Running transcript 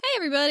Hey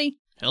everybody!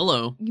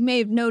 Hello. You may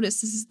have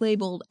noticed this is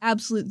labeled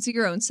Absolute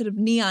Zero instead of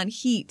Neon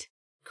Heat.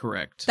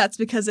 Correct. That's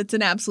because it's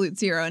an Absolute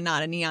Zero and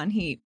not a Neon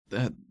Heat.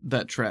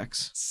 That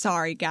tracks.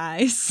 Sorry,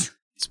 guys.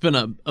 It's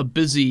been a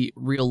busy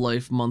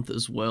real-life month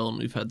as well, and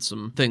we've had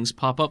some things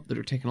pop up that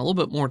are taking a little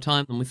bit more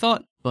time than we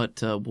thought, but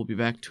we'll be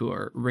back to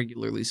our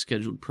regularly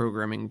scheduled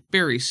programming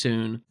very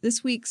soon.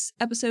 This week's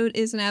episode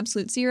is an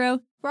Absolute Zero.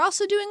 We're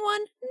also doing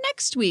one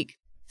next week.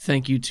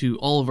 Thank you to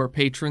all of our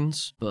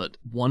patrons, but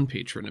one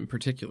patron in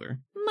particular.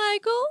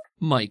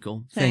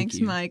 Michael. Thanks, Thank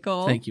you.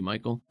 Michael. Thank you,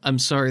 Michael. I'm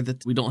sorry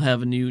that we don't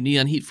have a new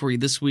Neon Heat for you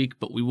this week,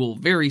 but we will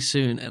very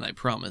soon, and I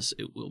promise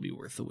it will be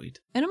worth the wait.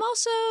 And I'm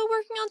also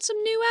working on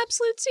some new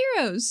Absolute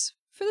Zeros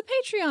for the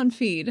Patreon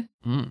feed.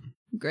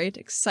 Great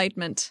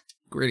excitement.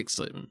 Great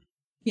excitement.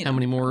 You How know,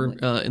 many more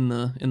probably. in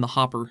the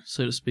hopper,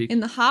 so to speak? In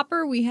the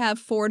hopper, we have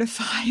 4 to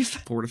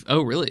 5.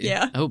 Oh, really?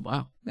 Yeah. Oh,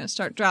 wow. I'm going to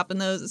start dropping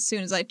those as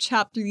soon as I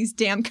chop through these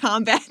damn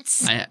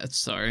combats.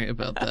 Sorry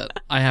about that.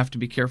 I have to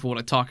be careful what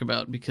I talk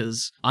about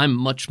because I'm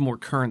much more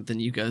current than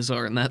you guys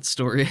are in that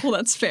story. Well,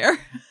 that's fair.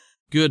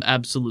 Good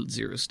Absolute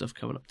Zero stuff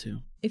coming up, too.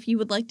 If you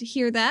would like to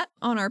hear that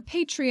on our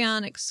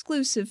Patreon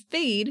exclusive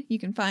feed, you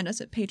can find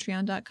us at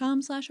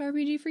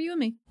patreon.com/RPG for you and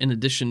me. In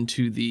addition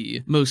to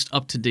the most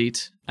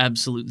up-to-date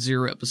Absolute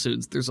Zero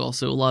episodes, there's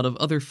also a lot of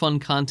other fun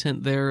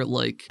content there,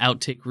 like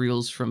outtake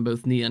reels from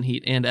both Neon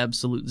Heat and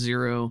Absolute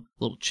Zero,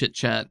 little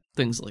chit-chat,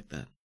 things like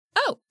that.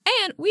 Oh,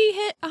 and we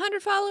hit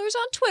 100 followers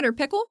on Twitter,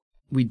 Pickle.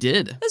 We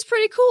did. That's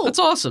pretty cool. That's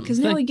awesome. Because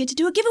now we get to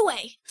do a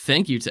giveaway.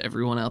 Thank you to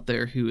everyone out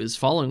there who is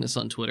following us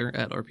on Twitter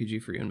at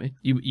RPG for You and Me.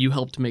 You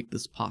helped make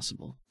this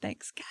possible.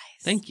 Thanks, guys.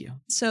 Thank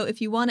you. So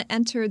if you want to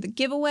enter the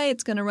giveaway,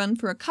 it's going to run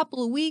for a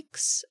couple of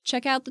weeks.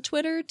 Check out the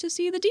Twitter to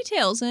see the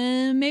details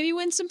and maybe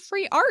win some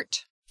free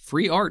art.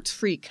 Free art.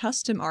 Free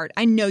custom art.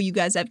 I know you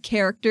guys have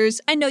characters.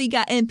 I know you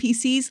got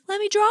NPCs. Let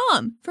me draw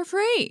them for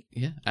free.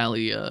 Yeah,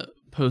 Allie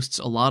posts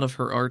a lot of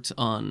her art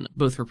on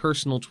both her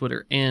personal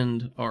Twitter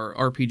and our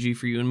RPG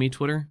for You and Me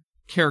Twitter.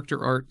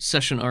 Character art,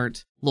 session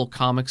art, little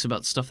comics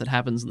about stuff that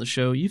happens in the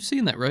show. You've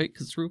seen that, right?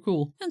 Because it's real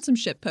cool. And some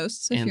shit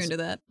posts if And you're into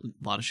that. A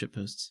lot of shit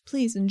posts.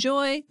 Please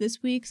enjoy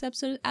this week's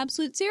episode of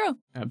Absolute Zero.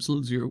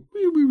 Absolute Zero.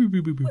 I'm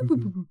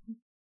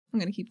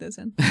going to keep those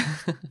in.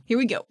 Here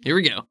we go. Here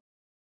we go.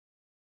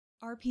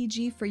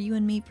 RPG for You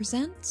and Me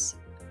presents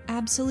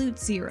Absolute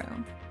Zero,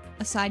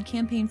 a side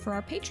campaign for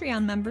our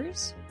Patreon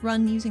members,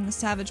 run using the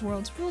Savage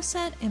Worlds rule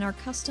set in our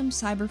custom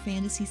cyber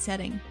fantasy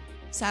setting.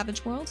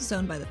 Savage Worlds is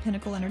owned by the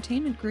Pinnacle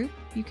Entertainment Group.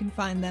 You can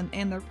find them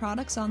and their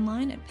products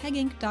online at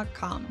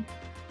peginc.com.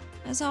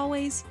 As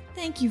always,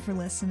 thank you for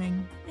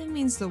listening. It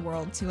means the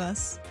world to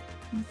us.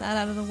 With that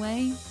out of the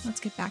way, let's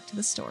get back to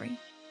the story.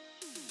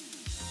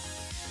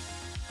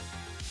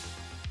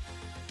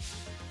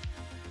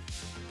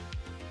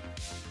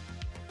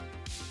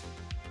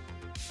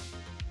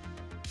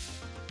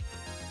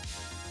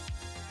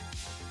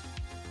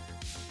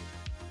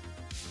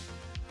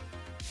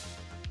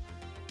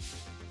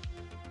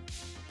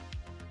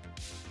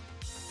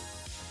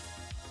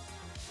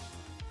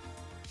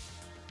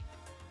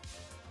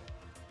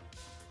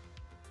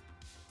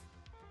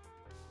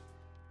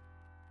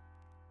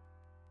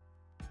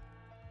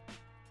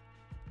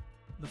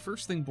 The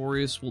first thing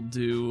Boreas will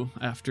do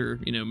after,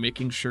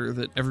 making sure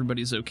that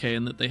everybody's okay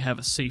and that they have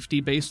a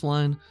safety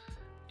baseline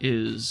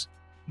is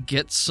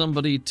get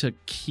somebody to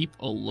keep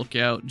a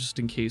lookout just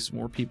in case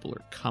more people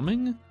are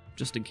coming,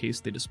 just in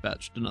case they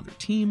dispatched another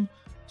team,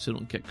 so they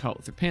don't get caught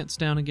with their pants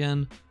down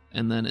again,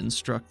 and then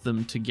instruct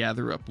them to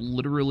gather up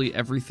literally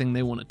everything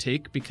they want to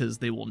take because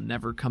they will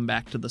never come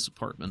back to this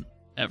apartment,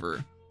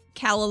 ever.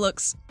 Calla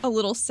looks a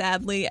little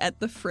sadly at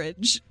the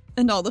fridge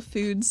and all the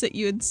foods that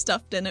you had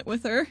stuffed in it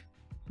with her.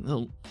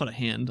 They'll put a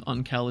hand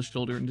on Calla's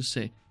shoulder and just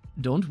say,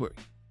 "Don't worry,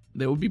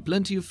 there will be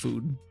plenty of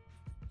food."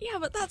 Yeah,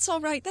 but that's all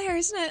right there,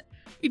 isn't it?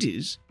 It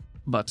is,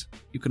 but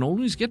you can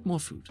always get more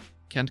food.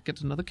 Can't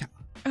get another Calla.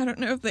 I don't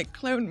know if they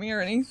cloned me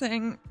or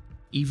anything.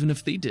 Even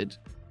if they did,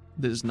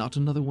 there's not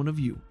another one of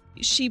you.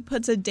 She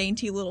puts a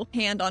dainty little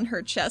hand on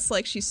her chest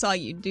like she saw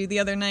you do the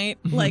other night.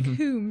 Like,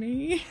 who,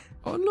 me?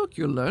 Oh, look,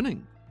 you're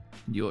learning.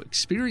 Your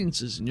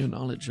experiences and your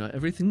knowledge are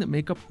everything that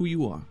make up who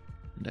you are.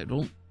 And I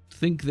don't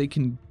think they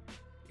can...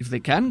 If they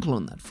can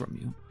clone that from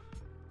you,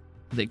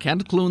 they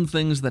can't clone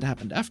things that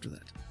happened after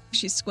that.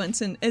 She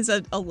squints and is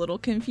a little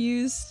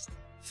confused.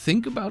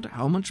 Think about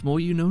how much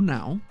more you know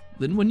now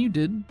than when you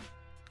did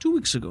 2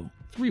 weeks ago,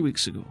 3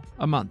 weeks ago,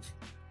 a month.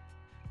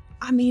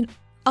 I mean,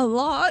 a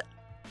lot.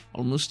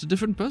 Almost a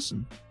different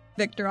person.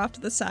 Victor off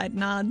to the side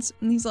nods,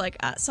 and he's like,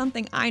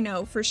 something I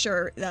know for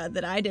sure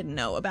that I didn't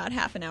know about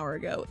half an hour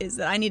ago is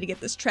that I need to get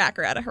this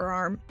tracker out of her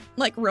arm,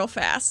 like, real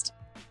fast.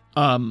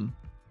 And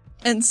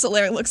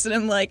Solaire looks at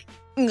him like,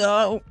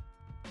 no.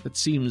 That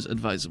seems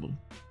advisable.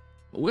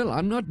 Well,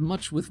 I'm not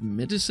much with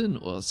medicine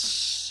or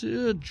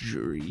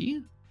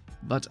surgery,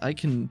 but I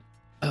can,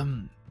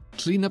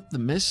 clean up the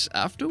mess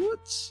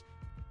afterwards?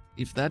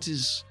 If that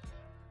is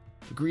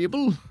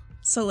agreeable?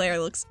 Solaire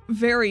looks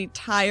very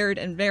tired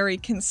and very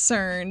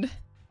concerned.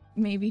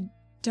 Maybe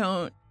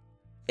don't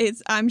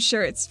I'm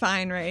sure it's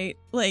fine, right?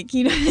 Like,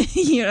 you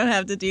don't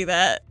have to do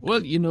that.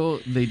 Well,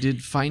 they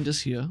did find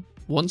us here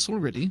once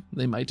already.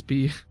 They might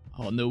be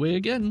on their way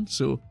again,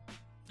 so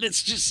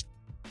let's just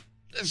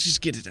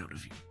get it out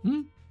of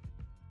you.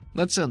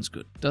 That sounds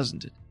good,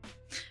 doesn't it?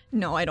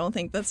 No, I don't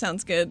think that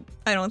sounds good.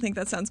 I don't think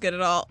that sounds good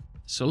at all.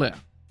 Solaire,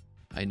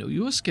 I know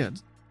you are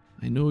scared.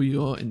 I know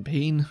you're in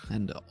pain,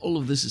 and all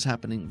of this is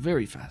happening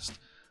very fast.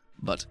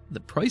 But the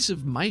price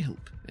of my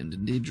help and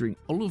endangering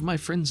all of my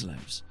friends'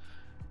 lives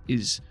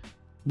is...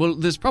 Well,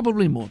 there's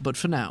probably more, but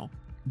for now,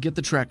 get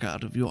the tracker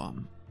out of your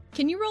arm.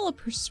 Can you roll a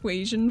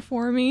persuasion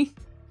for me?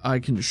 I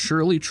can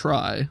surely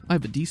try. I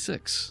have a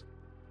d6.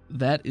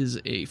 That is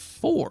a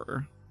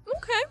 4.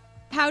 Okay.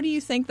 How do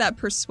you think that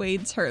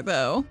persuades her,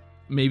 though?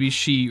 Maybe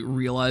she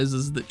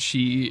realizes that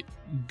she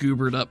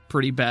goobered up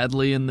pretty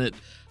badly and that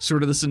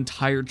sort of this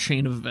entire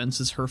chain of events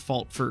is her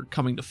fault for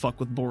coming to fuck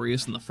with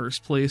Boreas in the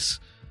first place.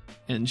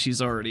 And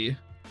she's already,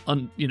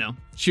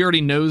 she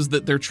already knows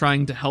that they're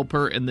trying to help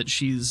her and that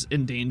she's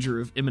in danger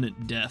of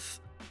imminent death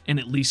in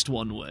at least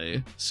one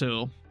way.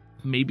 So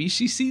maybe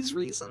she sees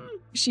reason?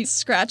 She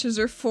scratches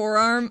her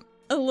forearm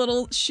a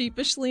little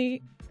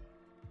sheepishly.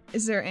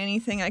 Is there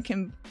anything I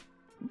can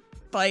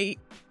bite?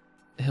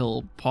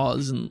 He'll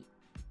pause and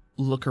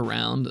look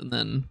around and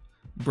then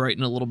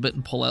brighten a little bit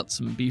and pull out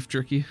some beef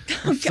jerky.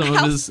 Okay,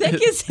 how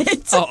thick is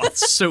it? Oh,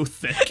 it's so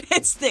thick.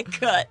 It's thick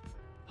cut.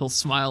 He'll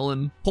smile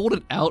and hold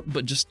it out,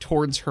 but just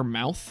towards her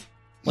mouth.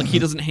 Like, he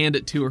doesn't hand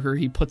it to her,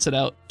 he puts it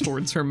out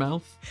towards her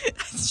mouth.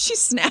 She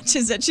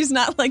snatches it. She's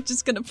not,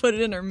 just gonna put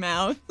it in her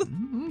mouth.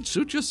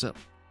 Suit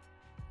yourself.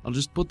 I'll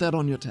just put that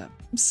on your tab.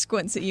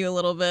 Squints at you a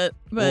little bit,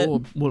 but...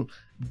 Oh, well,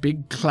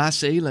 big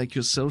Class A like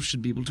yourself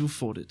should be able to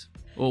afford it.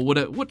 Or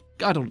what,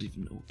 I don't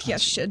even know.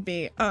 Yes, should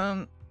be.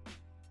 No,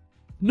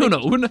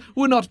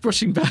 we're not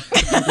brushing back.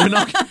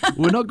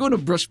 we're not going to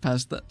brush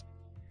past that.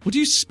 What do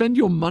you spend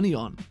your money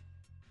on?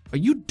 Are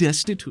you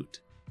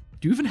destitute?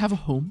 Do you even have a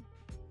home?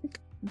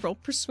 Roll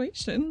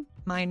persuasion.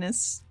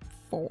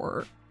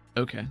 -4.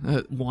 Okay,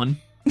 1.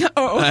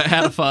 Oh. I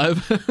had a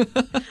 5.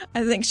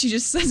 I think she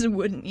just says,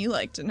 wouldn't you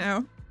like to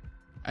know?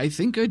 I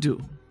think I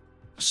do.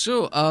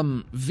 So,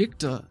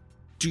 Victor,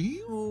 do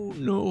you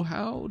know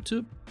how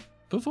to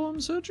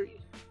perform surgery?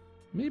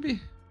 Maybe?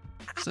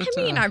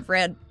 I've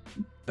read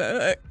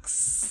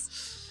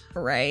books,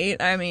 right?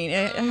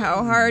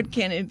 How hard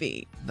can it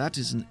be? That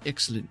is an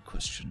excellent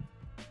question.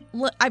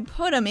 I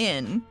put them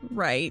in,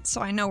 right? So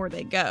I know where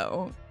they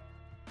go.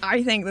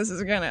 I think this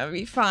is gonna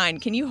be fine.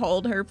 Can you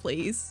hold her,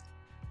 please?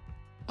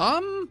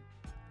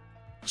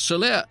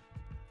 Solaire,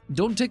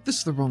 don't take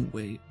this the wrong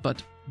way,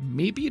 but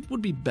maybe it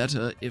would be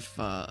better if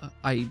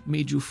I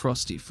made you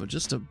frosty for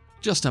just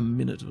a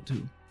minute or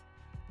two.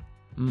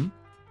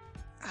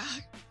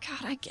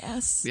 God, I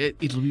guess.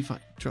 It'll be fine.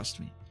 Trust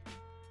me.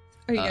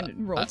 Are you gonna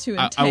roll to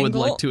entangle? I would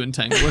like to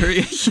entangle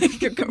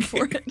her. Go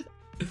for it.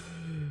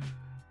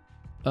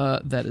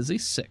 That is a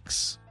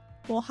 6.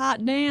 Well,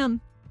 hot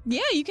damn.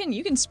 Yeah, you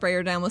can spray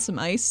her down with some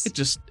ice. It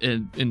just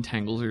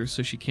entangles her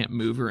so she can't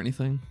move or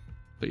anything.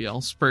 But yeah,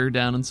 I'll spray her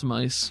down in some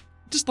ice.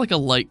 Just like a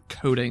light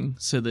coating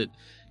so that,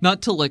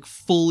 not to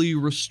fully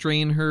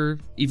restrain her,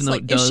 even though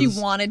it does. If she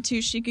wanted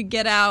to, she could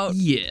get out.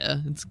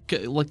 Yeah, it's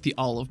like the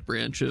olive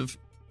branch of,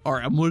 all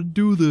right, I'm going to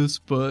do this,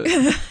 but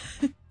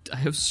I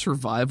have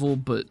survival,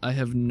 but I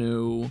have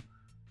no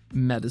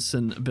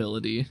medicine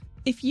ability.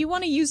 If you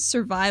want to use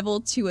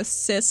survival to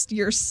assist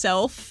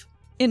yourself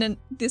in a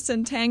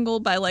disentangle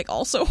by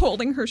also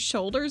holding her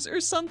shoulders or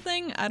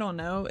something, I don't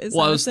know.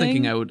 I was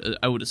thinking I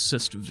would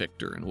assist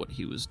Victor in what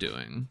he was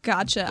doing.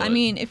 Gotcha. But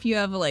if you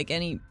have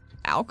any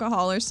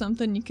alcohol or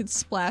something, you could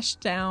splash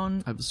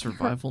down. I have a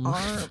survival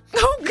knife.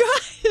 Oh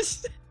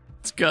gosh.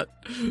 It's got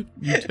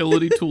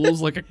utility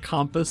tools like a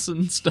compass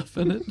and stuff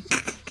in it.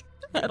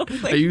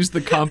 I use the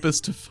compass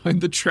to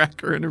find the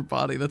tracker in her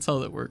body. That's how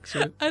that works,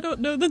 right? I don't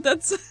know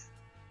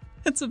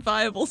that's a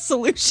viable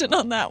solution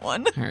on that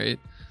one. All right.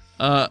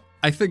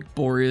 I think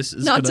Boreas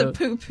is not to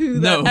poo-poo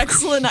that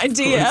excellent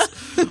idea.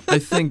 I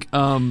think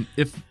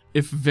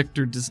if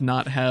Victor does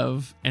not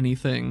have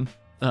anything,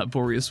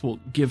 Boreas will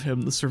give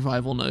him the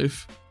survival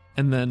knife,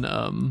 and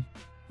then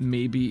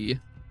maybe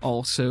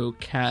also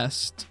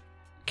cast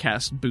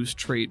boost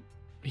trait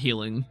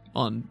healing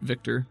on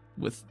Victor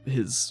with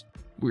his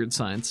weird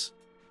science.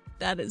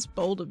 That is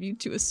bold of you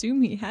to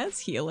assume he has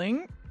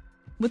healing.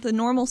 With a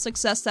normal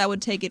success, that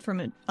would take it from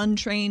an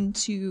untrained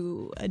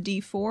to a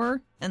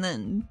D4, and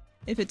then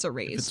if it's a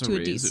raise, to a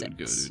D6. It would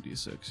go to a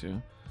D6, yeah.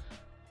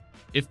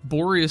 If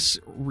Boreas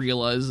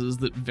realizes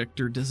that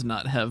Victor does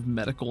not have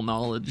medical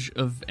knowledge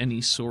of any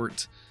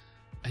sort,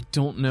 I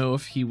don't know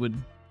if he would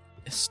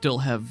still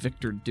have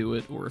Victor do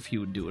it or if he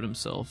would do it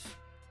himself.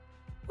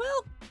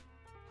 Well,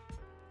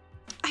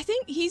 I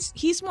think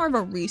he's more of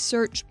a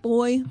research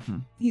boy. Mm-hmm.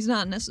 He's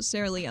not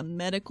necessarily a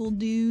medical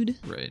dude.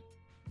 Right.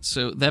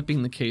 So that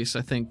being the case,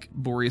 I think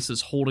Boreas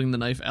is holding the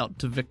knife out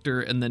to Victor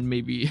and then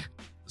maybe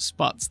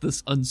spots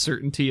this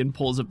uncertainty and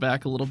pulls it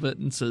back a little bit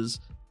and says,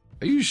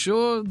 "Are you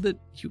sure that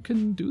you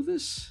can do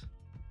this?"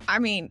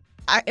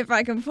 If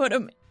I can put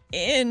him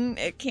in,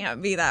 it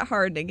can't be that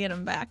hard to get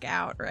him back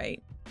out,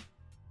 right?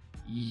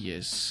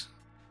 Yes.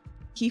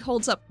 He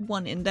holds up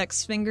one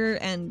index finger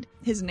and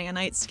his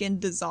nanite skin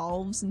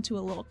dissolves into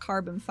a little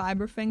carbon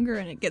fiber finger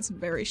and it gets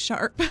very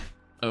sharp.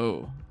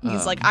 Oh.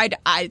 He's like,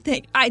 I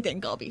think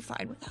I'll be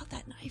fine without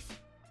that knife.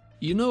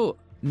 You know,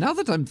 now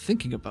that I'm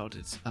thinking about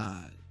it,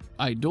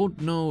 I don't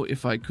know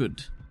if I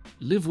could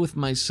live with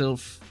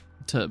myself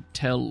to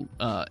tell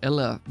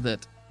Ella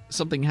that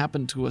something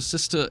happened to her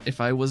sister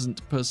if I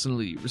wasn't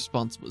personally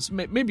responsible. So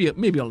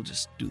maybe I'll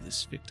just do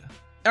this, Victor.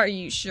 Are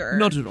you sure?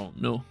 Not at all,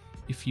 no.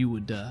 If you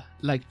would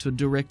like to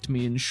direct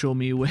me and show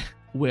me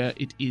where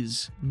it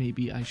is,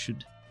 maybe I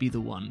should be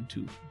the one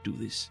to do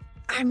this.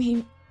 I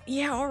mean,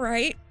 yeah, all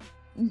right.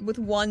 With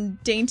one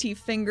dainty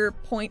finger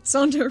points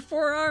onto her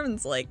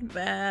forearms like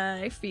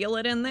that. I feel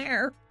it in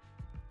there.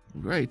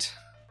 Right.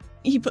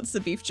 He puts the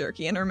beef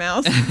jerky in her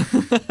mouth.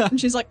 And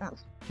she's like, "Arr."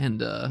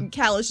 And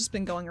Cal has just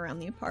been going around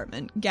the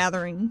apartment,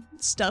 gathering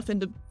stuff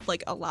into,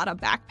 like, a lot of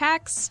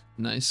backpacks.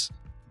 nice.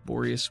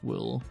 Boreas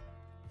will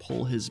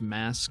pull his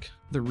mask,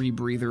 the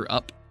rebreather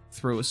up,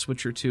 throw a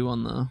switch or two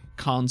on the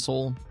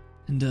console,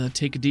 and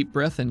take a deep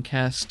breath and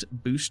cast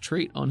Boost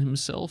Trait on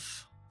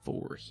himself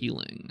for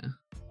healing.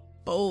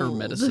 Bold. Or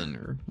medicine,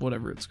 or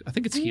whatever it's... I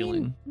think it's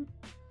healing.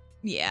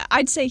 Yeah,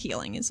 I'd say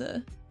healing is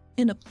an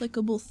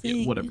applicable thing.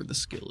 Yeah, whatever the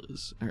skill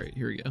is. All right,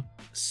 here we go.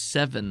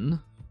 7.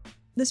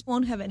 This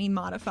won't have any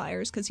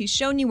modifiers because he's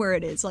shown you where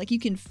it is. Like, you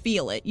can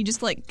feel it. You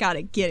just, like,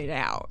 gotta get it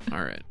out.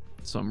 All right,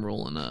 so I'm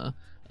rolling a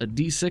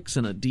D6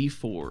 and a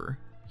D4.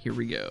 Here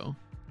we go.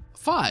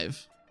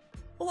 5.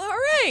 Well, all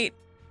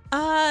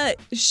right.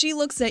 She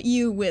looks at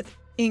you with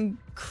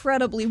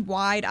incredibly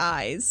wide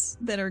eyes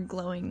that are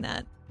glowing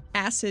that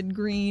acid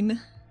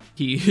green.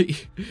 He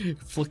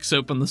flicks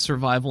open the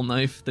survival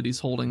knife that he's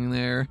holding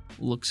there,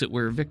 looks at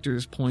where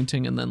Victor's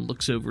pointing, and then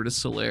looks over to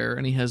Solaire,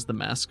 and he has the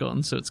mask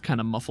on, so it's kind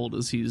of muffled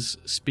as he's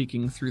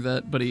speaking through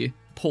that, but he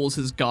pulls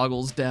his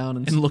goggles down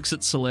and looks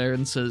at Solaire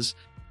and says,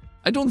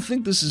 I don't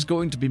think this is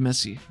going to be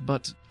messy,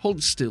 but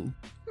hold still.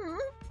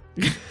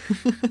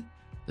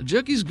 The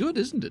jerky's good,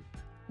 isn't it?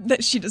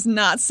 That she does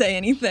not say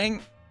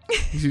anything.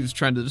 He was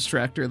trying to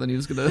distract her, then he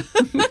was gonna...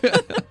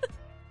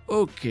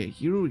 Okay,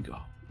 here we go.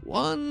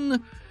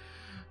 1...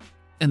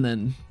 And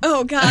then...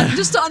 Oh, God,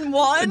 just on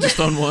one? Just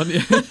on one,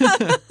 yeah.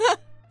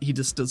 He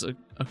just does a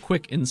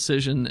quick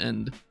incision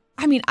and...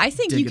 I mean, I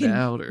think you can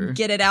out, or...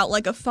 get it out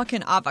like a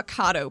fucking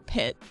avocado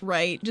pit,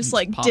 right? Just,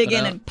 like, pop dig it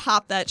in out. and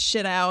pop that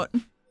shit out.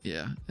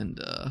 Yeah, and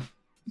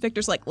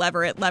Victor's like,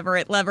 lever it, lever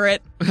it, lever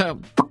it.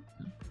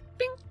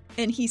 Bing.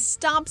 And he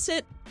stomps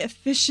it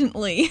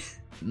efficiently.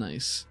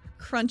 Nice.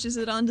 Crunches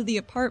it onto the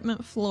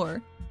apartment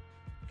floor.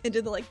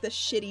 Into the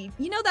shitty,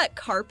 you know that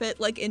carpet,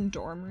 like, in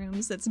dorm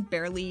rooms that's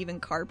barely even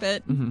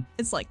carpet? Mm-hmm.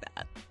 It's like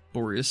that.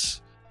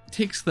 Boreas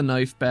takes the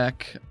knife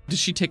back. Does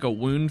she take a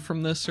wound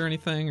from this or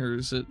anything, or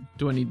is it...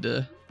 Do I need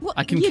to... Well,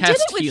 I can you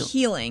cast did it with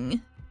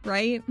healing,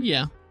 right?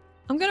 Yeah.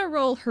 I'm gonna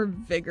roll her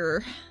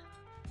vigor.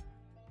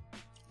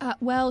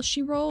 Well,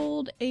 she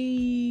rolled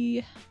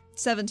a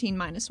 17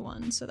 minus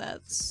 1, so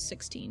that's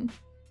 16.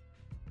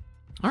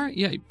 All right,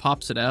 yeah, he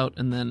pops it out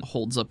and then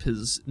holds up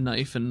his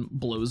knife and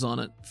blows on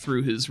it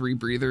through his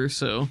rebreather,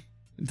 so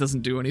it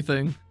doesn't do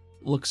anything.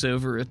 Looks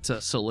over at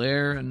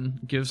Solaire and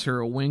gives her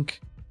a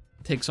wink,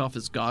 takes off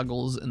his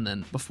goggles, and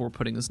then, before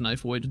putting his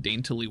knife away,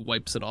 daintily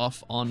wipes it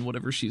off on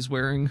whatever she's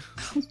wearing.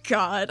 Oh,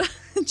 God.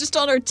 Just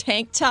on her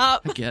tank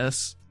top. I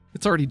guess.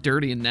 It's already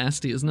dirty and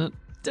nasty, isn't it?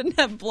 Didn't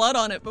have blood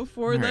on it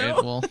before, All though.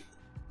 right, well...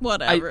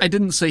 Whatever. I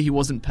didn't say he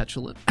wasn't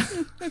petulant.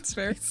 That's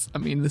fair. I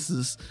mean,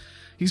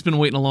 he's been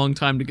waiting a long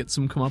time to get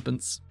some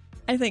comeuppance.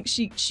 I think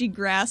she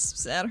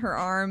grasps at her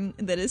arm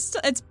that is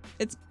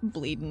it's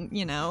bleeding,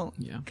 you know.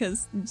 Yeah.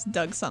 Because it's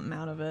dug something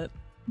out of it.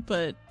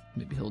 But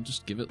Maybe he'll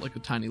just give it like a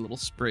tiny little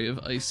spray of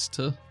ice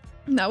to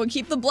that would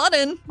keep the blood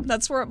in.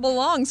 That's where it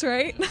belongs,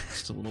 right?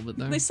 just a little bit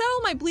there. They said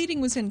all my bleeding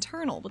was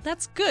internal, but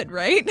that's good,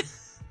 right?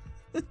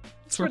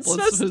 That's where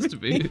blood's supposed to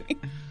be.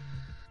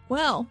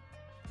 Well,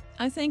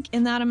 I think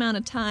in that amount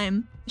of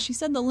time, she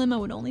said the limo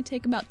would only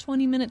take about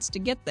 20 minutes to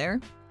get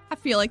there. I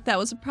feel like that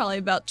was probably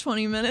about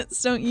 20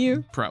 minutes, don't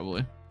you?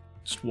 Probably.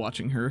 Just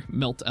watching her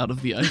melt out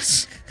of the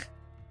ice.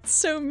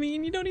 So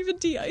mean, you don't even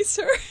de-ice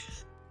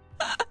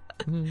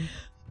her.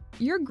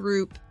 Your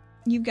group,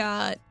 you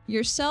got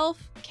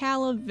yourself,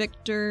 Calla,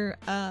 Victor,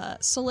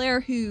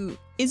 Solaire, who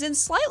is in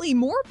slightly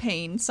more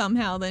pain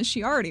somehow than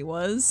she already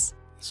was.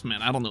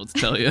 Man, I don't know what to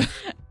tell you.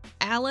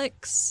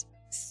 Alex,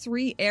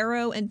 3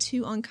 arrow, and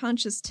 2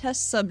 unconscious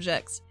test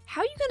subjects.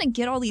 How are you gonna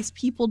get all these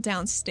people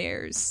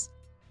downstairs?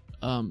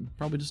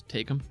 Probably just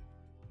take them.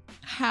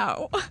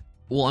 How?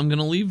 Well, I'm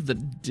gonna leave the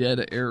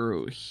dead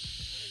arrow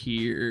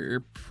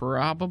here,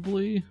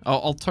 probably.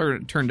 I'll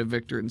turn to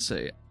Victor and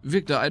say,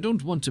 Victor, I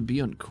don't want to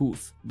be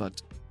uncouth,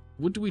 but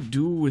what do we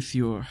do with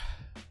your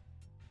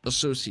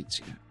associates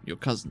here, your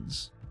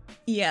cousins?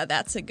 Yeah,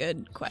 that's a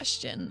good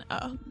question.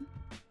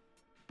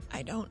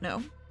 I don't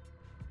know.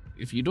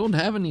 If you don't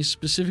have any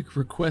specific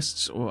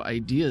requests or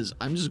ideas,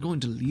 I'm just going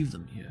to leave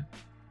them here.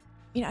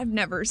 I've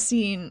never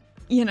seen,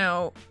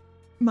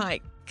 my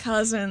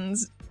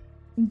cousins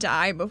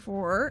die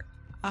before,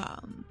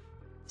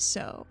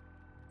 so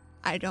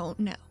I don't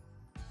know.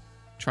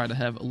 Try to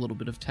have a little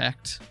bit of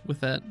tact with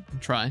that.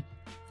 Try.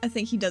 I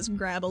think he does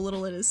grab a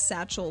little at his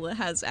satchel that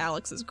has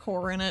Alex's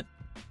core in it.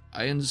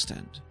 I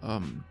understand.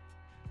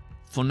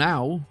 For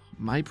now,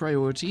 my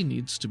priority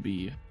needs to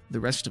be the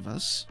rest of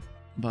us,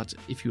 but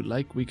if you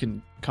like, we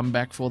can come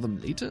back for them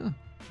later.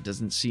 It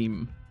doesn't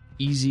seem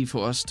easy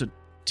for us to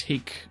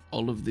take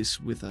all of this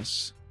with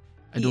us.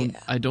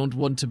 I don't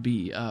want to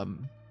be,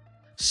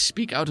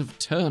 speak out of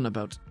turn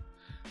about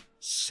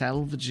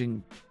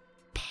salvaging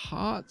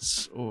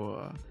parts,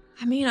 or...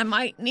 I mean, I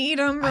might need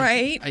them,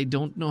 right? I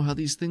don't know how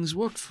these things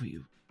work for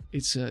you.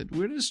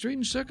 We're in a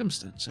strange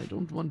circumstance. I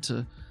don't want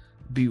to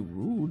be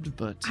rude,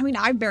 but... I mean,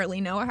 I barely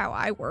know how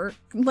I work.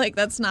 Like,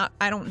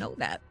 I don't know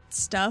that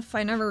stuff.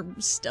 I never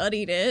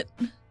studied it.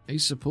 I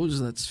suppose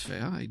that's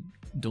fair. I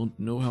don't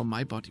know how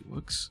my body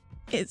works.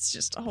 It's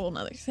just a whole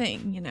nother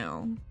thing, you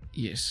know?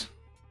 Yes.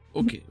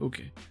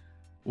 Okay.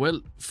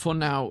 Well, for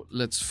now,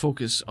 let's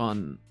focus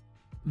on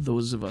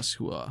those of us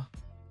who are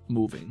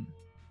moving.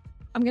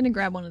 I'm gonna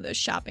grab one of those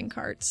shopping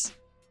carts.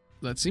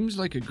 That seems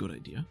like a good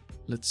idea.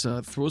 Let's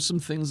throw some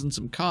things in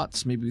some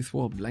carts. Maybe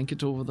throw a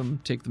blanket over them,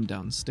 take them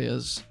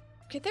downstairs.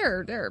 Okay,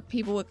 there are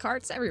people with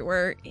carts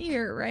everywhere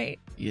here, right?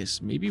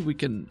 Yes, maybe we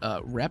can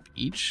wrap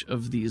each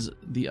of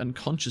the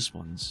unconscious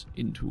ones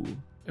into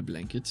a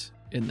blanket,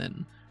 and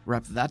then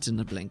wrap that in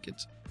a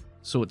blanket.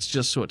 So it's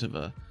just sort of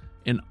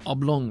an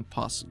oblong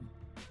parcel.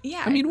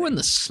 Yeah. I mean, we're in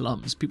the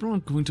slums. People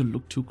aren't going to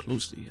look too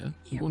closely here.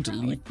 We're going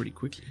probably. to leave pretty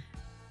quickly.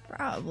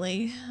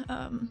 Probably.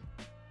 Can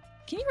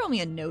you roll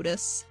me a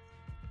notice?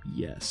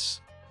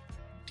 Yes.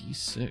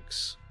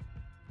 D6.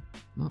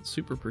 Not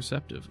super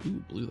perceptive.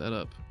 Ooh, blew that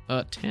up.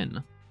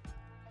 10.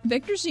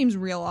 Victor seems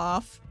real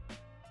off.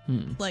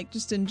 Like,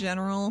 just in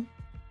general.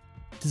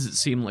 Does it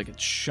seem like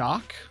it's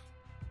shock?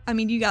 I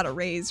mean, you got a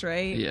raise,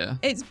 right? Yeah.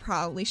 It's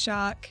probably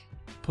shock.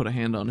 Put a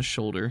hand on his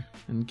shoulder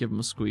and give him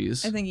a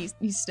squeeze. I think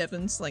he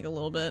stiffens, like, a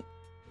little bit.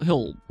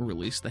 He'll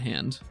release the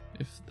hand,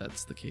 if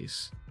that's the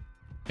case.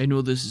 I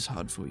know this is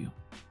hard for you.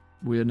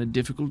 We're in a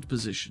difficult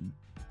position,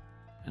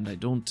 and I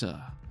don't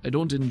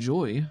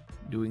enjoy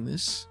doing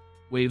this.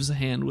 Waves a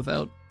hand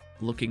without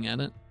looking at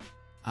it.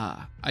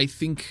 I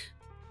think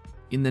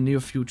in the near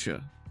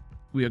future,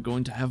 we are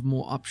going to have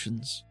more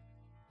options.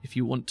 If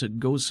you want to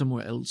go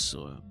somewhere else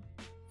or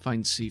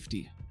find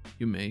safety,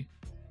 you may.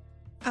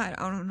 I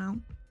don't know.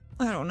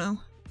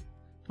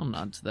 I'll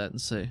nod to that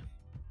and say,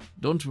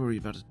 don't worry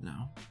about it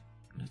now.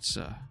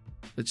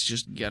 Let's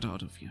just get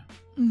out of here.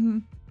 Mm-hmm.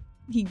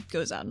 He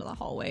goes out into the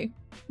hallway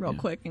real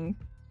quick and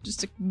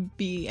just to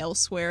be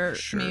elsewhere,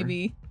 Sure.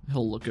 maybe.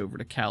 He'll look over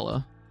to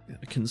Kala,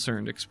 a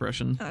concerned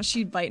expression.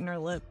 She'd biting her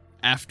lip.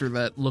 After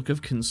that look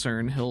of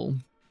concern, he'll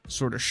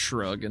sort of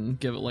shrug and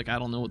give it like, I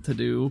don't know what to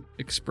do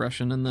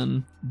expression, and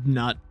then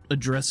not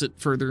address it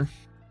further.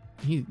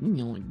 He can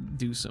only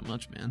do so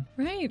much, man.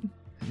 Right.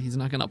 He's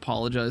not going to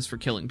apologize for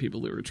killing people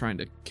who were trying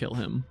to kill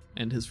him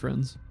and his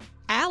friends.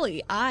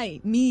 Allie, I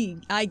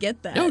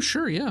get that. Oh,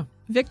 sure, yeah.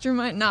 Victor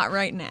might not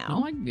right now.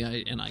 Oh, I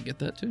get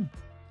that too.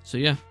 So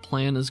yeah,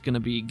 plan is going to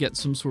be get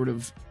some sort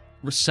of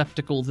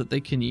receptacle that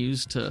they can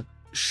use to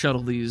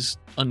shuttle these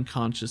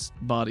unconscious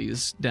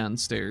bodies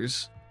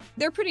downstairs.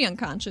 They're pretty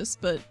unconscious,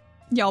 but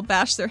y'all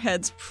bash their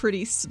heads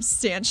pretty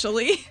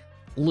substantially.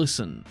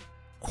 Listen,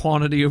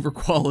 quantity over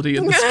quality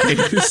in this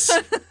case.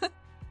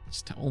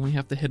 Just only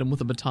have to hit them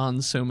with a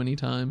baton so many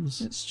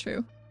times. It's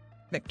true.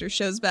 Victor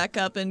shows back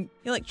up and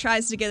he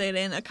tries to get it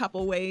in a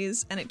couple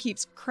ways and it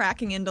keeps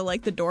cracking into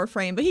the door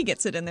frame, but he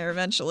gets it in there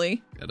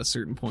eventually. At a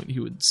certain point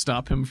he would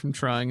stop him from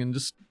trying and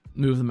just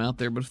move them out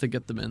there, but if they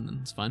get them in, then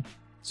it's fine.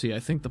 So yeah, I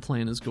think the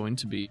plan is going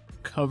to be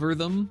cover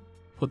them,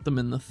 put them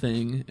in the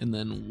thing, and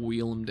then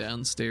wheel them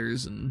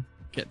downstairs and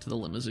get to the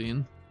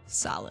limousine.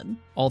 Solid.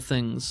 All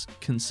things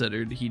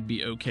considered, he'd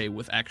be okay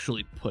with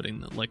actually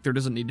putting them, there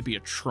doesn't need to be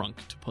a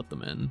trunk to put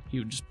them in. He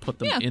would just put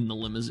them in the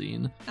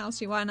limousine. I'll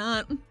see why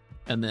not.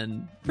 And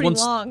then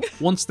long.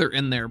 once they're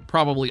in there,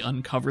 probably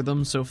uncover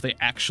them, so if they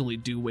actually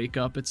do wake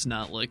up, it's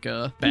not like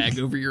a bag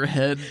over your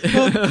head.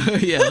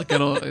 Yeah,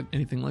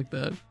 anything like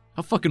that.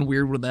 How fucking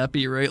weird would that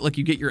be, right?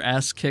 You get your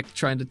ass kicked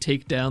trying to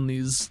take down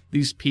these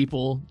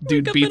people.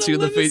 Dude beats you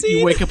in the face.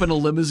 You wake up in a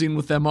limousine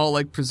with them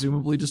all,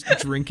 presumably just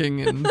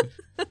drinking and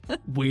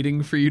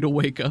waiting for you to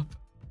wake up.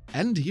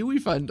 And here we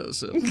find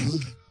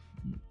ourselves.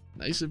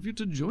 Nice of you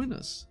to join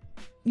us.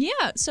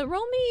 Yeah, so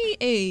roll me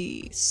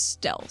a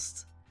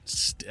stealth.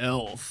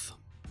 Stealth.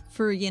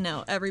 For,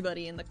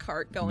 everybody in the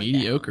cart going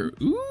mediocre.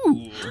 down.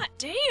 Ooh. God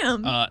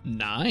damn.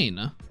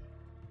 9.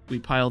 We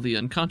pile the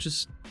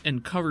unconscious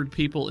and covered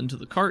people into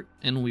the cart,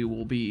 and we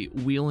will be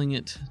wheeling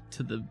it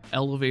to the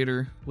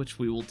elevator, which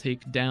we will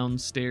take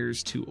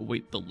downstairs to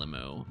await the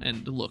limo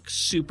and look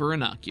super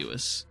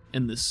innocuous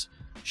in this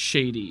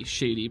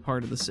shady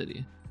part of the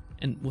city.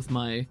 And with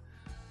my,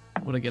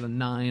 would I get a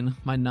 9?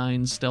 My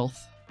 9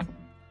 stealth.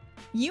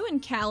 You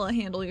and Kala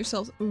handle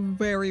yourselves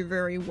very,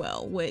 very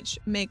well, which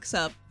makes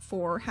up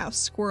for how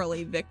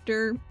squirrely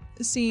Victor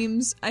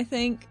seems, I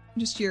think.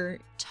 just your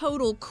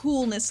total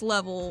coolness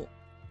level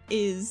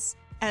is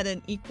at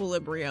an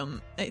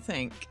equilibrium, I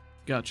think.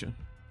 Gotcha.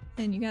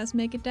 And you guys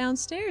make it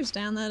downstairs,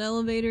 down that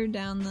elevator,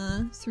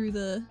 through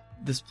the...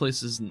 This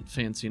place isn't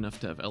fancy enough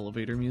to have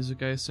elevator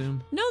music, I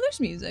assume? No,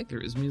 there's music. There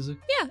is music?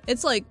 Yeah,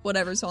 it's like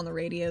whatever's on the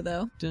radio,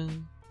 though.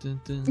 Dun,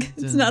 dun, dun,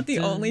 It's not the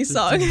only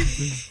song.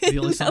 The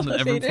only song that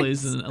ever elevators.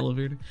 plays in an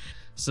elevator.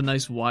 It's a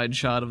nice wide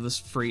shot of this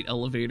freight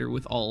elevator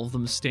with all of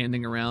them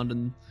standing around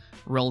in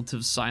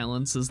relative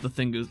silence as the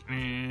thing goes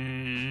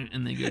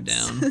and they go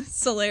down.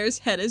 Solaire's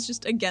head is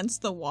just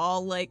against the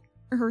wall, like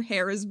her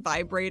hair is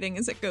vibrating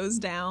as it goes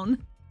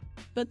down.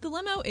 But the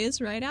limo is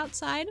right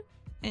outside,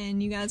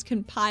 and you guys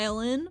can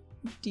pile in.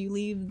 Do you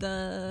leave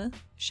the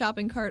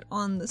shopping cart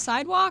on the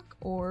sidewalk,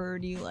 or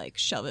do you, like,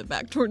 shove it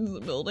back towards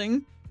the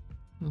building?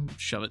 I'll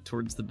shove it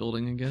towards the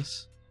building, I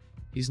guess.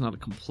 He's not a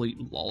complete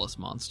lawless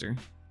monster.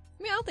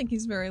 I mean, I don't think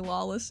he's very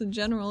lawless in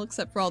general,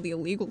 except for all the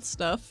illegal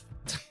stuff.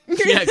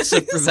 Yeah,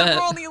 except for that. Except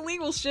for all the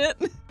illegal shit.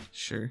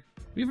 Sure.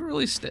 We haven't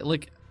really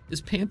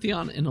is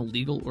Pantheon an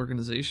illegal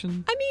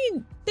organization? I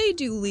mean, they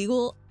do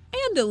legal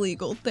and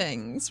illegal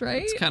things,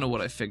 right? That's kind of what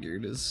I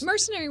figured is...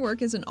 Mercenary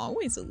work isn't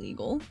always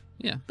illegal.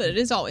 Yeah. But it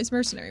is always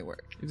mercenary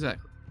work.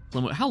 Exactly.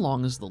 Limo. How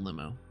long is the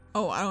limo?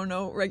 Oh, I don't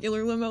know.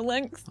 Regular limo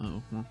length?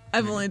 Oh, well,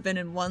 I've alright. only been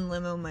in one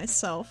limo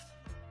myself.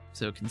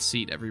 So it can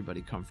seat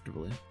everybody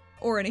comfortably.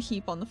 Or in a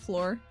heap on the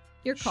floor.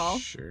 Your call.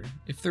 Sure.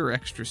 If there are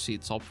extra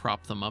seats, I'll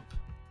prop them up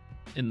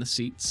in the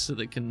seats so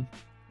they can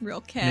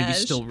Real cash. maybe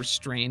still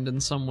restrained in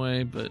some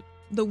way, but...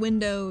 The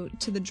window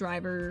to the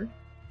driver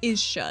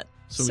is shut.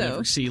 So we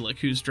never see,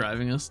 who's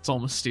driving us. It's all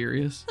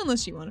mysterious.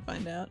 Unless you want to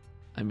find out.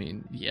 I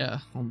mean, yeah,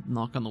 I'll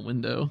knock on the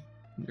window.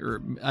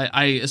 Or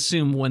I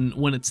assume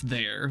when it's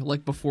there,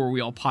 before we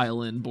all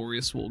pile in,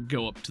 Boreas will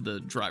go up to the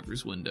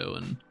driver's window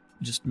and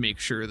just make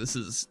sure this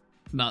is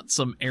not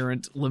some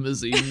errant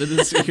limousine that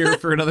is here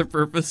for another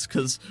purpose,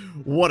 because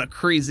what a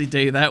crazy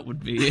day that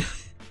would be.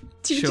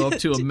 Show up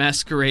to a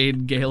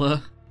masquerade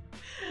gala.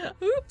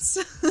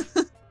 Oops.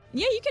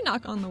 Yeah, you can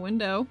knock on the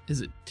window.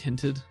 Is it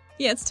tinted?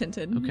 Yeah, it's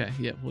tinted. Okay,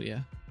 yeah, well,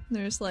 yeah.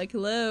 There's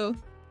hello.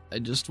 I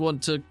just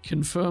want to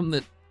confirm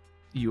that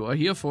you are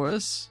here for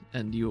us,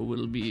 and you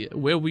will be...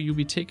 Where will you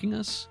be taking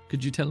us?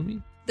 Could you tell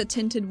me? The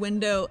tinted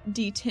window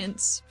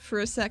detints for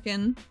a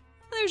second.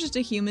 There's just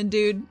a human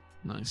dude.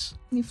 Nice.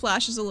 He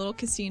flashes a little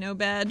casino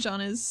badge on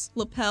his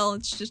lapel.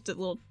 It's just a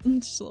little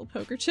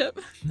poker chip.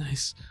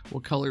 Nice.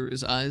 What color are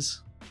his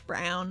eyes?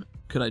 Brown.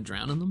 Could I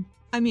drown in them?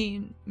 I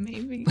mean,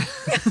 maybe.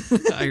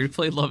 I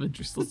played love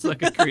interest. Let's not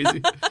get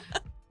crazy.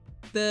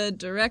 The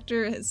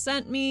director has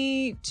sent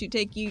me to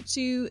take you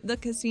to the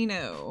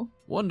casino.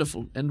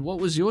 Wonderful. And what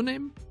was your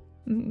name?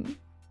 Mm.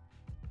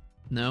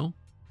 No?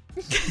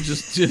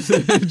 just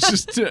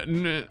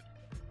no.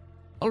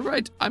 All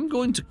right, I'm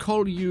going to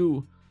call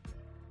you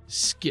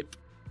Skip.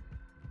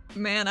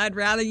 Man, I'd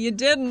rather you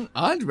didn't.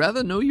 I'd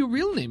rather know your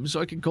real name so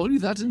I can call you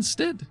that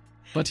instead.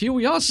 But here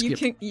we are,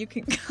 Skip. You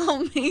can call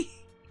me...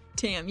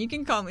 Damn, you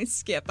can call me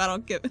Skip. I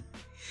don't give...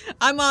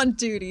 I'm on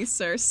duty,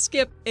 sir.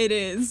 Skip it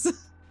is.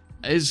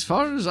 As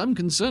far as I'm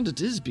concerned,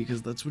 it is,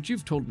 because that's what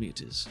you've told me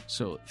it is.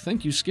 So,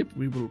 thank you, Skip.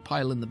 We will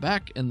pile in the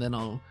back, and then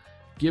I'll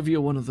give you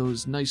one of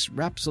those nice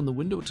raps on the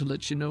window to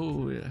let you know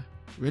we're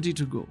ready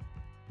to go.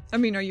 I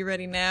mean, are you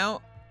ready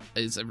now?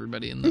 Is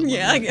everybody in the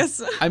Yeah, I guess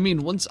so. I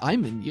mean, once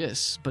I'm in,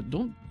 yes, but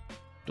don't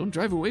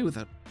drive away with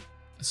that.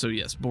 So,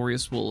 yes,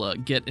 Boreas will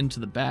get into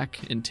the back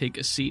and take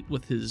a seat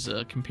with his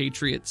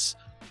compatriots,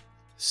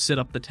 sit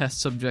up the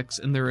test subjects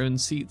in their own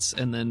seats,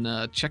 and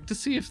then check to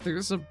see if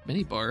there's a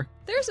minibar.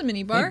 There's a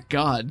minibar. Thank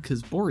God,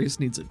 because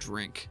Boreas needs a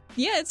drink.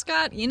 Yeah, it's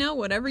got,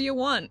 whatever you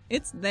want.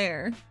 It's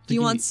there. Do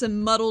you want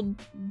some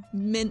muddled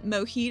mint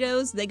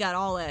mojitos? They got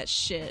all that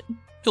shit.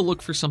 He'll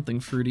look for something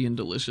fruity and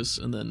delicious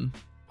and then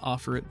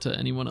offer it to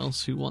anyone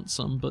else who wants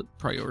some, but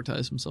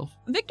prioritize himself.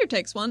 Victor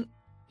takes one.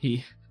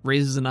 He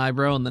raises an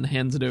eyebrow and then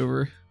hands it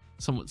over,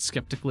 somewhat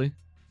skeptically.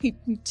 He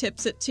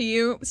tips it to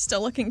you,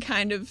 still looking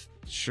kind of...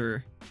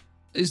 Sure.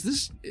 Is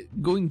this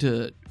going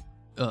to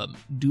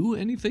do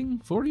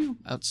anything for you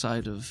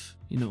outside of,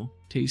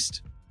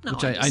 taste? No,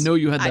 Which I know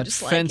you had that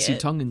just like fancy it.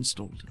 tongue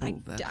installed. And all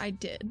of that. I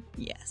did,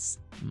 yes.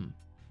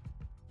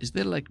 Is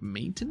there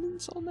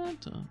maintenance on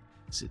that?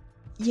 Is it?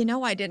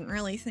 I didn't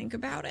really think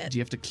about it. Do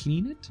you have to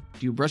clean it?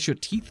 Do you brush your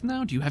teeth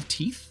now? Do you have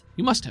teeth?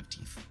 You must have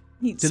teeth.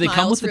 He Did they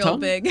come with the real tongue?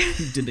 big.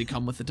 Did they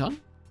come with the tongue?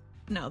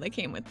 No, they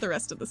came with the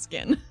rest of the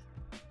skin.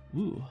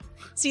 Ooh.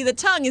 See, the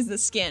tongue is the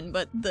skin,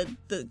 but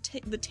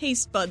the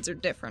taste buds are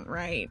different,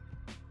 right?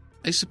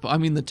 I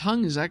mean, the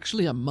tongue is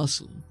actually a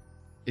muscle.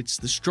 It's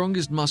the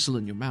strongest muscle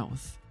in your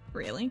mouth.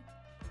 Really?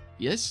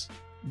 Yes,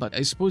 but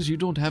I suppose you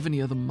don't have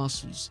any other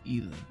muscles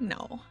either.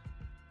 No.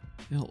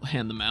 He'll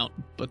hand them out,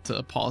 but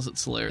pause at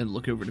Solaire and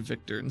look over to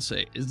Victor and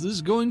say, is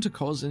this going to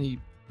cause any...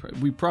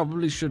 We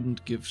probably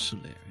shouldn't give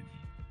Solaire any.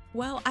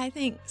 Well, I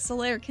think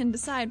Solaire can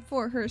decide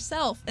for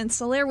herself, and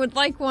Solaire would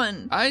like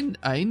one.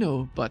 I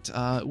know, but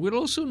we're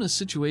also in a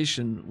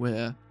situation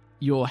where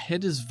your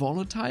head is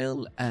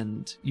volatile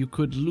and you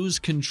could lose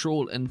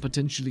control and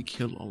potentially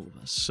kill all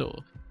of us.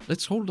 So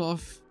let's hold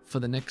off for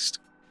the next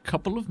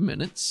couple of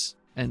minutes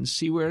and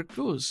see where it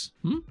goes.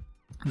 And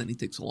then he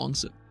takes a long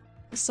sip.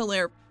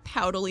 Solaire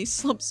poutily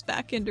slumps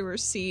back into her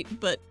seat,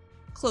 but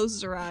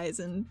closes her eyes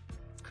and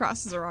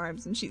crosses her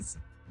arms, and she's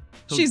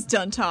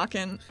done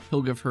talking.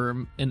 He'll give her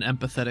an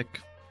empathetic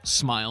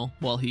smile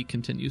while he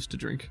continues to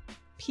drink.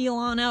 Peel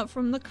on out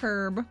from the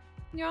curb.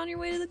 You're on your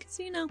way to the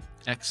casino.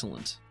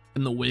 Excellent.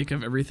 In the wake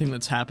of everything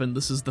that's happened,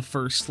 this is the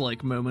first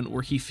moment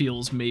where he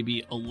feels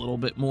maybe a little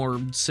bit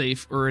more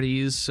safe or at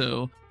ease,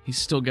 so he's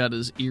still got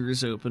his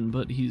ears open,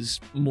 but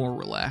he's more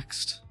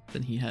relaxed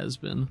than he has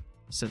been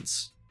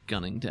since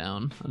gunning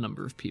down a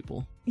number of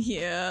people.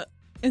 Yeah,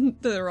 and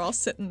they're all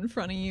sitting in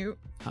front of you.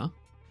 Huh?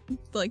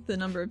 Like the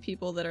number of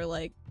people that are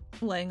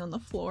laying on the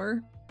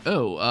floor.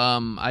 Oh,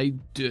 I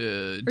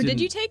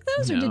did you take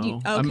those, no. or did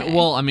you?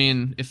 Okay. I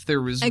mean, if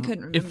there was, I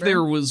couldn't remember. If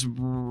there was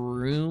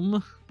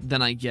room,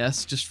 then I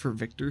guess just for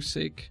Victor's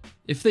sake.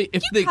 If they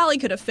probably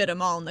could have fit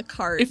them all in the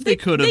cart. If they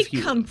could have,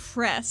 they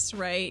compress,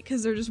 right?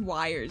 Because they're just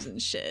wires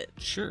and shit.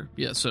 Sure,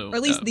 yeah. So, or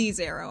at least these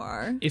Arrow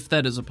are. If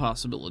that is a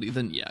possibility,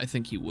 then yeah, I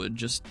think he would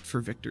just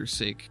for Victor's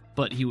sake.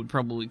 But he would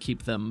probably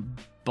keep them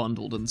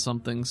bundled in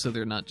something so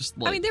they're not just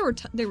I mean,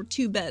 they were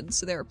 2 beds,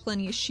 so there were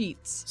plenty of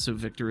sheets. So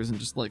Victor isn't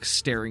just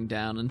staring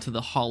down into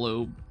the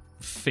hollow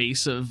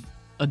face of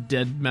a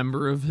dead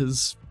member of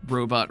his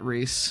robot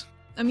race.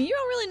 I mean, you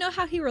don't really know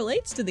how he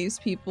relates to these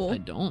people. I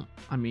don't.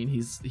 I mean,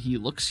 he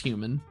looks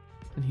human,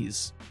 and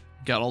he's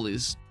got all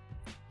these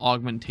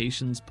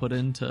augmentations put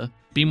in to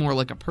be more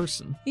like a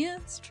person. Yeah,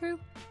 it's true.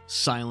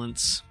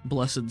 Silence,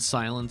 blessed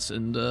silence,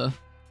 and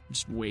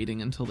just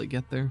waiting until they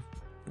get there.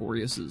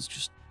 Boreas is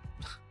just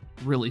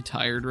really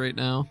tired right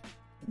now.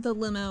 The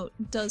limo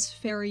does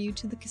ferry you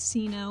to the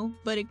casino,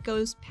 but it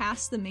goes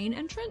past the main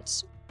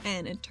entrance,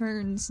 and it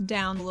turns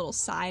down a little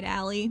side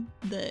alley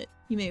that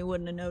you maybe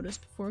wouldn't have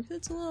noticed before, because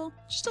it's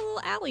just a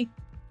little alley.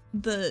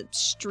 The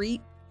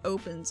street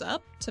opens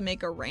up to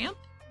make a ramp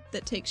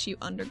that takes you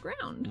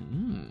underground.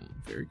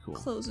 Very cool.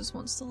 Closes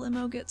once the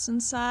limo gets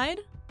inside.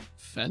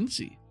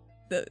 Fancy.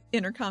 The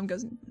intercom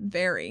goes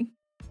very.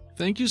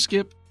 Thank you,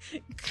 Skip.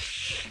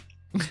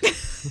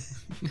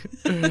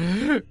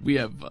 We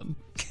have fun.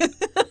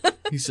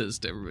 He says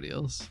to everybody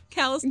else.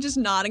 Cal's just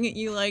nodding at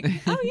you like,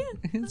 oh yeah,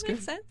 that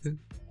makes sense.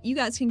 You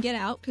guys can get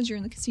out because you're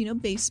in the casino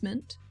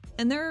basement,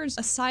 and there's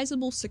a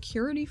sizable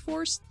security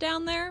force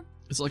down there.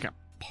 It's like a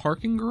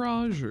parking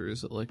garage, or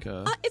is it like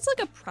a... It's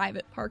like a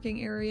private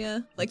parking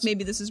area. Like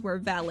maybe this is where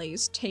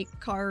valets take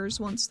cars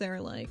once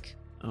they're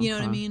you know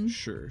what I mean?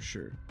 Sure.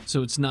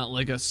 So it's not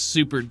like a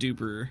super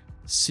duper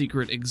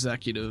secret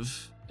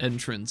executive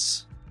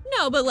entrance.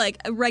 No, but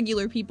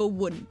regular people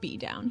wouldn't be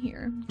down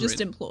here. Just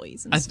Right.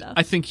 employees and stuff.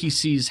 I think he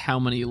sees how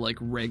many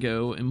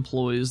Rego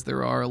employees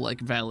there are,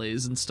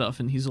 valets and stuff,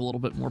 and he's a little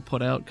bit more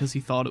put out because he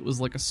thought it was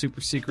a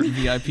super secret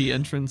VIP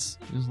entrance.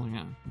 He was like,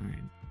 all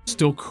right.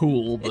 Still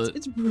cool, but...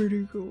 It's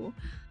pretty cool.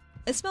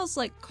 It smells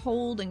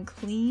cold and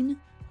clean,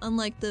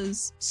 unlike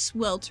those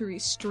sweltery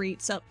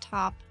streets up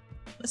top.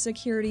 A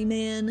security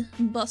man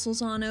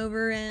bustles on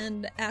over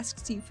and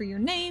asks you for your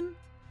name,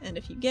 and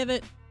if you give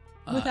it,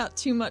 without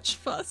too much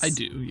fuss. I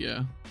do,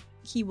 yeah.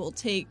 He will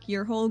take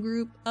your whole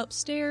group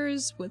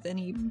upstairs with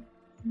any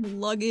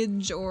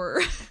luggage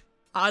or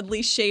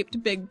oddly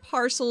shaped big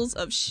parcels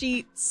of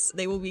sheets.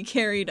 They will be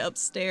carried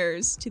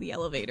upstairs to the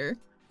elevator.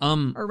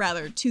 Or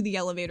rather, to the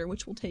elevator,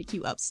 which will take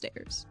you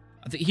upstairs.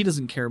 I think he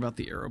doesn't care about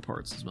the arrow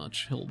parts as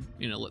much. He'll,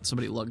 let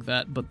somebody lug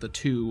that, but the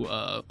 2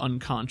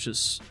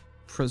 unconscious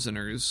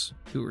prisoners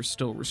who are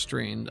still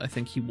restrained, I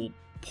think he will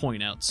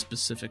point out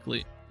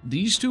specifically.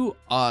 These 2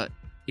 are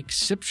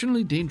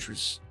exceptionally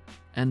dangerous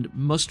and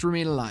must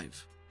remain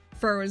alive.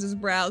 Furrows his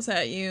brows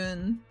at you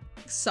and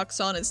sucks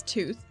on his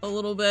tooth a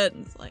little bit.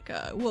 And it's like,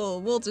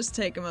 we'll just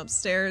take him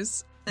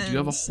upstairs. And do you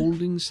have a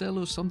holding cell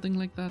or something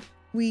like that?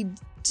 We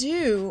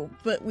do,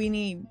 but we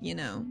need,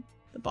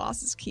 the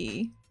boss's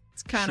key.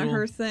 It's kind of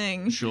her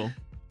thing. Sure.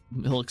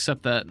 He'll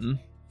accept that and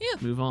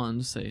move on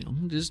and say,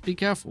 just be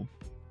careful.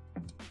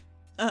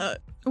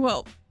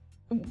 Well,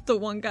 the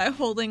one guy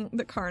holding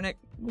the Karnak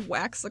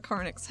whacks the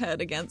Karnak's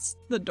head against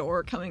the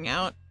door coming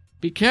out.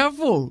 Be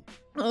careful!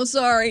 Oh,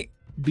 sorry.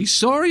 Be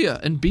sorrier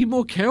and be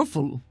more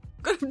careful.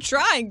 I'm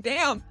trying,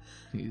 damn.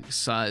 He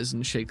sighs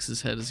and shakes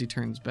his head as he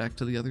turns back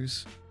to the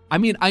others. I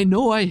mean, I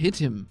know I hit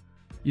him,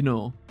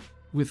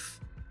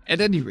 at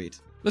any rate,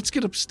 let's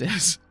get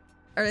upstairs.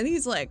 Are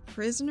these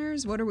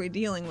prisoners? What are we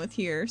dealing with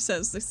here?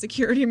 Says the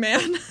security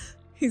man.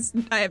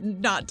 I have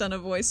not done a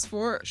voice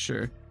for.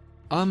 Sure.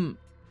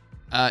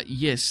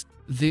 Yes,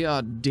 they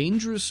are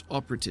dangerous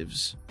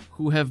operatives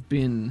who have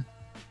been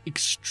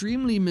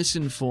extremely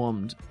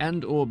misinformed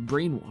and or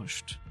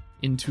brainwashed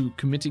into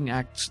committing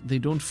acts they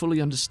don't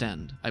fully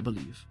understand, I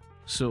believe.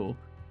 So,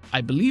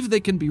 I believe they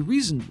can be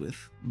reasoned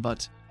with,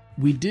 but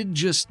we did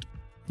just,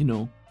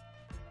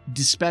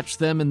 dispatch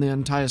them and their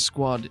entire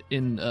squad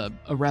in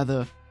a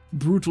rather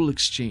brutal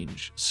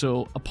exchange.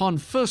 So, upon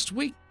first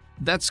wake,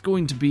 that's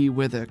going to be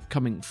where they're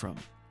coming from.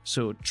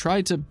 So,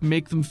 try to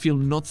make them feel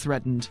not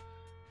threatened.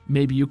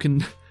 Maybe you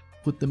can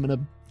put them in a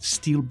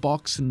steel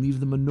box and leave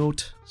them a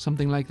note,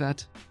 something like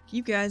that.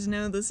 You guys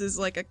know this is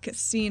like a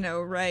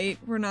casino, right?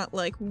 We're not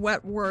like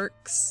Wet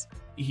Works.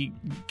 He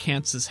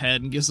cants his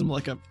head and gives him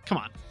like a, come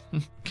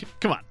on,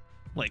 come on,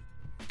 like,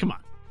 come on.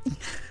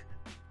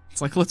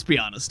 It's like, let's be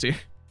honest here.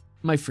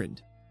 My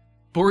friend,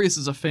 Boreas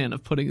is a fan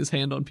of putting his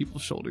hand on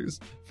people's shoulders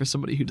for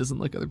somebody who doesn't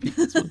like other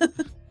people's one.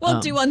 Well,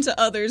 do unto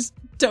others.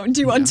 Don't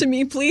do unto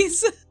me,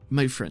 please.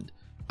 My friend,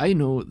 I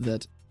know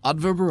that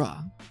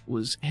Adverbera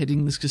was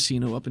heading this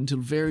casino up until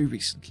very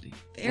recently.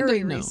 Very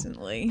And I know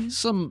recently.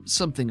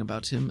 something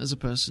about him as a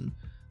person.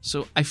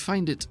 So I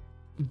find it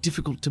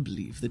difficult to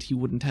believe that he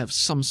wouldn't have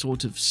some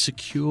sort of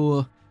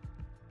secure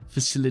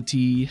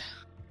facility,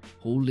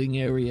 holding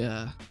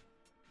area,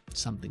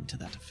 something to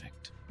that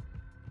effect.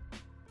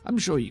 I'm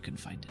sure you can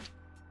find it.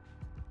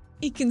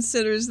 He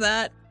considers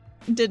that.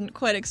 Didn't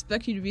quite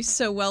expect you to be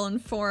so well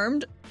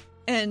informed.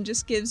 And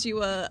just gives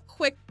you a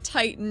quick,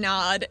 tight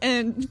nod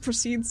and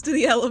proceeds to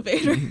the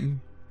elevator.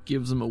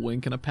 Gives him a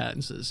wink and a pat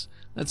and says,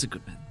 "That's a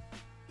good man."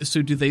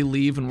 So do they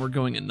leave and we're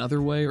going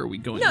another way, or are we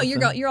going? No, with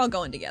them? you're all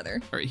going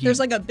together. All right, There's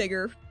like a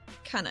bigger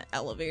kind of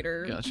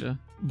elevator. Gotcha.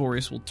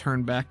 Boreas will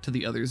turn back to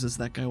the others as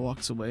that guy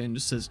walks away and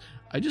just says,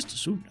 "I just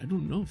assumed. I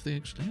don't know if they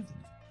actually have them.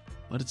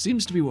 But it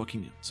seems to be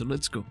working out, so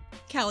let's go."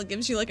 Calla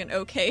gives you like an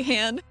okay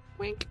hand.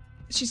 Wink.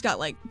 She's got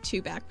like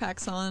 2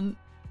 backpacks on.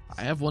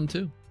 I have one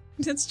too.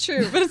 That's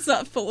true, but it's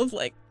not full of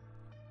like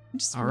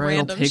just All right, I'll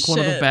random take shit. one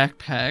of the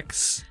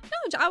backpacks.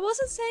 No, I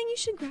wasn't saying you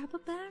should grab a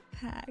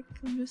backpack.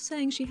 I'm just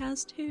saying she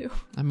has 2.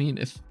 I mean,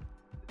 if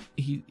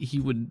he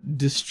would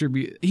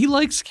distribute, he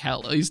likes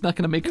Calla. He's not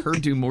going to make her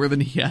do more than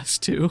he has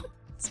to.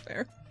 That's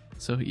fair.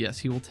 So yes,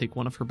 he will take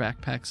one of her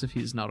backpacks if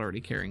he's not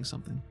already carrying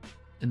something,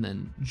 and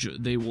then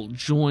they will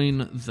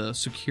join the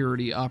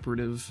security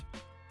operative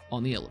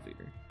on the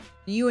elevator.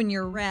 You and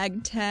your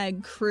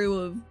ragtag crew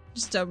of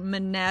just a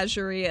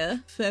menagerie of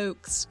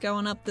folks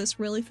going up this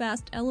really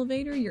fast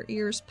elevator. Your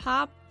ears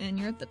pop, and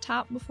you're at the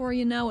top before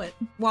you know it.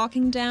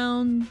 Walking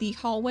down the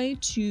hallway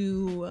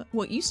to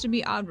what used to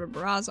be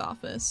Adverbera's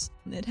office.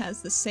 It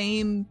has the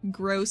same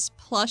gross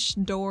plush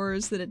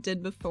doors that it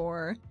did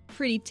before.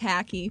 Pretty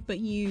tacky, but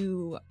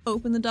you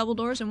open the double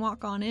doors and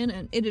walk on in,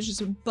 and it is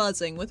just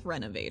buzzing with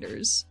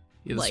renovators.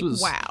 Yeah, this like,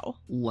 was wow.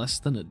 less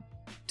than a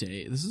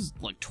day. This is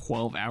like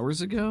 12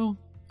 hours ago.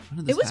 When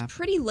did this It was happen?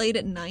 pretty late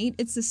at night.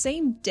 It's the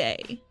same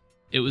day.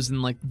 It was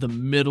in like the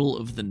middle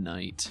of the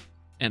night,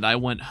 and I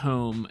went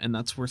home, and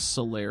that's where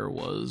Solaire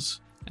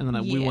was. And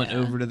then we went Yeah.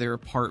 over to their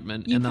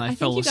apartment, and then I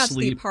fell think you got to the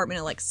asleep. apartment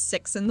at like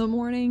 6 in the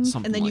morning,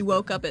 Something and then you like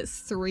woke that. up at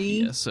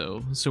 3. Yeah,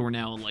 so we're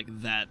now in like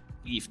that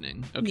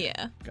evening. Okay,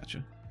 Yeah.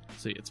 gotcha.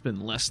 So it's been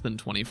less than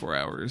 24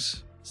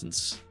 hours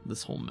since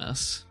this whole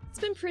mess It's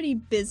been pretty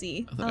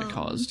busy. that I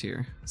caused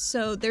here.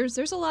 So there's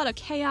a lot of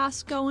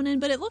chaos going in,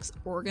 but it looks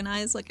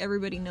organized, like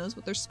everybody knows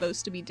what they're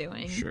supposed to be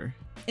doing. Sure.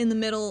 In the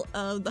middle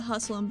of the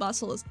hustle and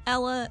bustle is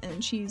Ella,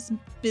 and she's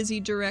busy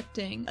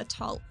directing a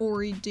tall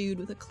Ori dude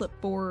with a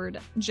clipboard,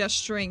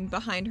 gesturing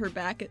behind her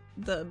back at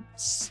the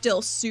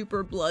still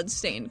super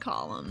blood-stained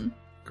column.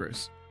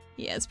 Gross.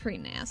 Yeah, it's pretty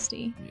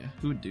nasty. Yeah,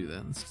 who would do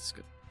that? That's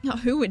disgusting. Now,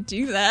 who would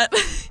do that?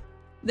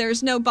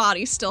 There's no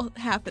body still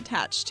half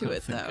attached to Oh,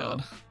 it, thank though.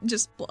 God.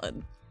 Just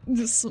blood.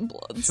 Just some I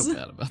bloods. feel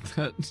bad about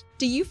that.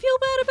 Do you feel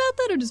bad about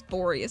that, or does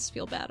Boreas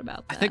feel bad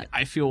about that? I think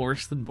I feel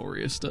worse than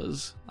Boreas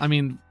does. I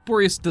mean,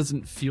 Boreas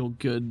doesn't feel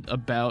good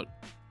about...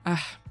 I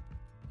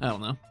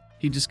don't know.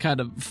 He just kind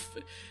of...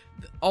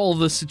 All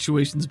the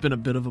situation's been a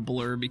bit of a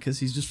blur because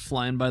he's just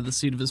flying by the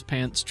seat of his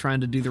pants trying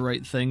to do the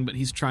right thing, but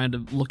he's trying to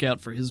look out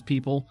for his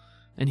people.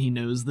 And he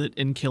knows that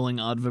in killing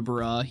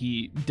Adverbera,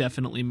 he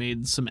definitely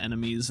made some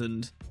enemies,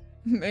 and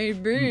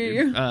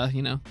Maybe.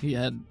 he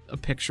had a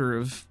picture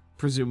of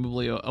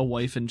presumably a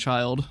wife and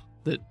child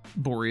that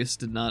Boreas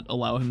did not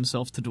allow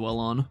himself to dwell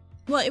on.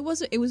 Well, it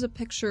was a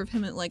picture of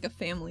him at like a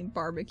family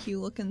barbecue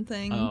looking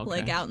thing, Oh, okay.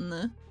 like out in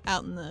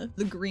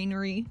the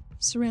greenery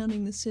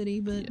surrounding the city.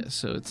 But Yeah,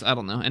 so I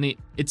don't know. And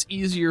it's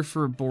easier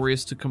for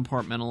Boreas to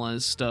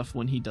compartmentalize stuff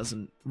when he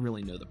doesn't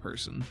really know the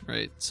person,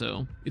 right?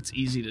 So it's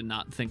easy to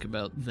not think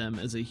about them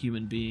as a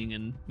human being,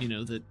 and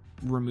that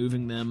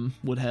removing them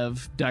would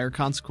have dire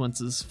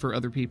consequences for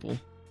other people.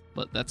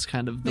 But that's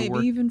kind of the maybe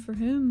work. even for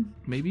him.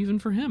 Maybe even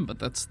for him, but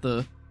that's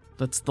the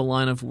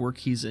line of work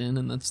he's in,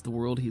 and that's the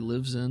world he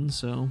lives in.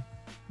 So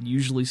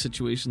usually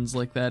situations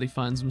like that he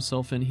finds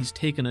himself in, he's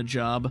taken a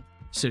job,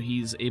 so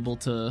he's able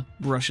to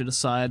brush it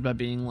aside by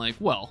being like,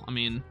 well, I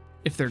mean,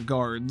 if they're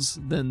guards,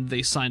 then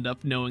they signed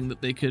up knowing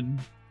that they could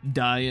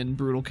die in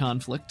brutal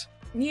conflict.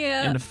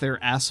 Yeah. And if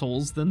they're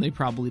assholes, then they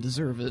probably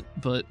deserve it.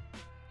 But,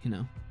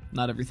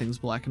 not everything's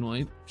black and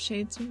white.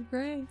 Shades of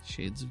gray.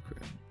 Shades of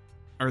gray.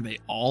 Are they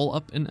all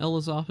up in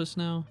Ella's office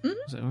now? Mhm.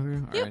 Is that where they're?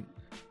 Yep. All right.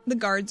 The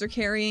guards are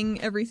carrying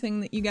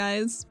everything that you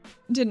guys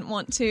didn't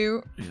want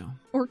to Yeah.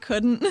 or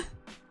couldn't.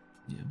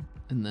 Yeah.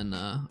 And then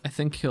I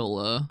think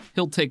he'll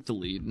take the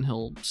lead, and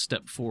he'll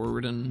step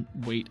forward and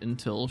wait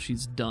until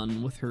she's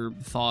done with her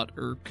thought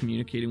or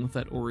communicating with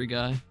that Ori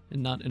guy,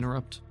 and not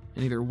interrupt.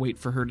 And either wait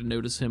for her to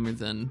notice him or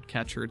then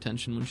catch her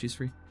attention when she's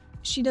free.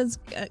 She does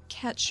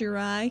catch your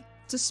eye.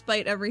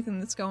 Despite everything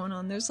that's going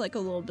on, there's like a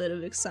little bit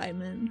of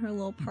excitement in her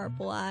little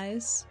purple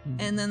eyes.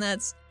 And then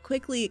that's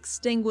quickly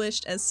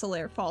extinguished as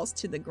Solaire falls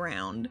to the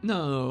ground.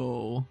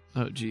 No.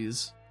 Oh,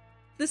 geez.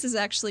 This is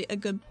actually a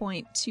good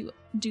point to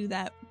do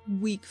that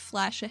week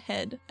flash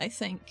ahead, I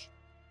think.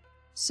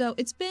 So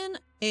it's been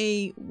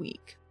a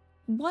week.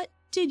 What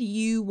did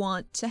you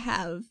want to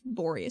have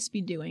Boreas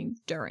be doing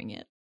during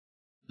it?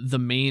 The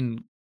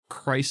main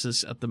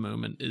crisis at the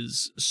moment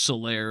is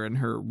Solaire and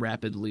her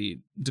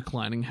rapidly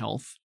declining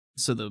health.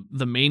 So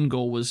the main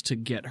goal was to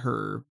get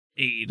her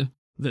aid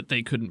that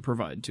they couldn't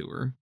provide to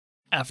her.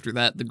 After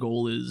that, the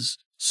goal is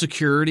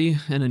security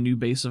and a new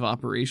base of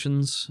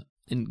operations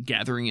and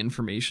gathering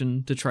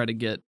information to try to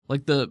get,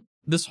 like,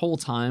 this whole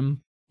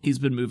time, he's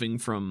been moving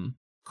from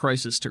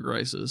crisis to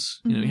crisis.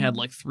 You know, he had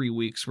like 3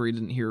 weeks where he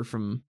didn't hear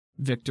from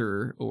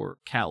Victor or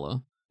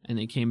Calla, and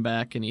he came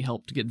back and he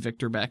helped get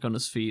Victor back on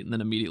his feet and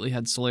then immediately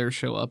had Solaire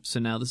show up. So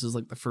now this is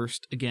like the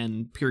first,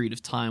 again, period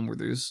of time where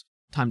there's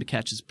time to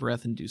catch his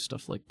breath and do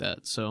stuff like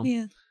that. So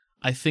Yeah.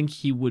 I think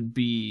he would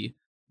be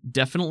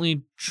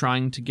definitely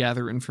trying to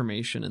gather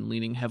information and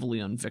leaning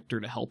heavily on Victor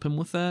to help him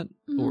with that,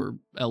 or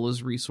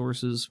Ella's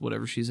resources,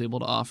 whatever she's able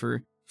to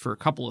offer, for a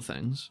couple of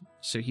things.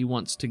 So he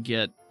wants to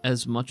get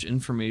as much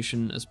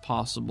information as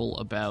possible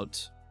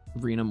about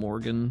Rena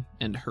Morgan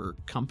and her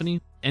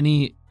company.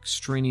 Any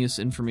extraneous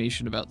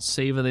information about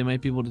Seva they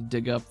might be able to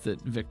dig up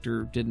that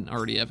Victor didn't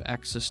already have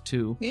access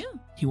to. Yeah.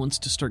 He wants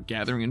to start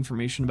gathering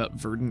information about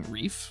Verdant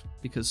Reef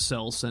because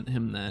Cell sent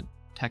him that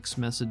text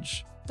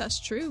message That's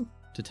true.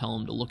 to tell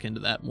him to look into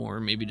that more,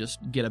 maybe just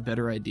get a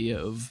better idea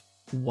of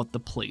what the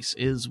place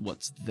is,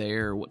 what's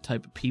there, what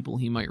type of people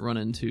he might run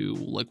into,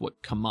 like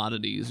what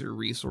commodities or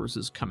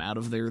resources come out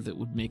of there that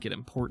would make it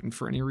important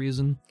for any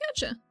reason.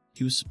 Gotcha.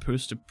 He was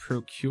supposed to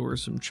procure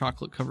some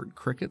chocolate-covered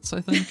crickets,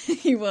 I think.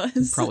 He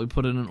was. Probably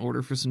put in an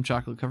order for some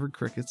chocolate-covered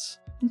crickets.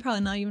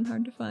 Probably not even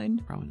hard to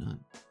find. Probably not.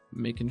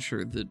 Making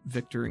sure that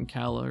Victor and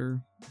Calla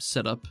are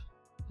set up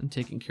and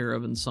taken care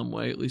of in some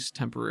way, at least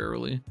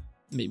temporarily.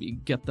 Maybe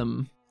get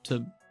them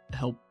to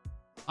help.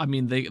 I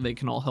mean, they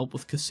can all help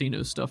with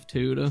casino stuff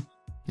too, to,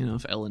 you know,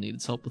 if Ella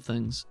needs help with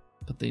things.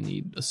 But they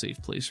need a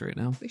safe place right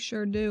now. They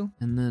sure do.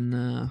 And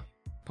then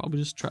probably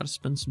just try to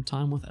spend some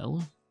time with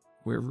Ella,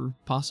 wherever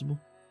possible.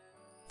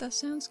 That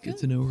sounds good. Get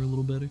to know her a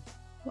little better.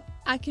 Well,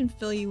 I can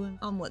fill you in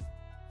on what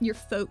your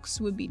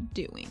folks would be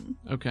doing.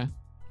 Okay.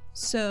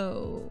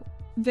 So,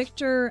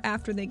 Victor,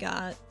 after they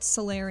got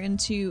Solaire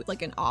into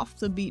like an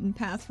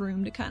off-the-beaten-path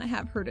room to kind of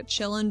have her to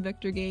chill in,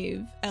 Victor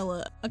gave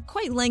Ella a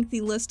quite lengthy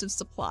list of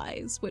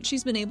supplies, which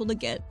she's been able to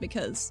get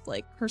because,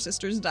 like, her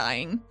sister's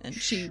dying and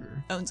she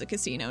Sure. owns a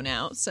casino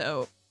now,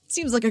 so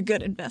seems like a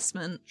good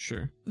investment.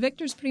 Sure.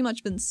 Victor's pretty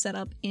much been set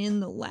up in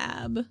the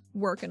lab,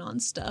 working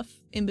on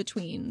stuff in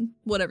between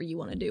whatever you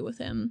want to do with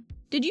him.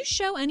 Did you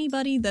show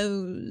anybody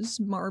those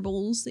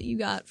marbles that you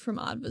got from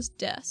Adva's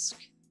desk?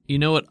 You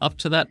know what? Up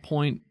to that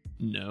point,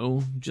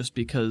 no, just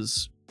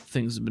because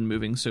things have been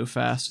moving so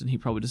fast and he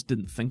probably just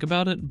didn't think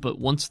about it. But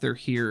once they're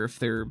here, if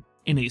they're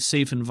in a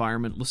safe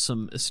environment with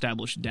some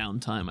established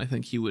downtime, I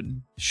think he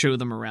would show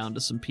them around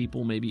to some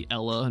people, maybe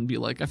Ella, and be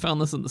like, I found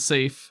this in the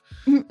safe.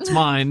 It's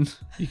mine.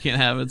 You can't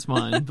have it. It's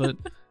mine. But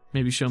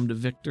maybe show them to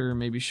Victor,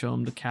 maybe show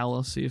them to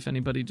Calla, see if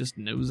anybody just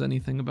knows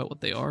anything about what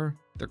they are.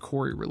 They're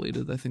Corey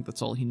related. I think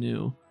that's all he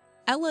knew.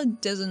 Ella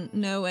doesn't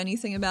know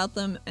anything about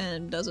them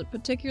and doesn't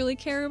particularly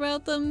care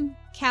about them.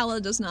 Calla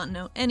does not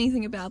know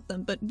anything about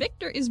them, but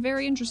Victor is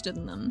very interested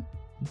in them.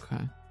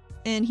 Okay.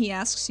 And he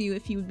asks you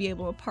if you would be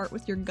able to part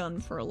with your gun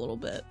for a little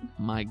bit.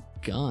 My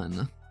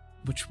gun?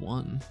 Which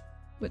one?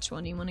 Which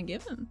one do you want to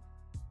give him?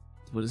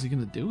 What is he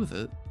going to do with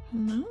it?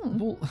 No.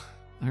 Well,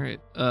 all right.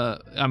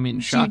 I mean,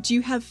 shot. Do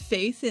you have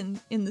faith in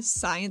the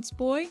science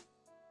boy?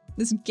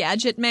 This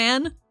gadget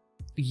man?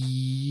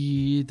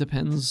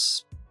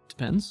 Depends.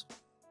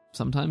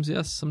 Sometimes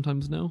yes,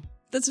 sometimes no.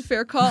 That's a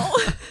fair call.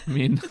 I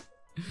mean,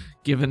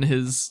 given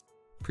his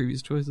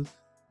previous choices,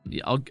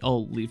 yeah,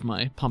 I'll leave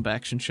my pump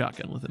action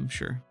shotgun with him.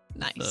 Sure.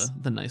 Nice.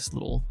 The nice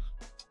little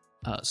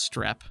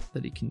strap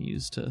that he can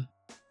use to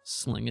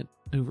sling it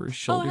over his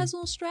shoulder. Oh, it has a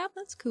little strap?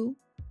 That's cool.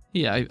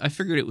 Yeah, I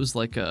figured it was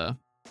like I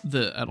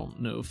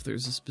don't know if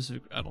there's a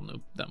specific, I don't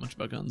know that much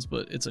about guns,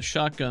 but it's a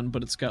shotgun,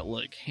 but it's got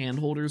like hand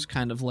holders,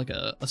 kind of like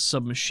a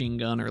submachine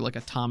gun or like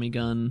a Tommy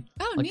gun.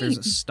 Oh, like neat. There's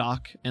a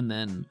stock, and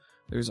then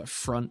there's a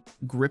front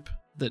grip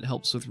that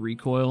helps with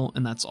recoil,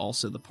 and that's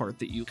also the part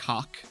that you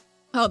cock.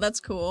 Oh, that's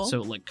cool.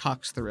 So it like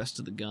cocks the rest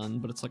of the gun,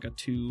 but it's like a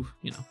two,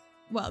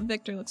 Well,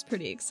 Victor looks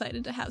pretty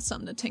excited to have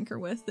something to tinker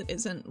with that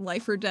isn't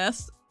life or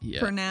death Yeah.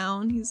 for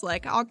now. And he's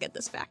like, I'll get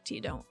this back to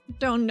you.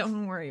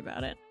 Don't worry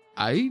about it.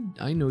 I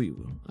know you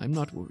will. I'm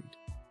not worried.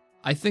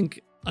 I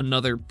think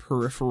another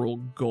peripheral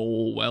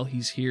goal while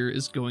he's here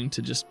is going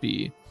to just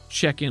be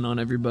check in on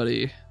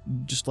everybody,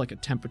 just like a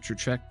temperature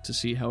check to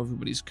see how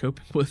everybody's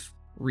coping with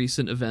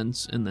recent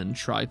events, and then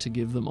try to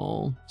give them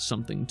all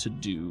something to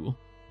do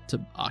to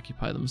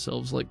occupy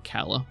themselves, like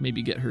Calla.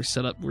 Maybe get her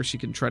set up where she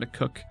can try to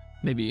cook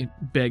Maybe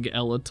beg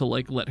Ella to,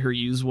 like, let her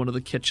use one of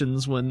the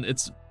kitchens when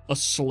it's a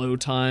slow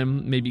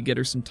time. Maybe get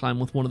her some time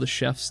with one of the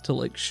chefs to,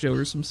 like, show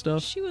her some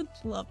stuff. She would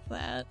love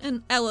that.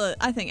 And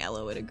I think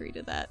Ella would agree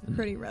to that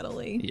pretty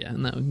readily. Yeah,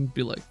 and that would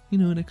be like,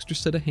 an extra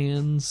set of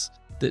hands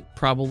that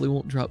probably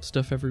won't drop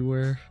stuff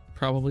everywhere.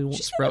 Probably won't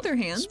sprout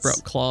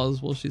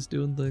claws while she's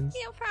doing things.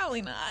 Yeah,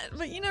 probably not,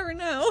 but you never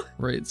know.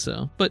 Right,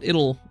 so. But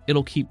it'll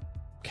keep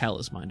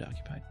Calla's mind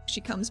occupied. She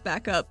comes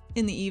back up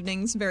in the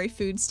evenings, very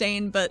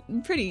food-stained, but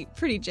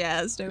pretty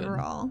jazzed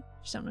overall.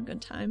 She's having a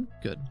good time.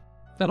 Good.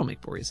 That'll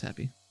make Boreas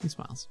happy. He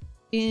smiles.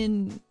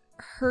 In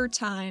her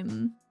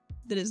time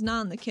that is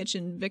not in the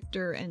kitchen,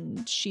 Victor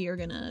and she are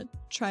gonna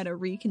try to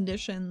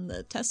recondition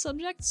the test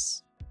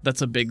subjects.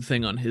 That's a big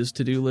thing on his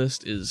to-do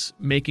list, is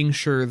making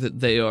sure that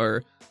they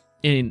are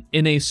in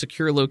a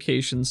secure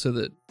location so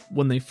that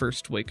when they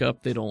first wake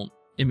up, they don't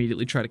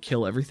immediately try to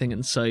kill everything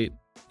in sight.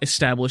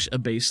 Establish a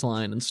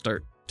baseline and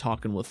start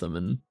talking with them,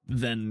 and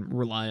then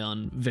rely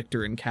on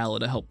Victor and Calla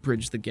to help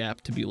bridge the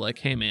gap to be like,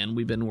 hey man,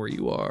 we've been where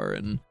you are,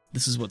 and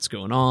this is what's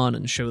going on,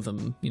 and show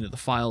them, the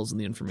files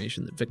and the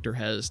information that Victor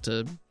has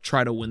to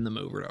try to win them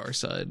over to our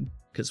side.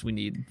 Because we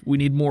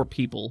need more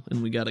people,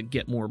 and we gotta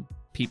get more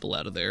people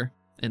out of there,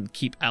 and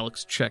keep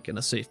Alex Check in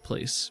a safe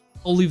place.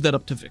 I'll leave that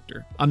up to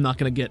Victor. I'm not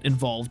gonna get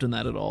involved in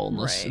that at all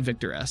unless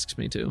Victor asks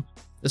me to.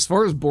 As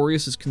far as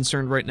Boreas is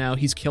concerned right now,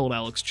 he's killed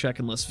Alex Check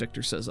unless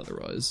Victor says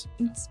otherwise.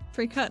 It's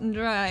pretty cut and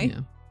dry.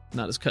 Yeah.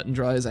 Not as cut and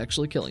dry as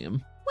actually killing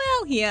him.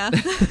 Well, yeah.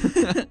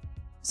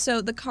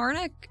 So the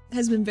Karnak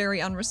has been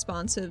very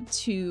unresponsive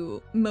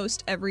to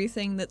most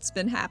everything that's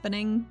been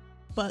happening,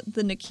 but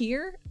the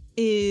Nakir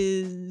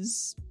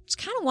just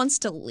kind of wants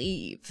to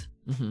leave.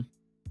 Mm-hmm.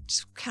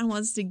 Just kind of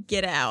wants to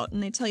get out,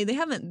 and they tell you they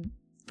haven't,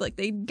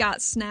 they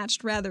got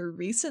snatched rather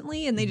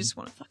recently, and they just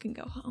want to fucking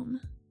go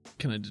home.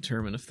 Can I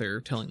determine if they're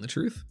telling the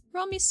truth?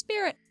 Roll me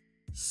spirit.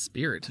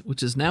 Spirit,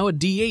 which is now a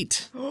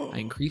D8. I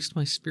increased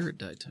my spirit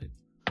die type.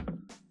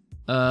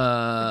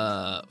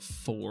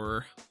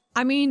 4.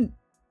 I mean,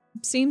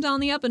 seems on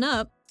the up and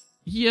up.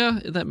 Yeah,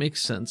 that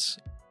makes sense.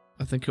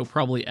 I think he'll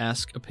probably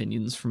ask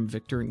opinions from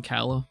Victor and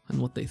Calla and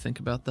what they think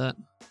about that.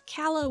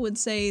 Calla would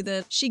say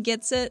that she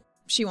gets it.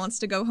 She wants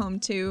to go home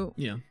too.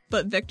 Yeah.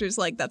 But Victor's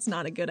like, that's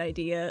not a good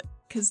idea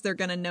because they're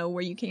going to know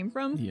where you came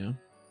from. Yeah.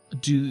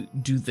 Do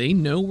they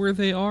know where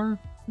they are?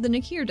 The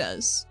Nakir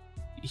does.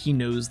 He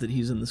knows that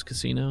he's in this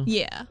casino?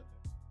 Yeah.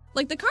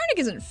 The Karnak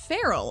isn't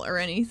feral or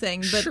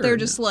anything, but sure, they're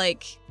just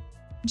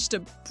just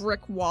a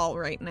brick wall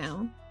right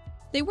now.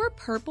 They were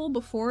purple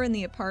before in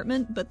the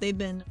apartment, but they've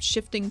been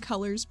shifting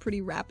colors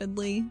pretty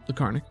rapidly. The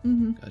Karnak?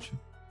 Mm-hmm. Gotcha.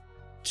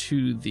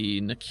 To the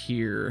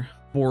Nakir,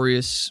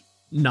 Boreas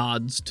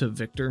nods to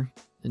Victor,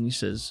 and he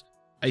says,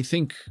 I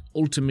think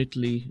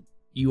ultimately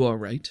you are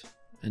right,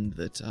 and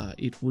that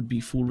it would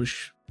be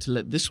foolish to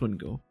let this one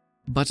go.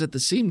 But at the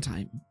same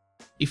time,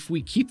 if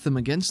we keep them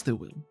against their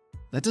will,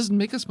 that doesn't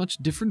make us much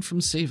different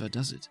from Seva,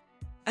 does it?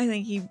 I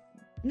think he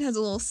has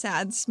a little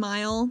sad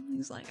smile.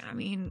 He's like, I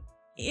mean,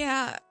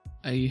 yeah.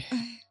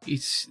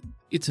 It's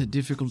a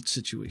difficult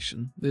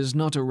situation. There's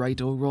not a right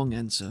or wrong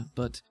answer,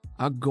 but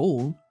our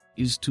goal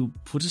is to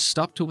put a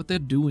stop to what they're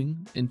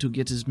doing and to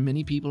get as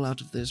many people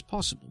out of there as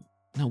possible.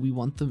 Now we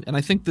want them, and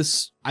I think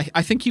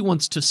he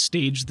wants to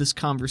stage this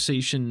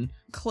conversation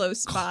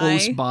close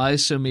by,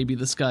 so maybe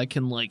this guy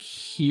can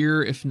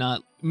hear, if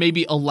not,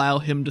 maybe allow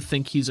him to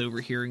think he's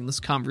overhearing this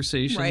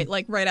conversation.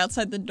 Right, right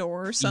outside the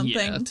door or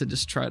something. Yeah, to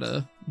just try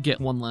to get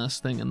one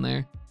last thing in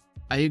there.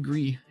 I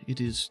agree, it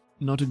is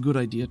not a good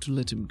idea to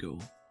let him go,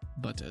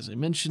 but as I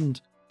mentioned,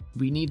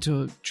 we need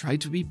to try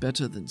to be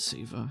better than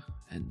Seva,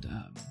 and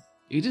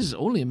it is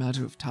only a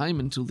matter of time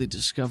until they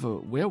discover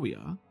where we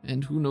are,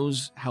 and who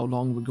knows how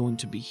long we're going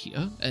to be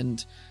here,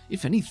 and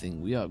if anything,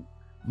 we are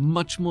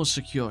much more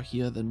secure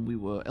here than we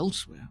were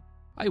elsewhere.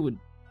 I would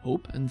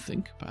hope and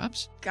think,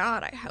 perhaps.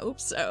 God, I hope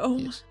so.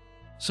 Yes.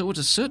 So at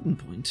a certain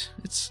point,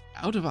 it's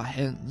out of our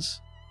hands,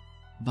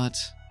 but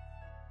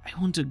I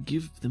want to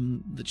give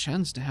them the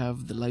chance to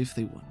have the life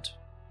they want.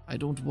 I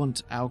don't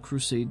want our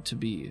crusade to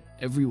be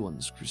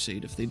everyone's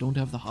crusade if they don't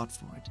have the heart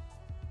for it.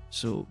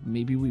 So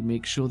maybe we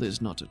make sure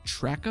there's not a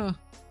tracker,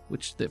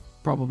 which there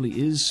probably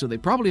is, so they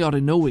probably ought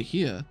to know we're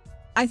here.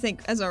 I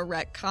think as a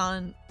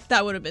retcon,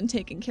 that would have been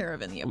taken care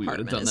of in the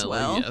apartment as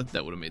well. Yeah,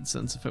 that would have made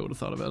sense if I would have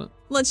thought about it.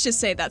 Let's just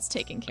say that's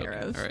taken care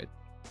of. All right.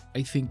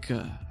 I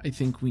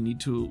think we need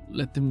to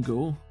let them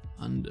go,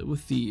 and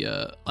with the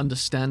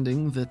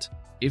understanding that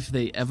if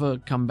they ever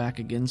come back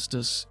against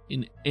us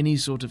in any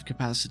sort of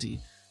capacity,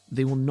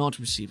 they will not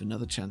receive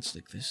another chance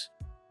like this.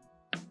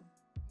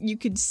 You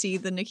could see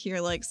the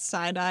Nakir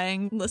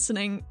side-eyeing,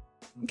 listening,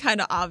 kind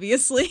of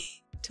obviously,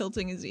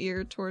 tilting his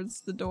ear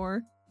towards the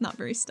door. Not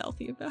very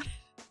stealthy about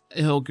it.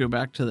 He'll go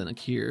back to the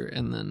Nakir,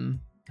 and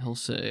then he'll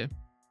say,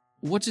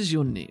 what is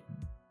your name?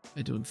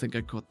 I don't think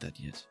I caught that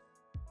yet.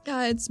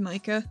 It's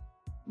Micah.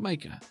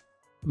 Micah,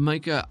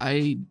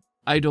 I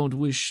don't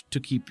wish to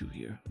keep you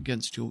here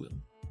against your will.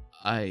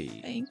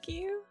 Thank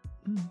you.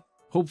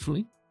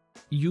 Hopefully.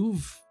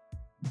 You've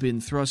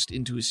been thrust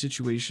into a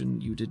situation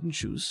you didn't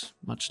choose,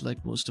 much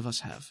like most of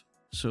us have.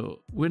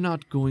 So we're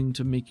not going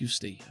to make you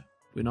stay here.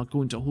 We're not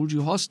going to hold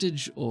you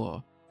hostage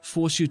or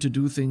force you to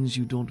do things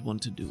you don't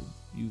want to do.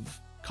 You've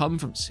come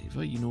from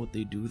Seva, you know what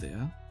they do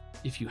there.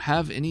 If you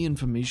have any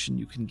information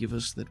you can give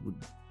us that would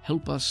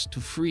help us to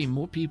free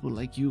more people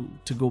like you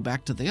to go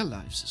back to their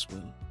lives as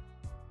well,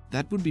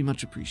 that would be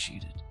much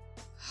appreciated.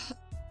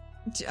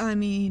 I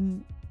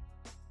mean,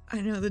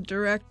 I know the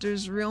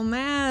director's real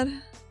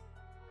mad.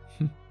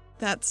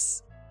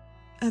 That's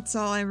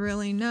all I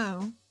really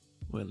know.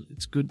 Well,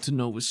 it's good to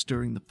know we're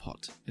stirring the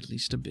pot, at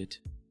least a bit.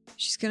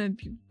 She's gonna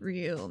be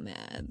real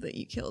mad that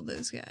you killed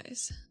those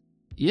guys.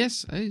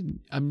 Yes,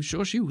 I'm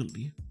sure she will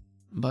be.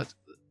 But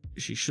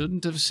she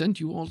shouldn't have sent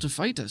you all to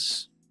fight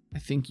us. I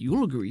think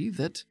you'll agree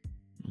that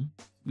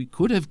we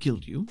could have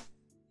killed you.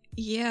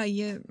 Yeah,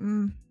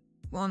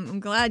 well, I'm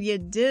glad you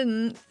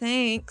didn't,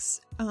 thanks.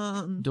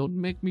 Don't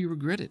make me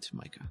regret it,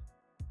 Micah.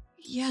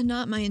 Yeah,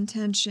 not my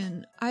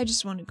intention. I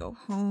just want to go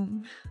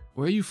home.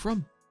 Where are you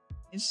from?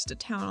 It's just a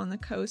town on the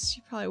coast.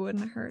 You probably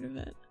wouldn't have heard of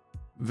it.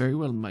 Very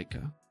well,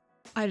 Micah.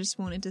 I just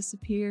want to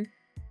disappear.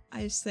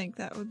 I just think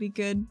that would be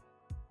good.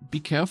 Be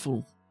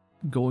careful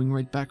going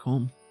right back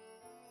home.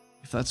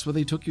 If that's where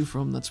they took you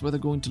from, that's where they're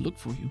going to look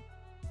for you.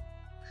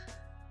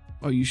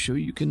 Are you sure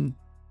you can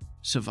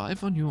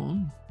survive on your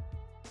own?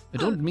 I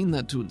don't mean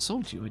that to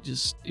insult you.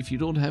 If you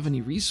don't have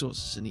any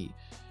resources, any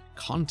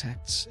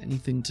contacts,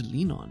 anything to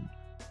lean on,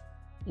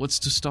 what's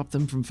to stop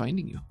them from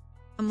finding you?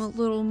 I'm a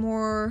little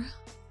more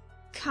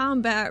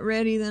combat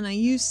ready than I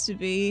used to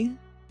be.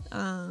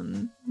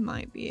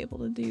 Might be able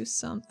to do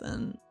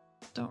something.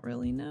 Don't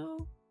really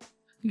know.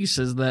 He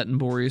says that, and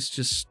Boreas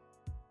just,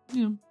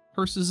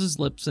 purses his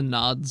lips and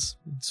nods,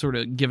 sort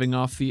of giving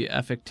off the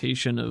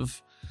affectation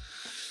of,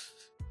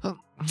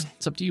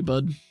 it's up to you,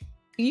 bud.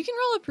 You can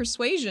roll a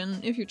persuasion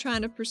if you're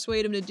trying to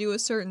persuade him to do a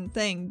certain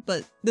thing,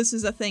 but this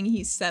is a thing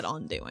he's set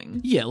on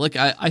doing. Yeah,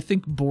 I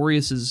think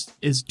Boreas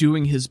is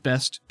doing his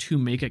best to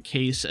make a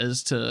case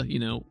as to,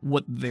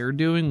 what they're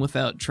doing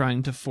without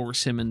trying to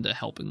force him into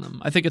helping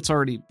them. I think it's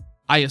already,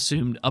 I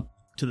assumed up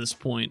to this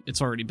point,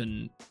 it's already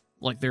been,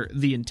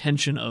 the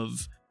intention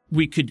of,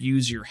 we could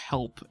use your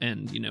help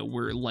and,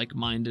 we're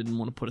like-minded and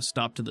want to put a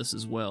stop to this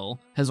as well,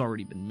 has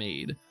already been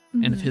made.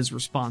 Mm-hmm. And if his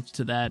response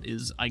to that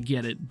is, I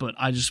get it, but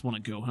I just want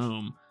to go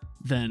home,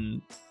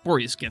 then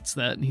Boreas gets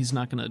that, and he's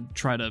not going to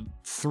try to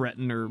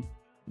threaten or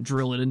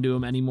drill it into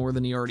him any more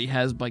than he already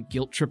has by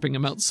guilt-tripping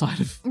him outside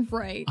of...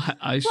 Right.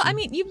 I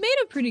mean, you've made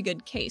a pretty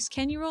good case.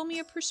 Can you roll me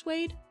a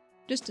persuade?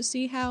 Just to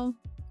see how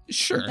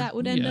that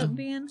would end up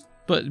being?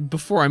 But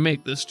before I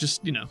make this,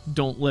 just,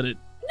 don't let it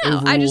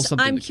No,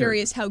 I'm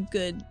curious how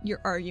good your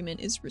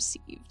argument is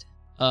received.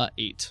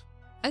 8.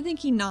 I think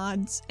he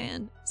nods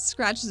and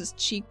scratches his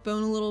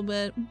cheekbone a little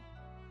bit.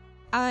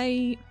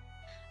 I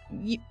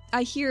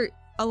hear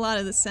a lot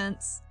of the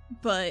sense,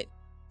 but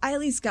I at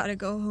least gotta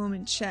go home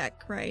and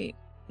check, right?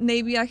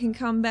 Maybe I can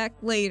come back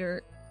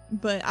later,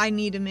 but I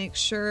need to make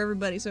sure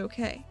everybody's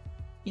okay,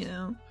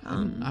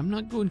 I'm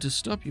not going to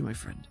stop you, my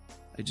friend.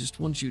 I just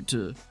want you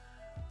to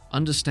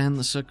understand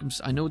the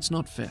circumstance. I know it's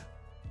not fair,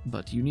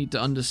 but you need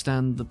to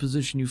understand the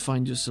position you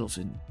find yourself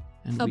in.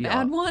 And a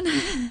bad one?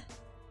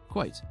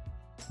 Quite.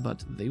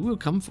 But they will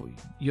come for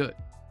you.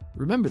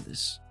 Remember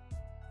this.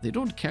 They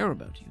don't care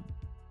about you.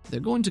 They're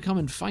going to come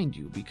and find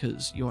you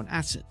because you're an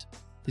asset.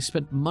 They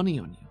spent money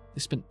on you. They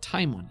spent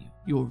time on you.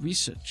 Your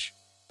research.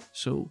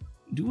 So,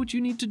 do what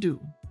you need to do.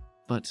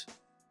 But,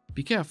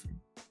 be careful.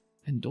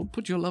 And don't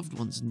put your loved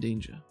ones in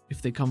danger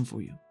if they come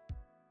for you.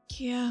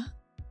 Yeah.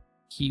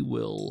 He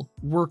will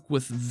work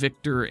with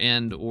Victor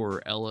and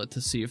or Ella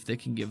to see if they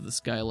can give this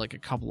guy a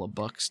couple of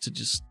bucks to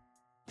just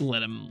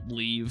let him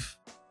leave.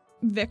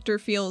 Victor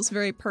feels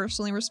very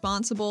personally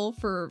responsible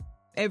for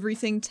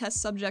everything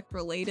test subject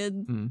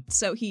related,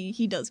 so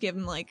he does give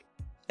him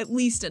at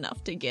least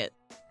enough to get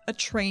a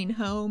train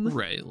home.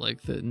 Right,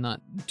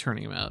 not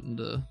turning him out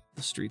into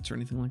the streets or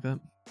anything like that.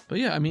 But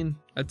yeah, I mean,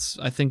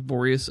 I think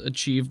Boreas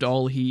achieved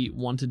all he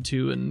wanted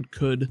to and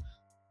could,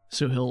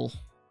 so he'll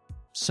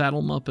saddle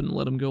him up and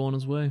let him go on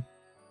his way.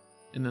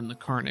 And then the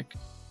Karnak,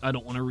 I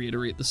don't want to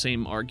reiterate the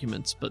same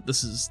arguments, but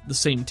this is the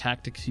same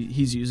tactic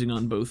he's using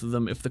on both of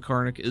them. If the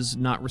Karnak is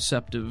not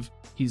receptive,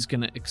 he's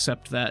going to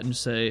accept that and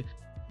say,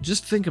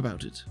 just think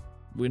about it.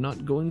 We're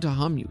not going to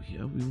harm you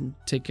here. We will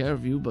take care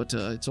of you, but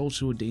it's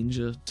also a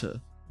danger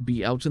to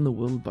be out in the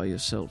world by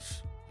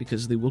yourself,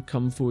 because they will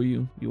come for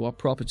you. You are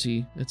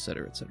property,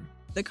 etc., etc.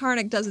 The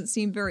Karnak doesn't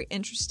seem very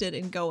interested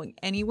in going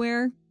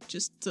anywhere,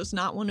 just does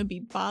not want to be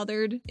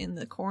bothered in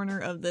the corner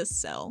of this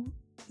cell,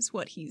 is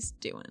what he's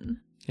doing.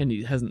 And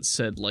he hasn't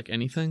said,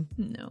 anything?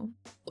 No.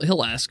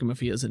 He'll ask him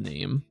if he has a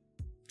name.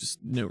 Just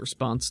no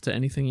response to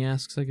anything he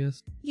asks, I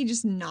guess. He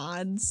just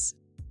nods.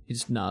 He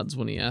just nods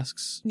when he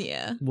asks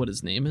what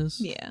his name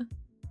is? Yeah.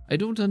 I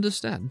don't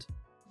understand.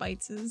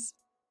 Bites his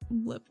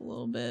lip a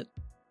little bit.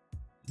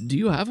 Do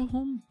you have a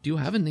home? Do you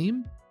have a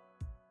name?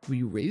 Were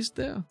you raised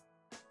there?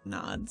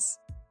 Nods.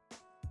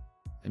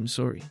 I'm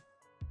sorry.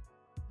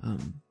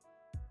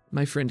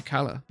 My friend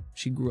Kala,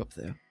 she grew up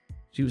there.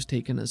 She was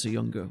taken as a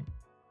young girl.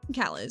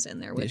 Kala is in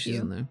there with she's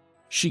you. In there.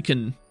 She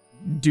can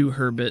do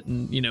her bit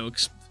and,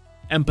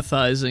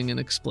 empathizing and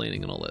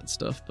explaining and all that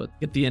stuff. But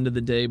at the end of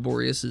the day,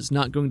 Boreas is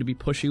not going to be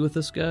pushy with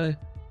this guy.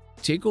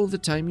 Take all the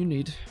time you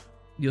need.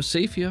 You're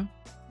safe here.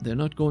 They're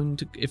not going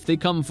to... If they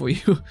come for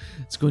you,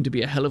 it's going to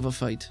be a hell of a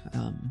fight.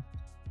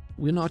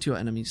 We're not your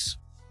enemies.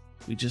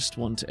 We just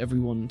want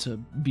everyone to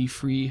be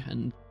free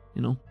and,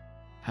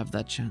 have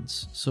that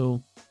chance.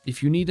 So,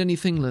 if you need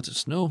anything, let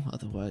us know.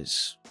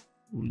 Otherwise,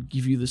 we'll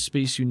give you the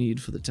space you need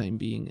for the time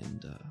being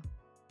and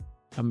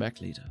come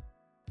back later.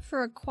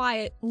 For a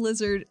quiet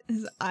lizard,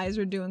 his eyes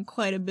are doing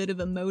quite a bit of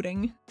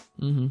emoting.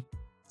 Mm-hmm.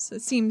 So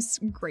it seems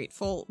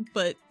grateful,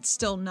 but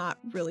still not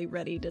really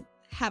ready to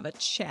have a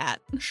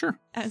chat. Sure.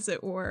 As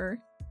it were.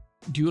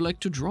 Do you like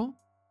to draw?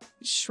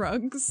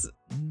 Shrugs.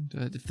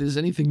 If there's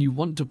anything you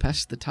want to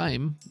pass the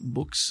time,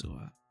 books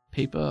or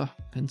paper,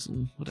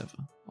 pencil, whatever,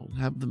 I'll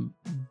have them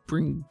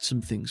bring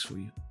some things for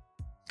you.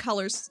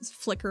 Colors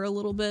flicker a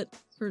little bit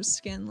for his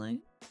skin, like.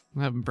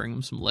 I'll have him bring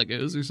him some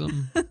Legos or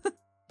something.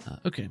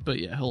 Okay, but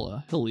yeah,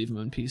 he'll leave him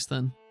in peace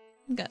then.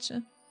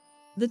 Gotcha.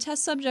 The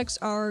test subjects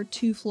are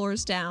 2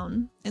 floors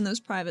down in those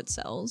private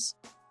cells.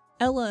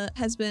 Ella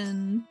has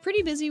been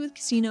pretty busy with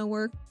casino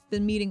work,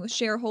 been meeting with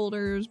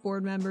shareholders,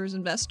 board members,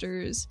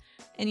 investors,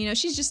 and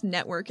she's just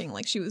networking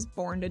like she was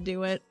born to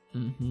do it.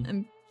 Mm-hmm.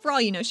 And for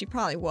all you know, she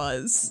probably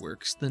was.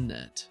 Works the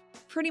net.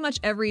 Pretty much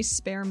every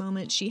spare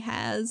moment she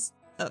has,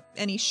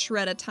 any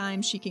shred of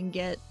time she can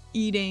get,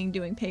 eating,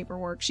 doing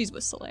paperwork, she's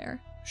with Solaire,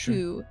 Sure.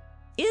 who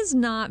is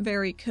not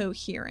very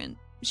coherent.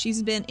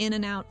 She's been in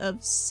and out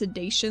of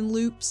sedation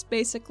loops,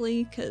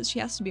 basically, because she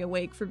has to be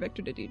awake for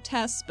Victor to do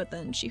tests, but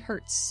then she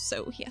hurts,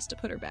 so he has to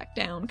put her back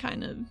down,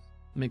 kind of.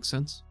 Makes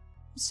sense.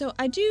 So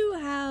I do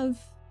have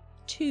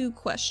 2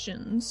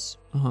 questions.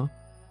 Uh-huh.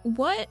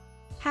 What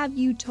have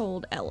you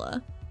told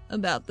Ella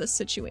about this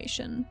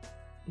situation?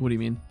 What do you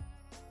mean?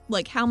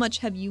 Like, how much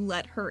have you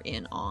let her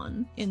in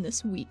on in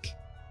this week?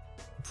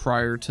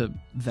 Prior to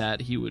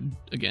that, he would,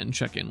 again,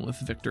 check in with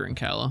Victor and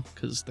Calla,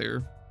 because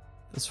they're,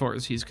 as far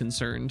as he's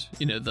concerned,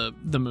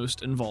 the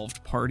most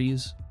involved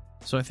parties.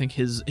 So I think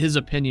his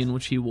opinion,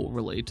 which he will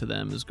relay to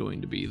them, is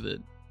going to be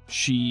that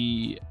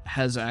she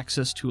has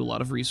access to a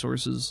lot of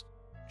resources.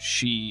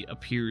 She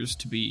appears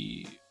to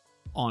be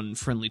on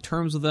friendly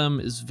terms with them,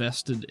 is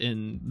vested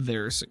in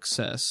their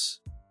success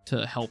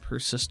to help her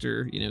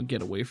sister,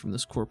 get away from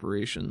this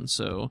corporation.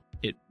 So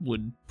it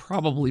would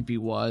probably be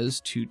wise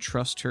to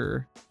trust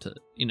her to,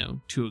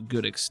 to a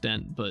good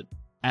extent, but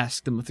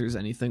ask them if there's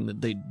anything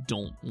that they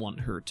don't want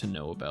her to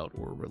know about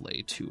or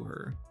relay to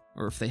her,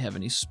 or if they have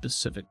any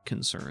specific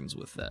concerns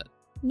with that.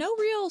 No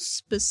real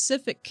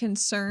specific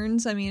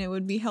concerns. I mean, it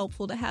would be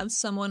helpful to have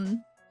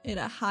someone at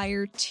a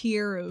higher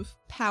tier of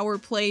power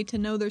play to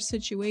know their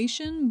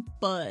situation,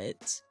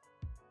 but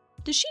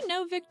does she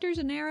know Victor's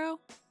an arrow?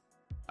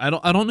 I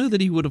don't know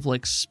that he would have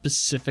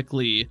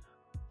specifically.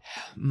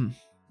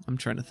 I'm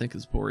trying to think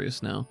as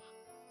Boreas now.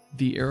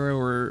 The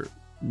Arrower,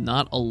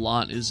 not a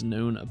lot is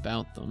known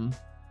about them.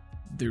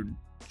 They're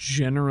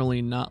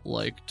generally not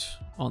liked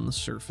on the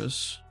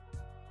surface.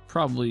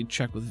 Probably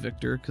check with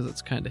Victor because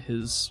that's kind of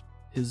his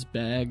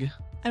bag.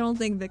 I don't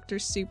think Victor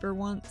super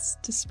wants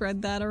to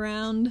spread that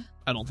around.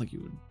 I don't think he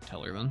would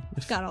tell her then.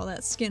 Got all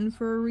that skin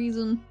for a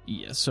reason.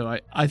 Yeah, so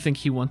I think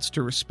he wants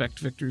to respect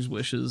Victor's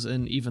wishes,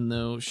 and even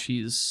though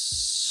she's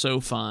so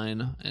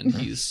fine and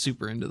he's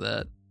super into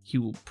that, he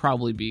will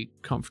probably be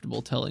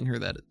comfortable telling her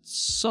that at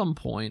some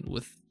point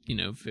with,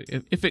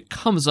 if it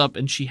comes up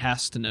and she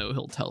has to know,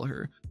 he'll tell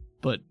her.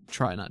 But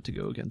try not to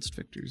go against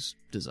Victor's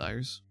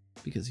desires,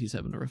 because he's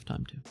having a rough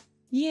time too.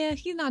 Yeah,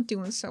 he's not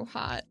doing so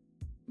hot.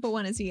 But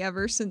when has he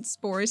ever, since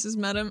Boreas has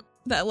met him,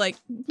 that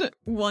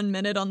 1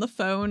 minute on the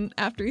phone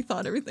after he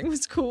thought everything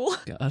was cool?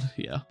 God,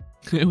 yeah.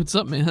 Hey, what's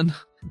up, man?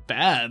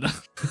 Bad.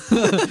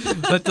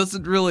 That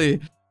doesn't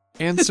really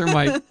answer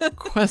my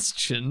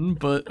question,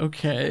 but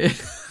okay.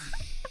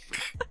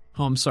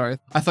 Oh, I'm sorry.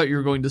 I thought you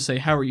were going to say,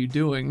 how are you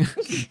doing?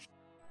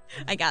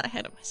 I got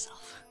ahead of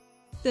myself.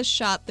 This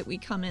shot that we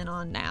come in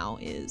on now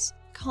is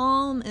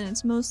calm and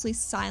it's mostly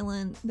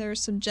silent.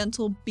 There's some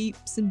gentle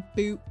beeps and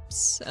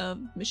boops of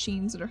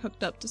machines that are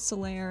hooked up to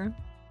Solaire.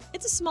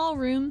 It's a small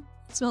room.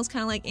 It smells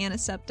kind of like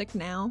antiseptic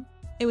now.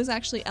 It was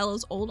actually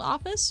Ella's old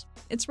office.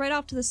 It's right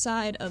off to the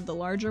side of the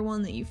larger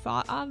one that you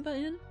fought Ava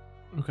in.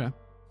 Okay.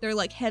 They're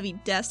heavy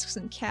desks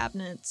and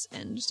cabinets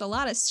and just a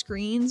lot of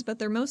screens, but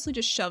they're mostly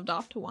just shoved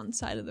off to one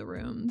side of the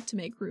room to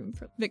make room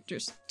for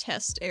Victor's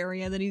test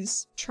area that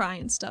he's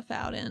trying stuff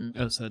out in.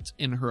 Oh, so that's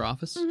in her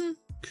office? Mm-hmm.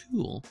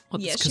 Cool.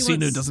 What, Yeah, this she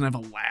casino wants- doesn't have a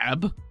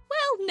lab?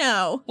 Well,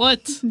 no.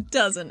 What?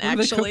 Doesn't Where do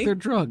they actually. cook their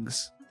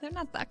drugs? They're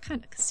not that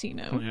kind of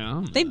casino.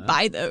 Yeah. They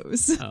buy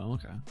those. Oh,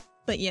 okay.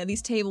 But yeah,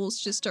 these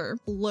tables just are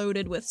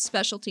loaded with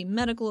specialty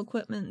medical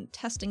equipment and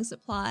testing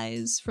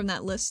supplies from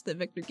that list that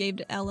Victor gave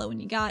to Ella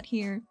when you got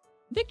here.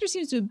 Victor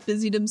seems to have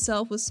busied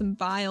himself with some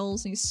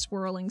vials and he's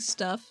swirling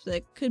stuff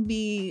that could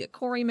be a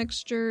Cori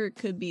mixture, it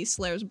could be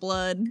Solaire's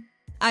blood.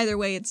 Either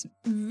way, it's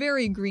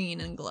very green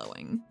and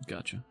glowing.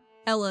 Gotcha.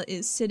 Ella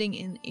is sitting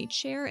in a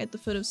chair at the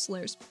foot of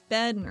Solaire's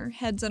bed, and her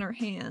head's on her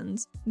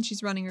hands, and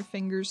she's running her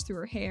fingers through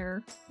her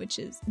hair, which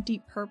is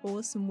deep purple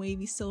with some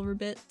wavy silver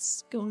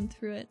bits going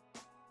through it.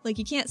 Like,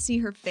 you can't see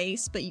her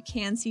face, but you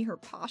can see her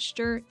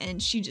posture,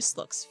 and she just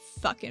looks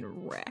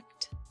fucking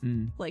wrecked.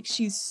 Like,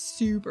 she's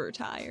super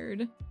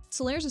tired.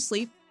 Solaire's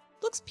asleep.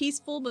 Looks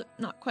peaceful, but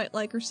not quite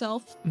like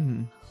herself.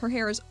 Her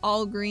hair is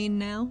all green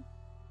now.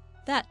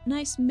 That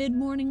nice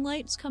mid-morning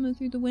light's coming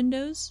through the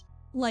windows,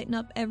 lighting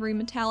up every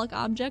metallic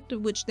object,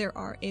 of which there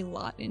are a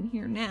lot in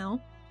here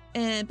now.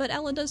 But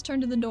Ella does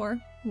turn to the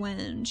door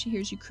when she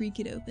hears you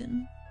creak it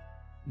open.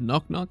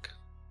 Knock, knock.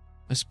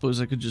 I suppose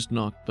I could just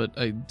knock, but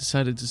I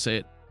decided to say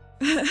it.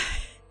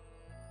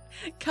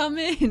 Come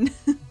in.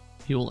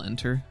 He will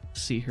enter,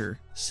 see her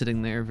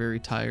sitting there very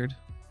tired.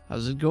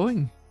 How's it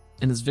going?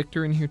 And is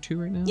Victor in here too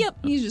right now? Yep,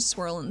 he's just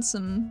swirling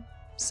some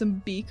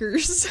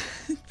beakers,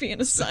 being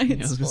a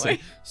science boy.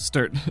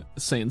 Start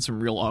saying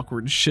some real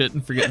awkward shit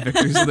and forget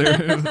Victor's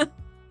there.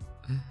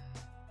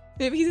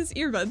 Maybe he's his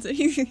earbuds.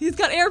 He's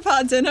got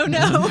AirPods in. Oh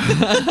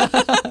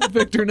no.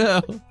 Victor,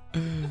 no.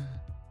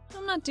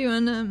 I'm not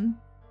doing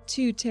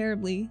too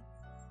terribly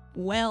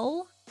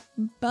well,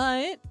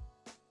 but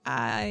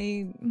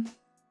I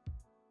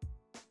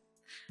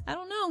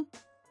don't know.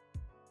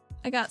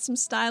 I got some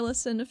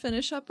stylists in to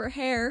finish up her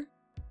hair,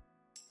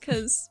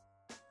 because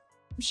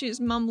she was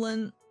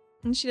mumbling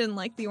and she didn't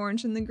like the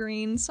orange and the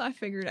green, so I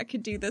figured I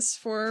could do this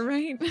for her,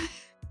 right?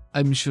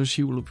 I'm sure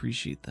she will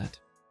appreciate that.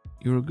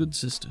 You're a good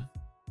sister.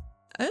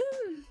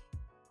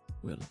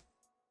 Well,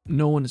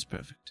 no one is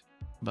perfect,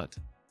 but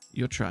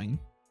you're trying.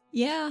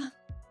 Yeah.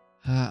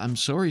 I'm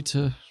sorry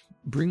to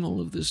bring all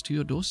of this to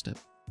your doorstep.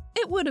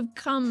 It would have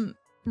come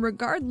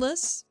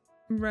regardless,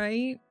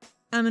 right?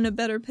 I'm in a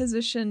better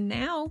position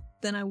now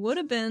than I would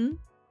have been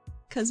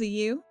because of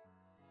you.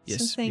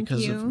 Yes, so thank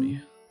because you. of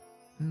me.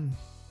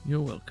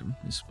 You're welcome,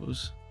 I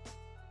suppose.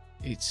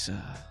 It's,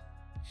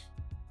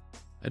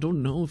 I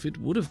don't know if it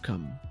would have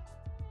come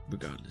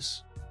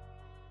regardless.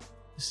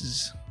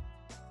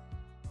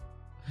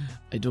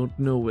 I don't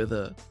know where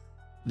the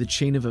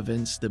chain of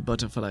events, the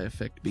butterfly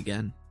effect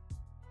began.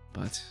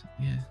 But,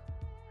 yeah,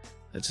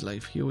 that's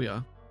life. Here we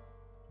are.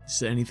 Is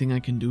there anything I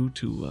can do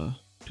to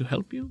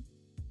help you?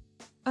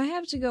 I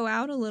have to go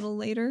out a little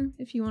later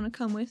if you want to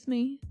come with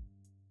me.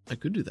 I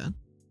could do that.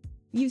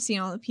 You've seen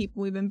all the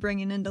people we've been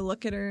bringing in to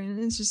look at her, and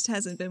it just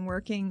hasn't been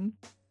working.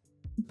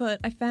 But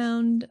I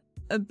found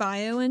a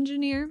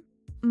bioengineer.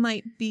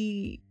 Might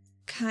be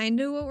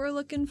kind of what we're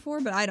looking for,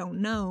 but I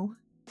don't know.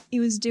 He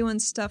was doing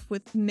stuff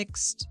with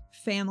mixed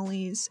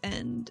families,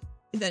 and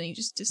then he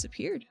just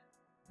disappeared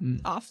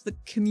off the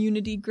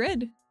community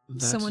grid.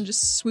 Someone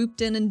just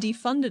swooped in and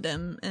defunded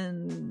him,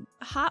 and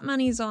hot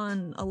money's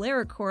on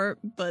AleraCorp,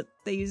 but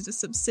they used a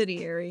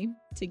subsidiary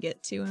to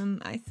get to him,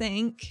 I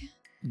think.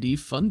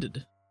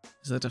 Defunded?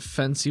 Is that a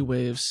fancy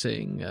way of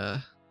saying,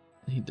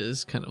 he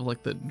does kind of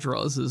like that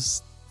draws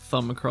his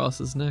thumb across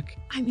his neck?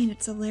 I mean,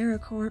 it's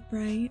AleraCorp,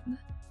 right?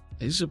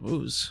 I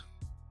suppose.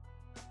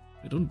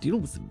 I don't deal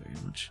with them very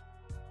much.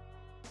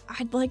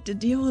 I'd like to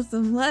deal with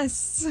them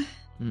less.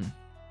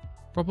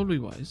 Probably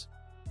wise.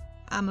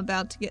 I'm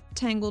about to get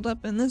tangled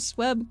up in this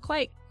web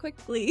quite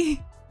quickly.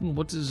 Well,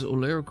 what does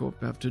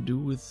AleraCorp have to do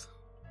with...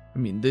 I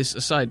mean, this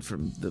aside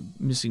from the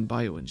missing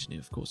bioengineer,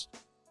 of course.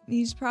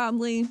 He's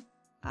probably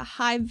a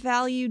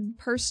high-valued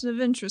person of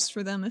interest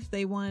for them if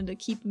they wanted to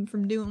keep him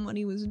from doing what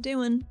he was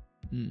doing.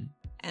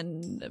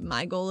 And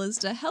my goal is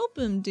to help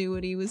him do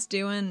what he was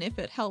doing if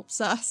it helps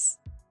us.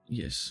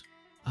 Yes.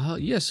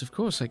 Yes, of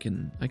course I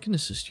can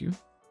assist you.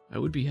 I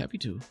would be happy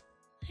to.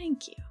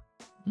 Thank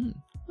you.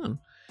 Well,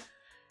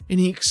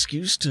 any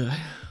excuse to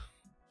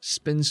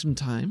spend some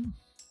time?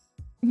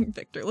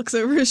 Victor looks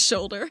over his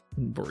shoulder.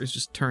 And Boris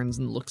just turns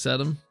and looks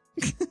at him.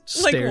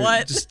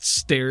 What? Just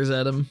stares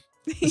at him.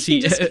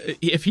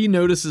 If he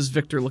notices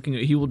Victor looking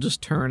at him, he will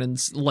just turn and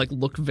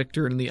look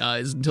Victor in the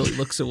eyes until he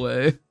looks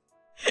away.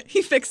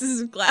 He fixes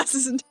his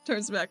glasses and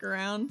turns back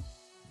around.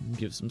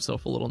 Gives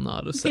himself a little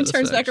nod of satisfaction. He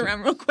turns back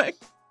around real quick.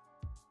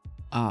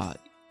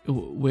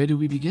 Where do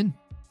we begin?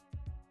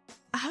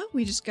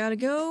 We just gotta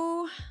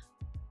go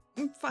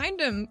find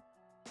him.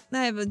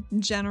 I have a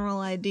general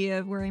idea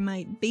of where he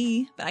might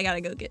be, but I gotta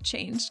go get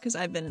changed because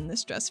I've been in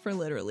this dress for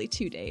literally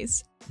 2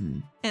 days.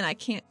 And I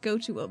can't go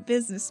to a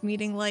business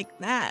meeting like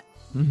that.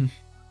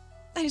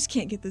 I just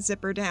can't get the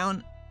zipper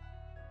down.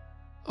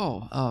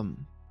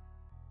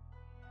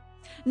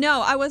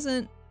 No, I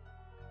wasn't...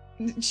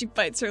 She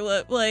bites her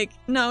lip,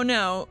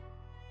 no.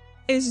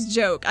 It's a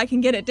joke. I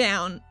can get it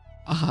down.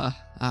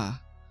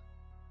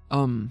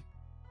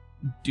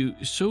 Do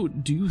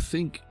you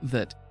think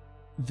that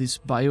this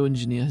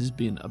bioengineer has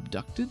been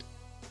abducted?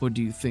 Or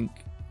do you think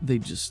they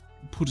just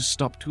put a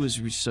stop to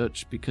his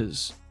research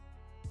because...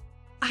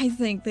 I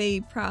think they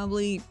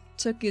probably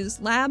took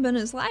his lab and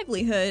his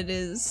livelihood.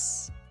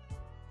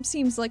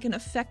 Seems like an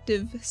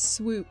effective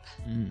swoop.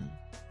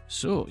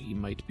 So he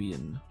might be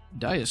in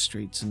dire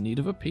straits in need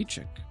of a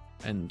paycheck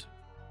and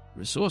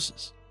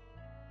resources.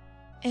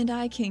 And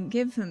I can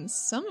give him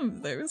some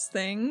of those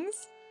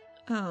things.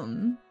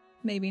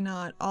 Maybe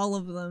not all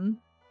of them,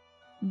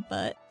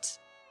 but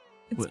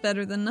it's Well-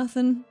 better than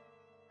nothing.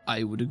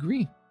 I would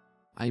agree.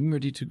 I'm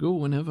ready to go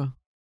whenever.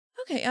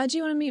 Okay, do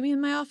you want to meet me in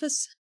my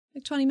office?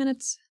 Like 20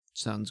 minutes?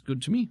 Sounds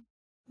good to me.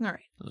 All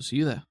right. I'll see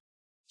you there.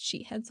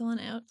 She heads on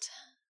out.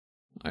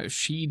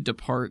 She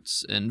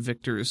departs and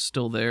Victor is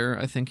still there.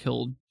 I think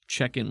he'll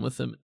check in with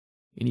him.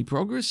 Any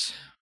progress?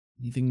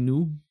 Anything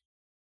new?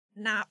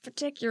 Not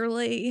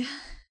particularly.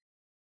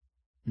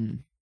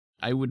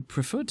 I would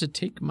prefer to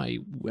take my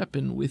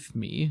weapon with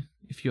me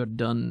if you're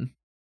done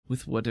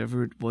with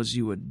whatever it was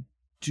you were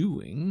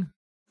doing.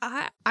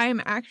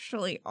 I'm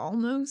actually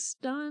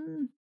almost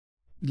done.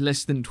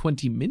 Less than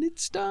 20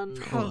 minutes done?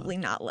 Probably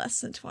not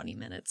less than 20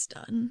 minutes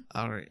done.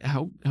 All right.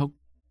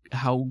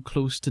 How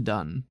close to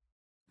done?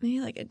 Maybe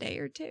like a day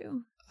or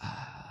two.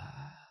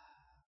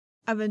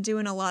 I've been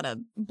doing a lot of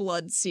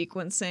blood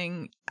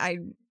sequencing.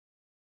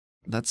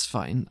 That's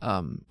fine.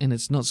 And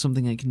it's not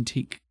something I can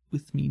take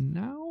with me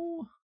now.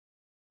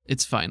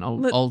 It's fine.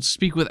 I'll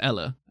speak with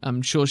Ella.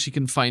 I'm sure she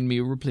can find me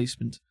a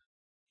replacement.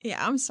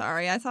 Yeah, I'm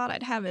sorry. I thought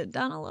I'd have it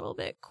done a little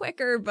bit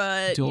quicker,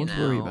 but Don't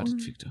worry about it,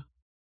 Victor.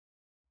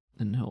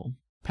 And he'll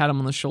pat him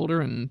on the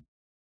shoulder and,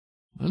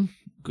 well,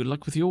 good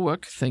luck with your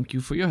work. Thank you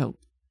for your help.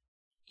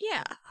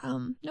 Yeah,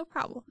 no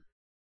problem.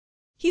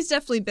 He's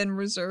definitely been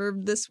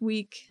reserved this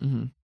week.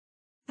 Mm-hmm.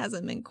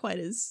 Hasn't been quite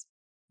as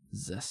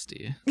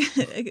Zesty.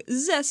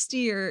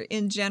 zesty or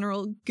in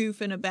general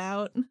goofing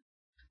about.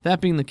 That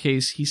being the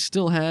case, he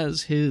still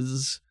has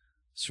his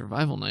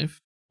survival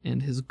knife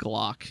and his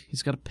Glock.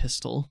 He's got a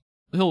pistol.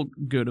 He'll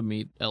go to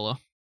meet Ella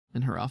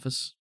in her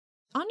office.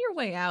 On your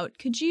way out,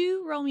 could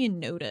you roll me a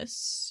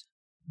notice?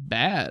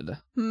 Bad.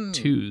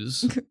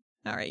 2s.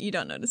 All right, you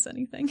don't notice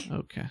anything.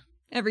 Okay.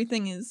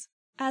 Everything is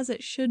as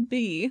it should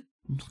be.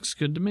 Looks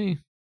good to me.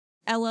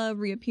 Ella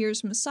reappears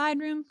from a side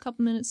room a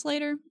couple minutes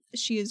later.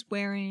 She is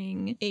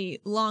wearing a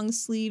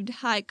long-sleeved,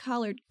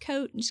 high-collared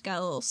coat, and she's got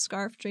a little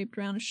scarf draped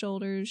around her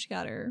shoulders. She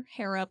got her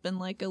hair up in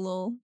like a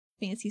little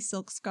fancy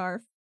silk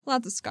scarf.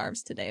 Lots of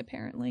scarves today,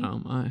 apparently.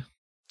 Oh my.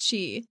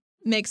 She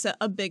makes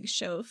a big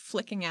show of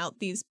flicking out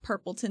these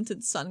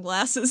purple-tinted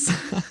sunglasses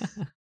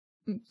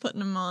and putting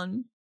them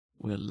on.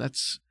 Well,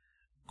 that's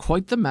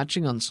quite the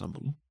matching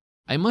ensemble.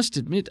 I must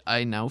admit,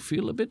 I now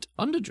feel a bit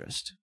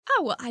underdressed.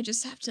 Oh, well, I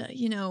just have to,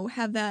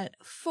 have that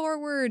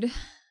forward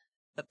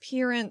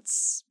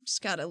appearance.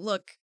 Just gotta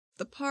look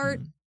the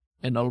part.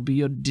 And I'll be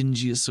your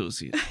dingy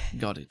associate.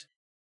 Got it.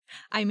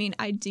 I mean,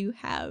 I do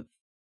have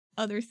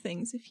other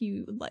things if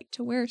you would like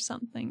to wear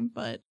something,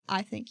 but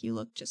I think you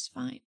look just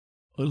fine.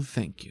 Well,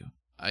 thank you.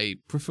 I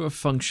prefer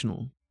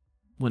functional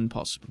when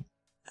possible.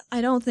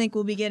 I don't think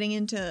we'll be getting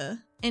into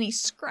any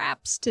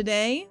scraps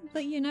today,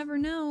 but you never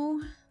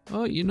know.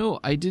 Oh,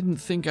 I didn't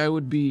think I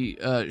would be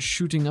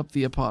shooting up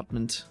the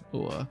apartment,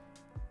 or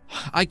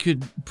I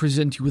could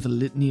present you with a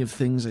litany of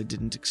things I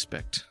didn't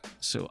expect.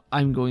 So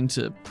I'm going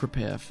to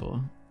prepare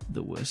for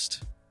the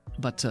worst.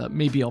 But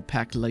maybe I'll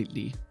pack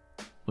lightly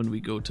when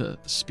we go to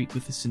speak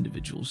with this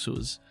individual so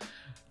as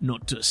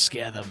not to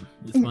scare them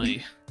with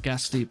my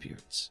ghastly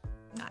appearance.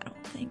 I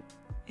don't think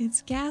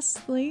it's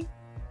ghastly.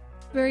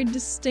 Very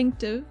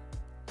distinctive.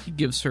 He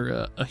gives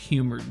her a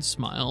humored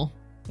smile.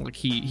 Like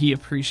he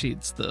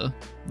appreciates the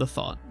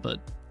thought, but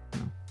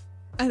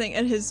I think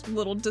at his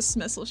little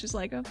dismissal, she's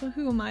like, oh, but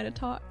who am I to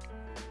talk?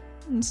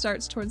 And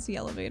starts towards the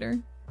elevator.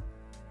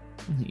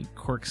 He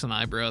quirks an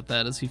eyebrow at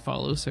that as he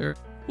follows her.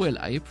 Well,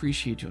 I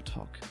appreciate your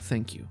talk.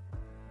 Thank you.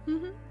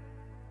 Mm-hmm.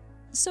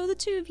 So the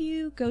two of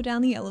you go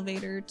down the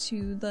elevator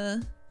to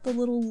the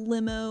little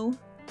limo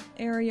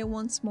area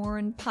once more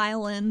and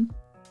pile in.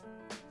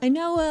 I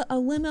know a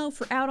limo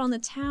for out on the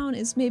town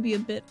is maybe a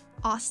bit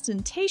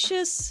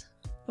ostentatious,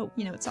 but,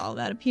 it's all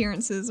about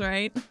appearances,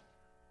 right?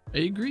 I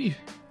agree.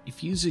 If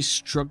he is a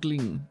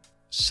struggling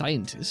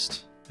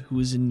scientist who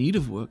is in need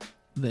of work,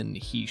 then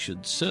he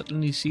should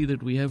certainly see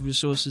that we have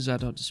resources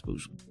at our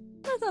disposal.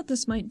 I thought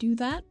this might do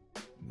that.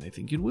 I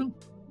think it will.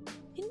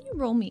 Can you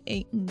roll me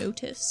a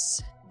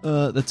notice?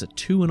 That's a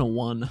 2 and a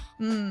 1.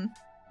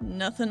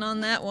 Nothing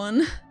on that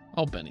one.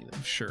 I'll Benny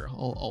them, sure.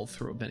 I'll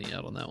throw a Benny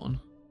out on that one.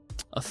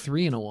 A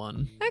 3 and a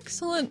 1.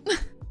 Excellent.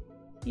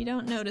 You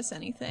don't notice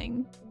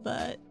anything,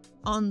 but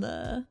on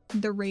the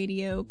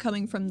radio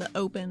coming from the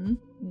open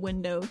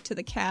window to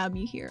the cab,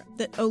 you hear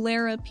that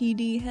Olara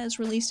PD has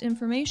released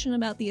information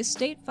about the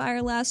estate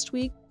fire last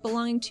week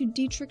belonging to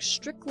Dietrich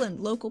Strickland,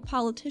 local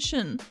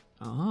politician.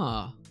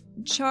 Ah.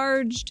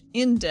 Charged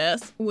in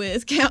death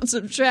with counts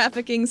of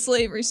trafficking,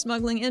 slavery,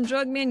 smuggling, and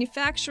drug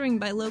manufacturing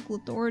by local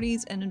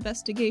authorities, and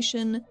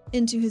investigation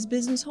into his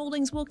business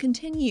holdings will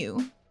continue.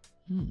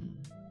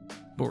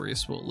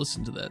 Boreas will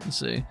listen to that and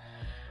say,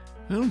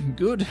 well,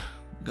 good.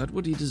 Got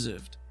what he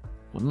deserved.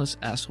 One less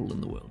asshole in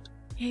the world.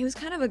 Yeah, he was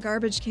kind of a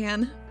garbage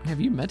can.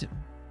 Have you met him?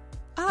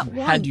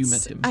 Had you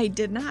met him? I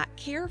did not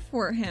care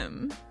for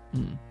him.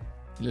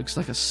 He looks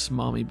like a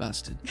smarmy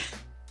bastard.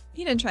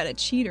 He didn't try to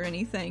cheat or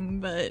anything,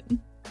 but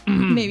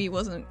maybe he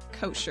wasn't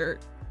kosher.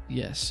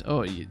 Yes.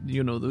 Oh,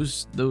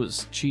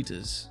 those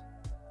cheaters.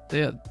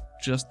 They are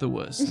just the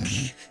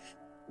worst.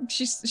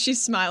 She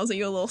smiles at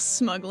you a little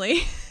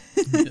smugly.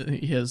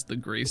 He has the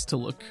grace to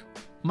look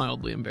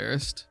mildly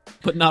embarrassed,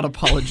 but not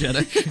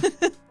apologetic.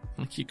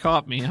 Like, you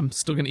caught me. I'm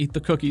still gonna eat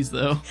the cookies,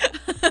 though.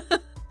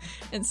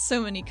 And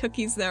so many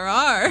cookies there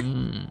are.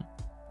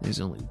 There's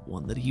only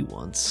one that he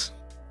wants.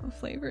 What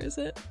flavor is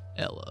it?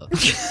 Ella.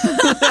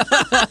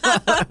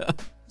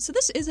 So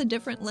this is a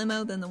different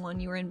limo than the one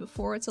you were in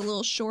before. It's a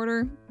little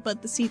shorter,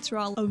 but the seats are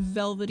all a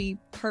velvety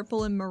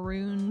purple and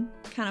maroon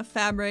kind of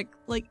fabric.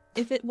 Like,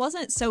 if it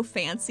wasn't so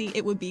fancy,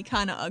 it would be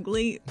kind of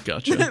ugly.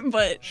 Gotcha.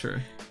 But Sure.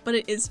 But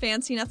it is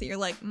fancy enough that you're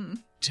like,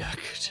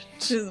 Decadent.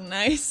 this is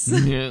nice.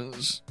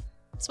 Yes.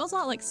 It smells a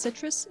lot like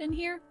citrus in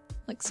here.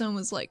 Like someone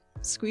was like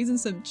squeezing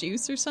some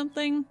juice or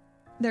something.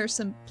 There are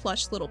some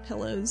plush little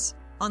pillows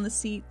on the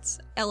seats.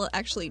 Ella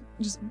actually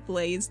just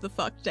lays the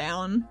fuck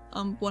down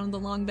on one of the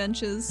long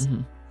benches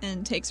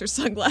and takes her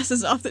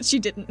sunglasses off that she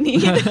didn't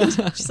need.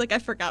 She's like, I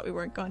forgot we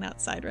weren't going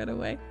outside right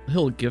away.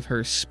 He'll give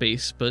her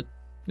space, but,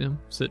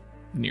 sit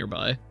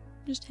nearby.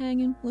 Just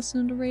hanging,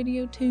 listening to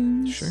radio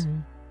tunes.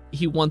 Sure.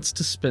 He wants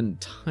to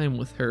spend time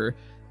with her,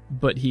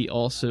 but he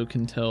also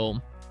can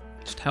tell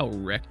just how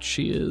wrecked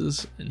she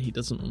is, and he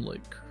doesn't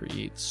want to,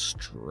 create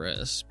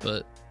stress,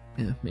 but,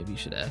 maybe you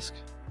should ask.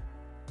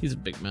 He's a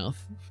big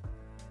mouth.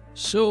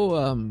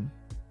 So,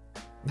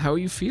 how are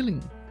you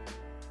feeling?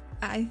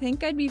 I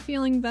think I'd be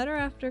feeling better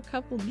after a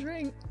couple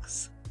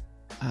drinks.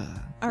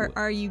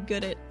 Are you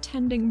good at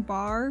tending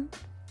bar?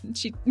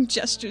 She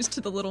gestures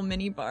to the little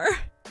mini bar.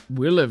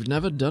 Well, I've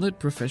never done it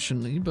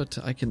professionally, but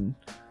I can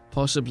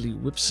possibly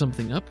whip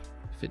something up,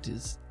 if it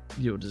is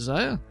your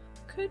desire.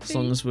 Could be. As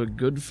long as we're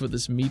good for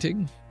this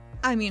meeting.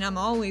 I mean, I'm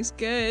always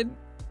good.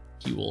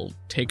 He will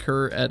take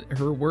her at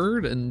her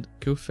word and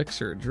go fix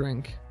her a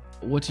drink.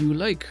 What do you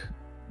like?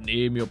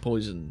 Name your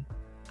poison.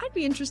 I'd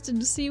be interested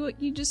to see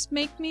what you just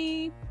make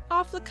me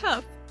off the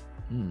cuff.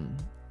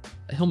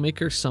 He'll make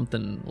her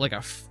something like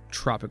a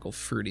tropical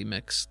fruity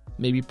mix.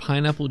 Maybe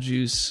pineapple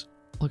juice,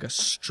 like a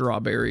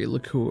strawberry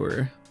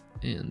liqueur,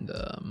 and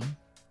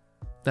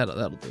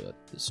that'll do it.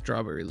 The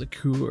strawberry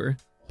liqueur,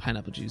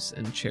 pineapple juice,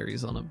 and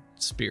cherries on a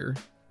spear,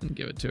 and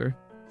give it to her.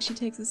 She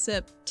takes a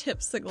sip,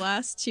 tips the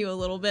glass to you a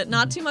little bit.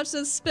 Not too much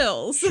so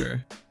spills.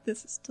 Sure.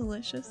 This is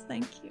delicious,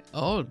 thank you.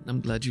 Oh,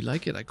 I'm glad you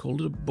like it. I called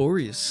it a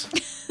Boreas.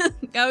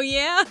 Oh,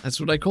 yeah? That's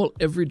what I call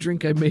every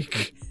drink I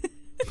make.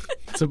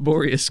 It's a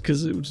Boreas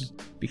because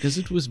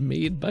it was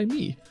made by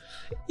me.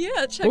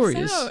 Yeah, it checks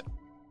Boreas. out.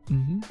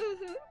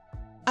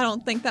 I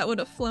don't think that would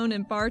have flown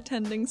in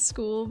bartending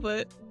school,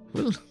 but...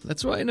 Well,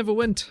 that's why I never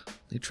went.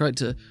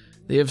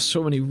 They have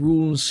so many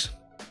rules.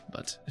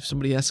 But if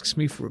somebody asks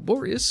me for a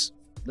Boreas,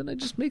 then I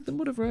just make them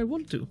whatever I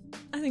want to.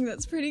 I think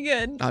that's pretty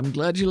good. I'm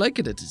glad you like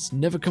it. It has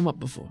never come up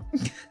before.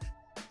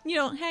 You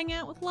don't hang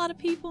out with a lot of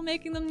people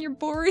making them your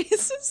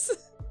Boreases?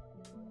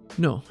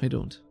 No, I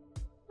don't.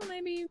 Well,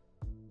 maybe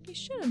you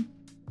should.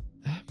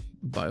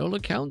 By all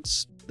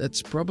accounts,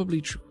 that's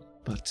probably true.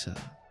 But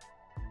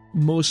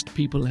most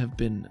people have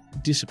been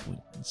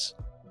disappointments.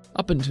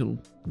 Up until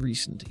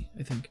recently,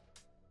 I think.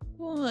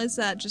 Well, is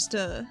that just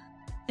an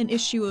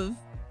issue of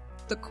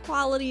the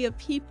quality of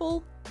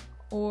people?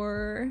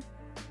 Or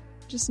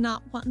just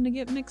not wanting to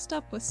get mixed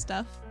up with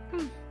stuff?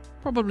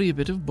 Probably a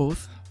bit of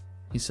both,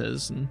 he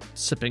says, and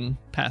sipping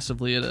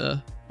passively at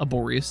a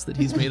Boreas that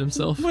he's made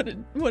himself. What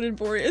did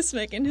Boreas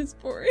make in his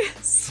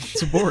Boreas?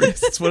 It's a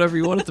Boreas. It's whatever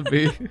you want it to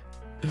be.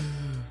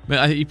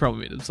 But he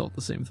probably made himself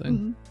the same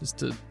thing, just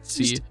to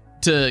see,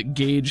 to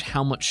gauge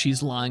how much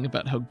she's lying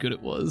about how good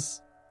it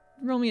was.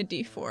 Roll me a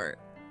d4.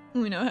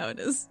 We know how it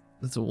is.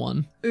 That's a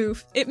 1.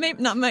 Oof. It might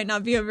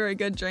not be a very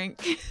good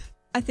drink.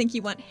 I think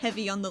you went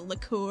heavy on the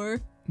liqueur.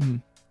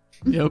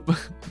 Yep.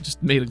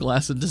 Just made a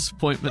glass of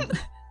disappointment.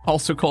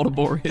 Also called a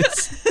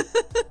Boreas.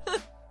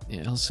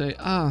 Yeah, I'll say,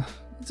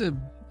 it's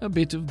a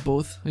bit of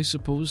both, I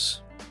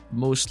suppose.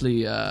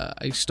 Mostly,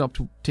 I stopped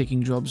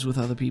taking jobs with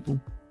other people,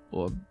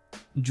 or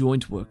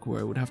joint work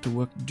where I would have to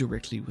work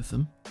directly with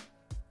them.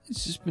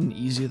 It's just been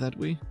easier that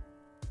way.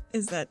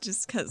 Is that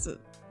just because of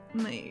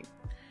my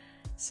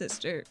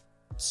sister?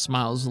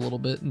 Smiles a little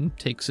bit and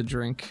takes a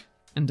drink,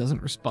 and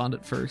doesn't respond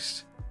at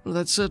first. Well,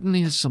 that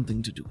certainly has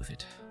something to do with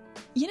it.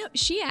 You know,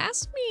 she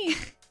asked me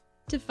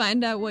to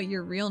find out what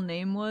your real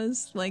name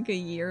was, like a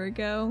year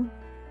ago.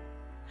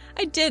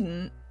 I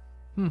didn't.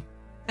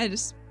 I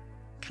just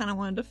kind of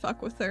wanted to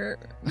fuck with her,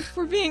 if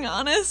we're being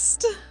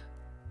honest.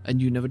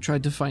 And you never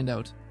tried to find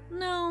out?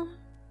 No.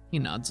 He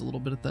nods a little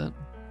bit at that.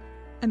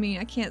 I mean,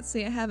 I can't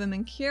say I haven't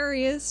been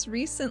curious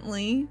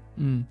recently,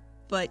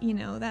 but, you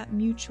know, that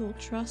mutual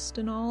trust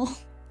and all.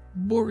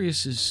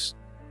 Boreas is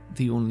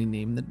the only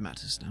name that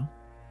matters now.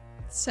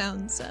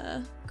 Sounds,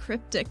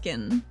 cryptic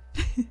and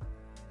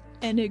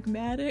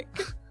enigmatic.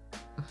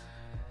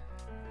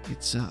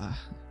 It's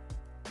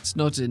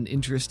not an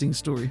interesting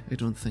story, I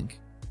don't think.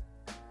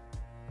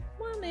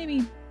 Well,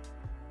 maybe.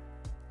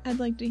 I'd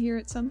like to hear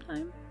it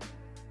sometime.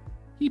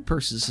 He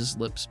purses his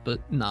lips but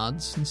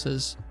nods and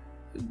says,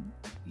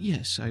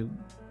 yes,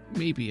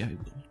 maybe I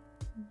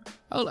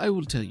will. I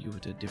will tell you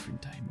at a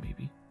different time,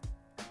 maybe.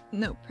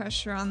 No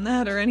pressure on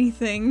that or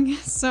anything.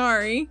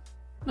 Sorry.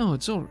 No,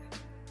 it's alright.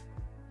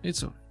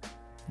 It's alright.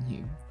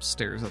 He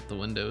stares out the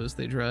window as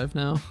they drive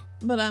now.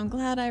 But I'm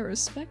glad I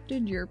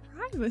respected your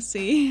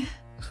privacy.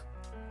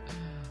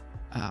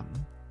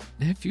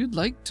 If you'd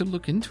like to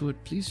look into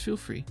it, please feel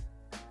free.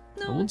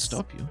 No, I won't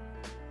stop you.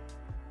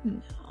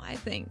 No, I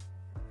think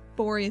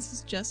Boreas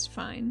is just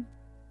fine.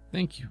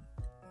 Thank you.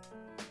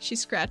 She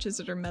scratches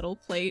at her metal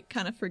plate,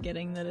 kind of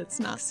forgetting that it's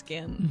not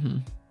skin. Mm-hmm.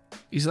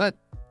 Is that...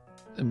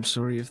 I'm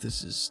sorry if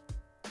this is...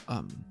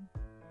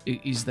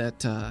 Is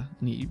that,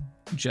 and he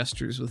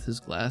gestures with his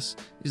glass.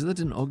 Is that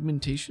an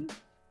augmentation?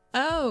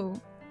 Oh.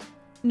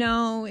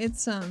 No,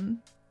 it's,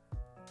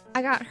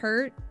 I got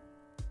hurt.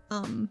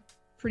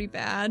 Pretty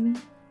bad.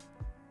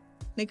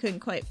 They couldn't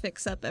quite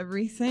fix up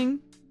everything.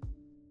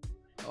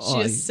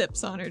 She just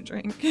sips on her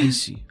drink. I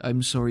see.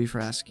 I'm sorry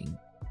for asking.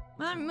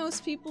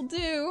 Most people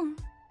do.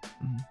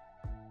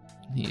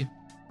 He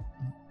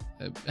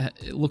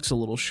looks a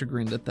little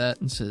chagrined at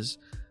that and says,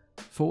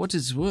 for what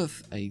it's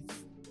worth, I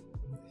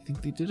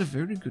think they did a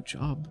very good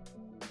job.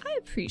 I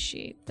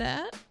appreciate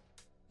that.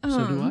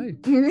 So do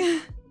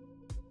I.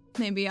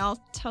 Maybe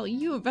I'll tell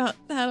you about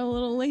that a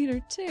little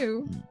later,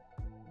 too.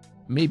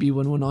 Maybe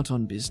when we're not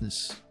on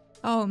business.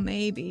 Oh,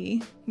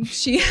 maybe.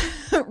 She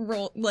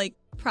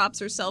props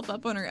herself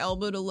up on her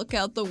elbow to look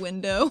out the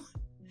window.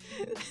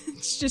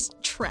 It's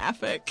just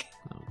traffic.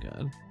 Oh,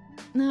 God.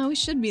 No, we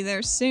should be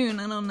there soon.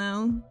 I don't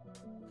know.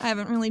 I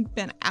haven't really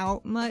been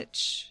out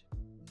much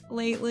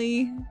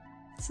lately.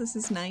 So this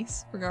is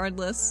nice,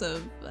 regardless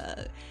of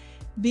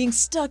being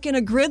stuck in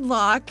a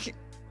gridlock.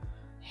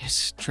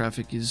 Yes,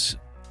 traffic is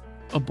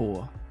a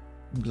bore.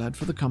 I'm glad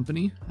for the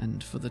company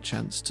and for the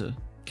chance to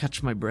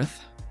catch my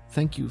breath.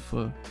 Thank you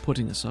for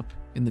putting us up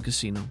in the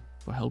casino,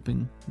 for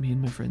helping me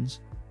and my friends.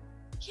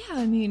 Yeah,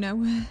 I mean,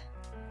 I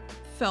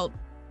felt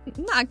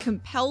not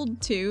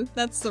compelled to.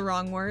 That's the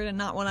wrong word and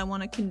not what I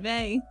want to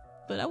convey.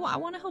 But I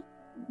want to help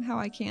how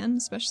I can,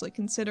 especially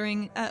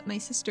considering my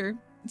sister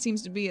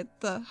seems to be at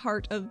the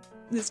heart of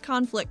this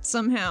conflict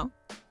somehow.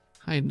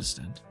 I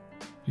understand.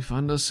 We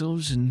find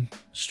ourselves in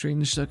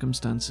strange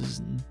circumstances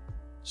and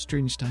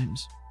strange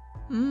times.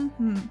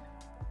 Mm-hmm.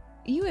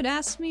 You had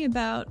asked me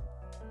about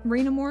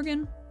Rena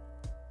Morgan?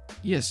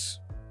 Yes,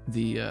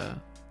 the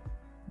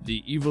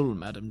evil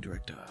Madam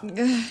Director.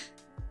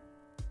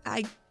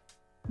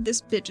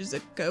 This bitch is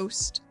a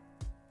ghost.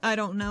 I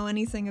don't know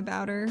anything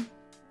about her,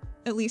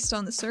 at least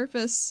on the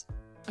surface.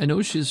 I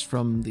know she's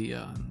from the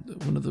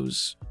one of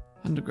those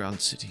underground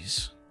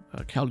cities.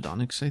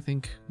 Caldonix, I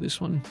think, this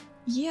one.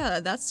 Yeah,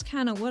 that's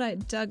kind of what I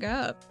dug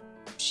up.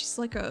 She's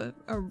like a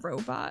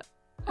robot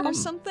or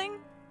something?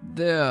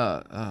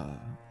 They're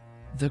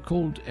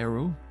called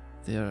Arrow.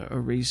 They're a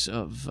race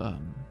of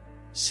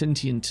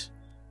sentient...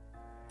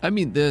 I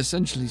mean, they're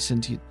essentially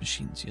sentient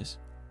machines, yes.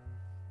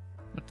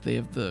 But they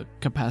have the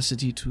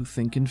capacity to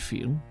think and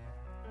feel.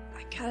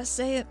 I gotta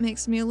say, it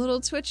makes me a little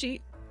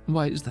twitchy.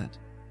 Why is that?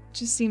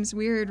 Just seems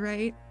weird,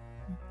 right?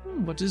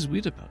 What is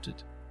weird about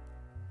it?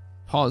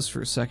 Pause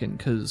for a second,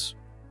 because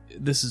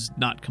this has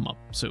not come up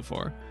so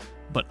far.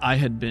 But I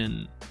had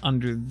been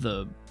under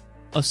the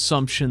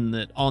assumption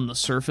that on the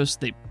surface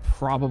they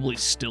probably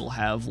still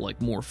have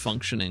like more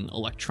functioning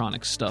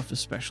electronic stuff,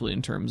 especially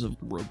in terms of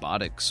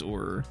robotics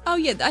or oh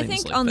yeah, I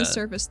think like on that. the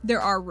surface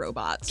there are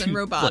robots and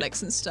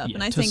robotics and stuff, yeah,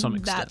 and I to think some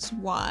extent. that's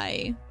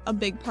why a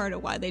big part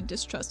of why they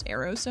distrust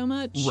Arrow so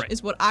much Right.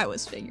 is what I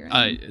was figuring.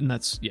 And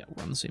that's, yeah,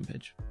 we're on the same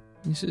page.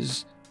 He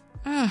says,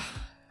 I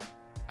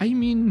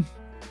mean,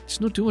 it's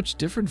not too much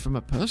different from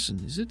a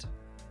person, is it?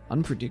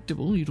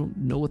 Unpredictable, you don't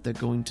know what they're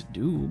going to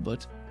do,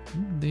 but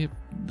they have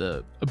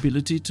the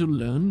ability to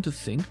learn, to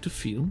think, to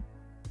feel,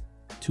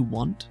 to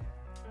want,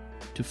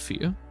 to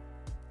fear.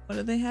 What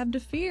do they have to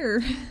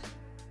fear?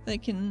 They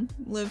can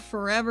live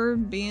forever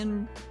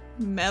being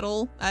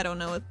metal. I don't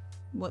know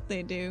what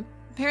they do.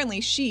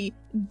 Apparently she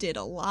did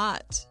a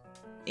lot.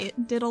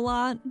 It did a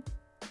lot.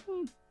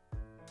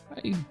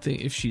 I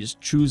think if she's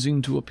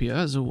choosing to appear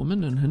as a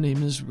woman and her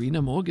name is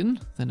Rena Morgan,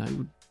 then I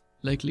would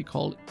likely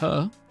call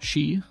her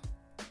she.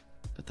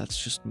 But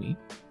that's just me.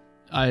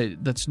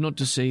 That's not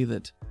to say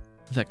that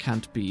there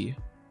can't be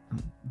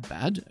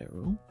bad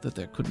Arrow, that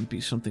there couldn't be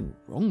something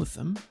wrong with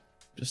them,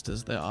 just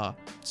as there are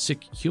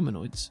sick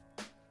humanoids.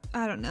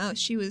 I don't know.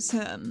 She was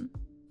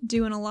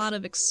doing a lot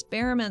of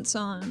experiments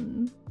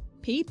on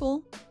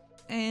people,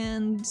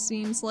 and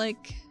seems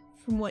like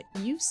from what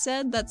you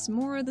said, that's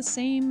more of the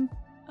same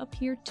up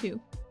here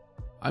too.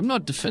 I'm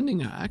not defending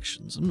her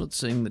actions. I'm not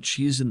saying that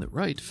she is in the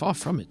right, far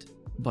from it.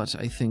 But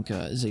I think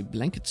as a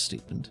blanket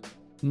statement,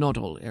 not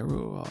all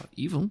Arrow are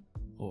evil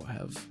or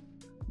have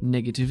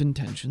negative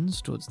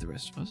intentions towards the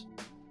rest of us.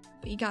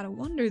 But you gotta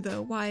wonder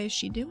though, why is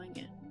she doing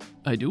it?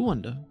 I do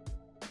wonder.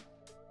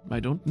 I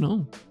don't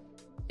know.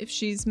 If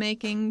she's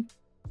making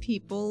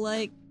people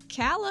like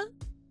Kala,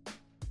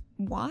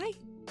 why?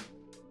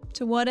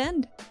 To what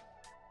end?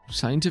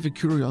 Scientific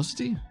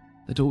curiosity?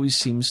 That always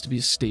seems to be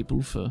a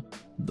staple for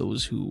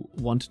those who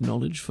want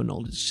knowledge for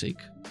knowledge's sake,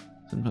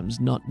 sometimes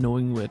not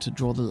knowing where to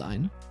draw the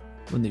line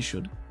when they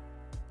should.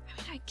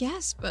 I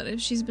guess, but if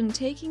she's been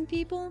taking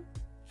people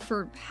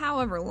for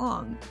however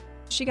long,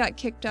 she got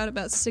kicked out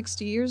about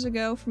 60 years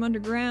ago from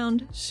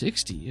underground.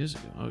 60 years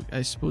ago? Oh,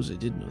 I suppose I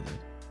did know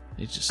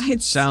that. It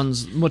just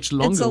sounds much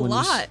longer. It's a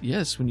lot.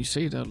 Yes, when you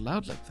say it out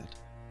loud like that.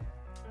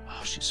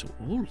 Wow, she's so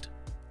old.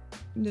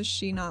 Does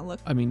she not look?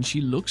 I mean,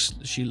 she looks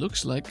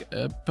like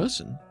a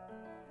person.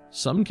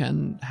 Some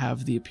can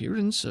have the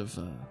appearance of,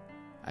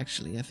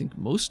 actually, I think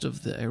most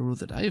of the Arrow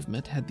that I have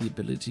met had the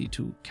ability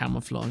to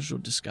camouflage or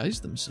disguise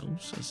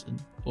themselves as an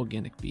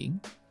organic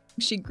being.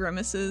 She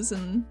grimaces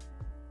and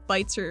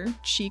bites her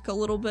cheek a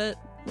little bit,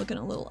 looking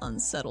a little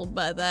unsettled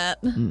by that.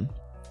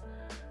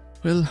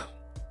 Well,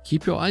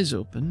 keep your eyes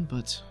open,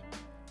 but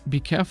be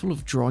careful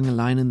of drawing a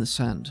line in the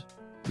sand.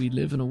 We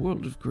live in a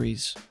world of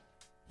grays.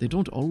 They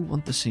don't all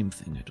want the same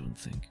thing, I don't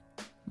think.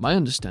 My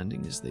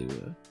understanding is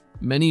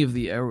many of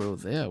the Arrow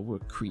there were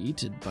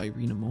created by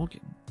Rena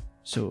Morgan.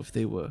 So if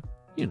they were,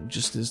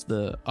 just as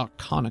the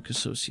Arcanic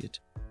associate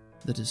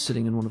that is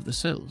sitting in one of the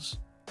cells,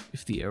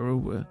 if the Arrow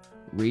were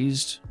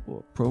raised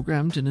or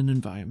programmed in an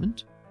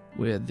environment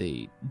where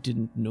they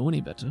didn't know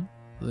any better,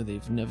 where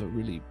they've never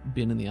really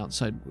been in the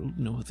outside world,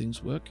 know how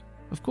things work,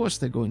 of course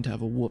they're going to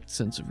have a warped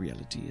sense of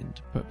reality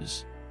and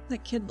purpose.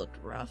 That kid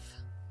looked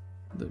rough.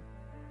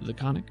 The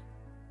Conic?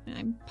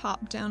 I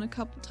popped down a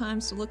couple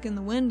times to look in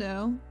the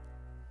window.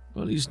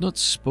 Well, he's not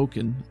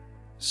spoken.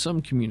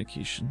 Some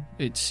communication.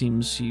 It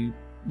seems he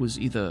was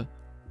either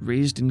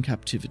raised in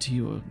captivity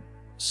or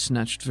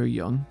snatched very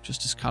young,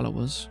 just as Kala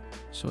was.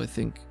 So I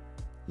think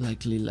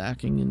likely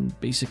lacking in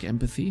basic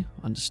empathy,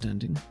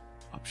 understanding,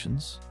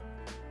 options.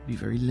 Be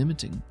very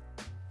limiting.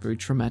 Very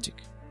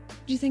traumatic.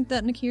 Do you think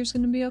that Nakir's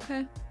gonna be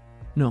okay?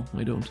 No,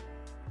 I don't.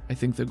 I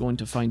think they're going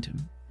to find him,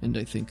 and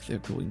I think they're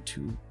going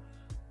to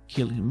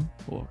kill him,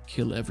 or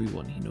kill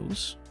everyone he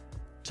knows,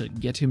 to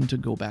get him to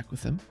go back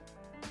with them.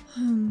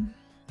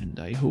 And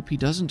I hope he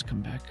doesn't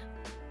come back.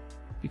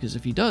 Because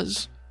if he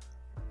does,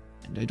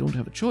 and I don't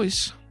have a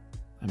choice,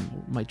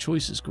 my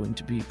choice is going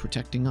to be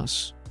protecting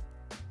us.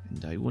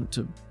 And I want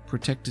to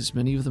protect as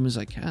many of them as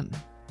I can.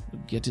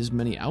 Get as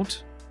many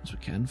out as we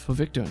can, for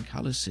Victor and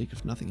Kala's sake,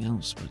 if nothing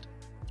else, but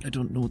I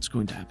don't know what's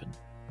going to happen.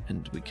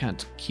 And we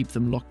can't keep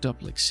them locked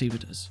up like Sava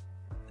does.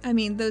 I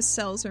mean, those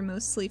cells are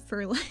mostly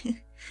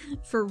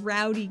for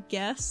rowdy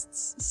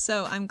guests,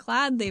 so I'm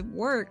glad they've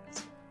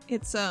worked.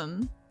 It's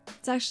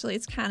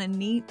kind of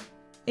neat.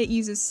 It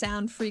uses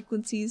sound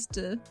frequencies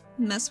to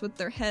mess with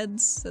their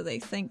heads, so they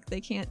think they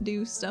can't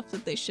do stuff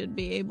that they should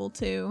be able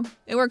to.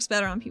 It works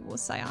better on people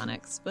with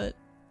psionics, but...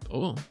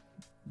 Oh,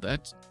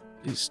 that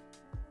is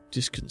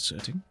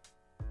disconcerting.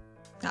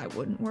 I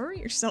wouldn't worry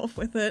yourself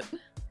with it.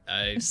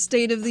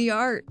 State of the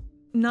art.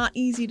 Not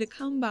easy to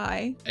come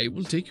by. I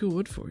will take your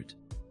word for it.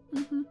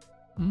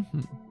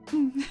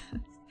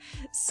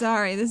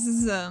 Sorry, this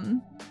is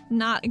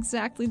not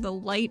exactly the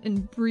light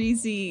and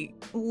breezy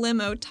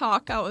limo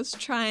talk I was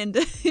trying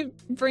to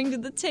bring to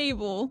the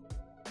table.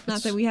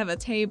 Not that we have a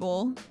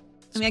table.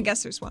 I mean, I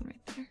guess there's one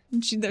right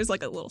there. There's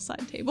like a little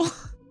side table.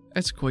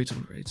 That's quite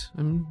alright.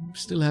 I'm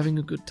still having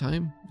a good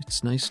time.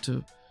 It's nice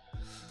to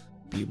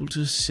be able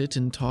to sit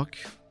and talk,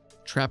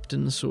 trapped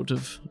in a sort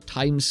of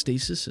time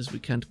stasis as we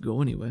can't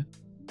go anywhere.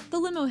 The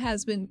limo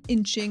has been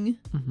inching.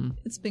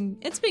 It's been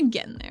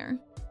getting there.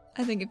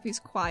 I think if he's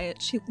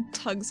quiet, she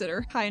tugs at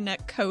her high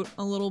neck coat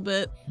a little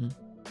bit.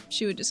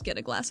 She would just get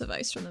a glass of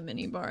ice from the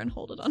minibar and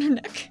hold it on her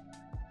neck.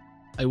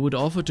 I would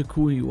offer to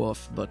cool you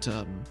off, but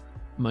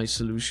my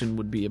solution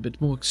would be a bit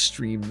more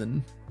extreme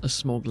than a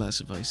small glass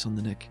of ice on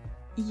the neck.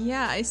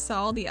 Yeah, I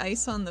saw the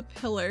ice on the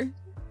pillar.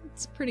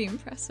 It's pretty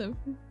impressive.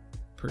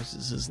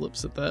 Purses his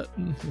lips at that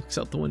and looks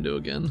out the window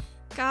again.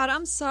 God,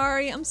 I'm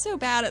sorry. I'm so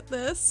bad at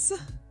this.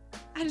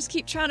 I just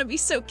keep trying to be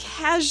so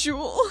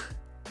casual.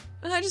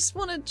 And I just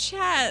want to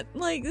chat.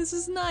 Like, this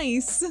is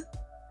nice.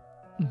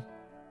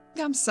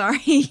 I'm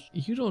sorry.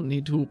 You don't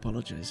need to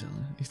apologize,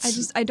 Ellen.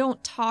 I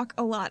don't talk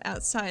a lot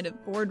outside of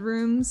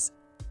boardrooms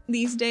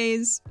these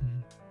days.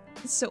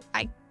 So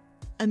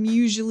I'm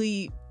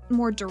usually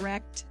more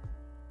direct.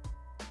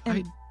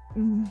 And,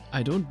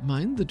 I don't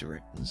mind the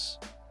directness.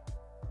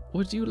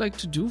 What do you like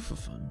to do for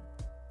fun?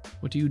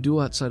 What do you do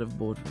outside of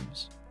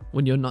boardrooms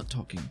when you're not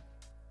talking?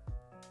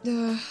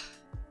 I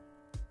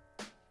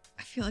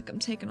feel like I'm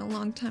taking a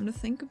long time to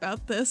think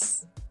about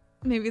this.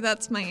 Maybe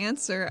that's my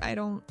answer.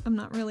 I'm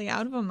not really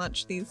out of them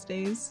much these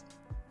days.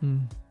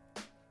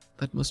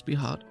 That must be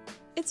hard.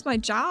 It's my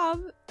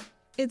job.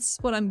 It's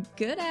what I'm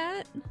good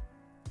at.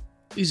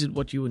 Is it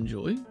what you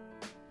enjoy?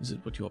 Is it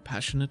what you're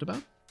passionate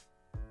about?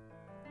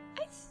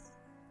 I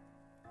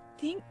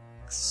think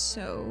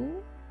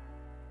so.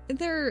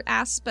 There are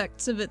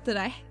aspects of it that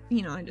I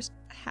just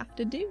have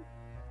to do.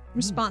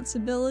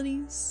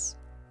 Responsibilities.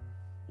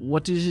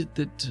 What is it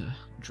that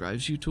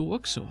drives you to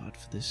work so hard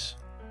for this?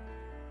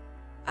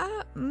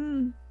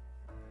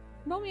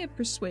 Roll me a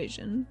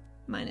persuasion.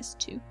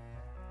 -2.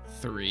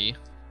 3.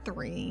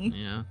 3.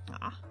 Yeah.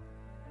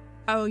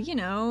 Oh,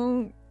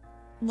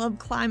 love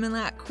climbing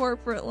that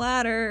corporate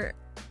ladder.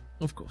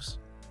 Of course.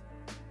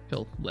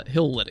 He'll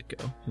let it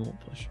go. He won't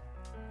push.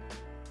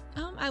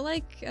 I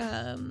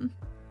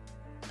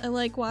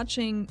like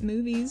watching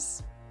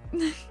movies.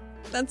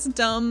 That's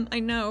dumb, I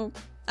know.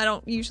 I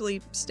don't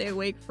usually stay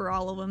awake for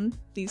all of them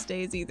these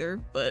days either,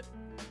 but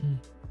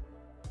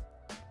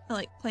I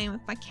like playing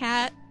with my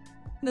cat.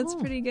 That's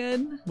pretty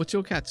good. What's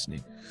your cat's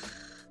name?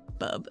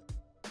 Bub.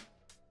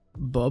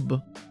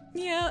 Bub?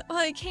 Yeah,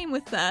 well, it came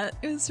with that.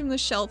 It was from the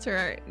shelter.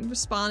 I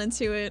responded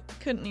to it.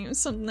 Couldn't use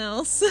something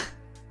else.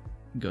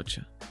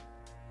 Gotcha.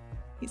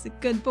 He's a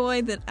good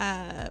boy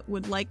that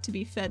would like to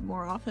be fed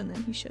more often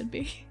than he should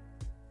be.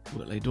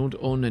 Well, I don't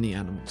own any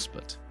animals,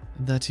 but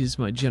that is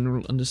my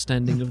general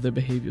understanding of their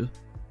behavior.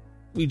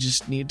 We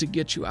just need to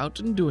get you out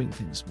and doing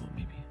things more,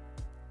 maybe.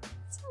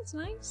 Sounds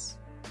nice.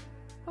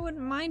 I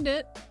wouldn't mind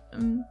it.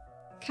 I'm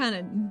kind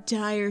of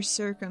dire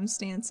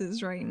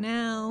circumstances right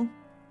now.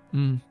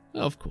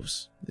 Of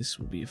course. This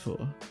will be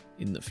for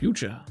in the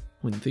future,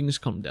 when things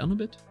calm down a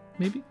bit,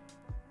 maybe?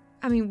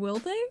 I mean, will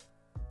they?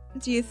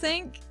 Do you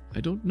think? I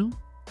don't know.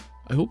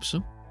 I hope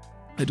so.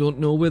 I don't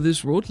know where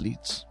this road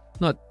leads.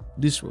 Not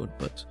this road,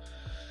 but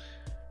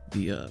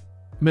the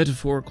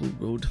metaphorical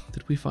road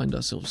that we find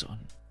ourselves on.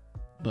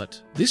 But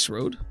this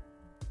road,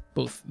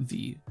 both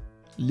the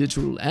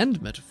literal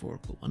and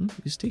metaphorical one,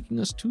 is taking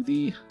us to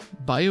the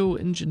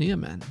bioengineer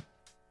man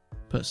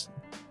person.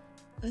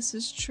 This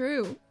is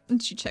true.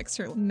 And she checks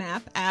her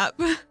map app.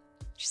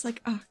 She's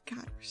like, oh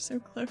god, we're so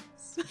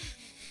close.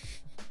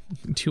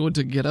 Do you want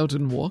to get out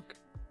and walk?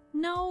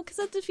 No, because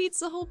that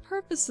defeats the whole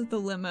purpose of the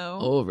limo.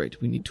 Oh, right.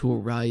 We need to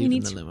arrive in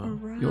the limo.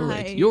 Arrive. You're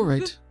right. You're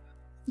right.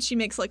 She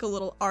makes like a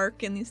little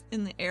arc in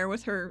the air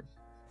with her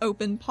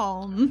open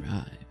palm.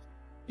 Right.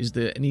 Is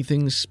there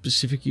anything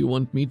specific you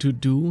want me to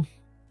do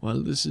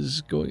while this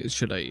is going?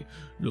 Should I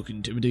look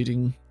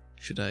intimidating?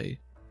 Should I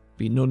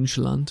be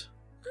nonchalant?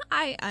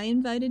 I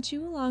invited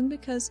you along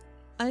because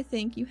I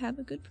think you have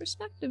a good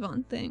perspective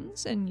on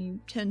things, and you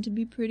tend to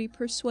be pretty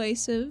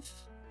persuasive,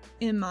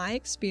 in my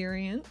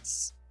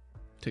experience.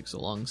 Takes a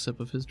long sip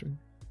of his drink.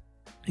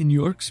 In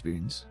your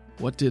experience,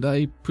 what did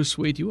I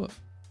persuade you of?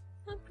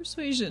 Not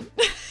persuasion.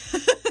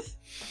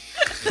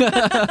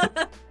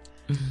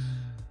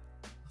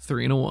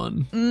 3 and a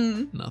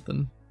 1.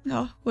 Nothing.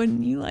 Oh,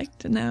 wouldn't you like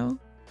to know?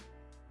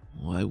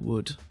 Oh, I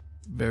would.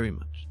 Very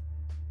much.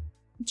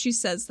 She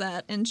says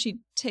that, and she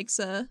takes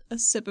a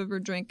sip of her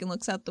drink and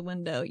looks out the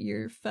window.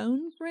 Your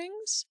phone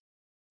rings,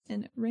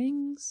 and it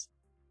rings,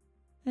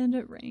 and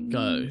it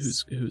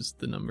rings. Who's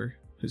the number?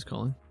 Who's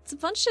calling? It's a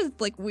bunch of,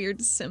 like,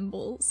 weird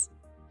symbols.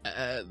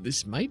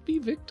 This might be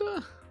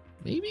Victor?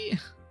 Maybe?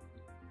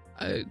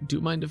 Do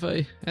you mind if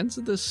I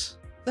answer this?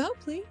 Oh,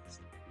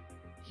 please.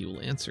 He will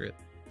answer it.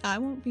 I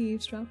won't be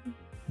eavesdropping.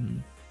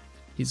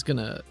 He's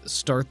gonna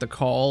start the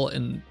call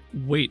and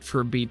wait for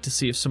a beat to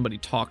see if somebody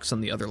talks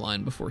on the other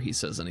line before he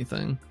says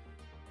anything.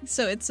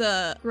 So it's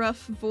a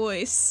rough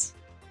voice.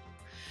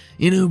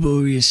 You know,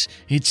 Boreas,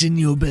 it's in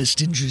your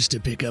best interest to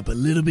pick up a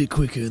little bit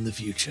quicker in the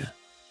future.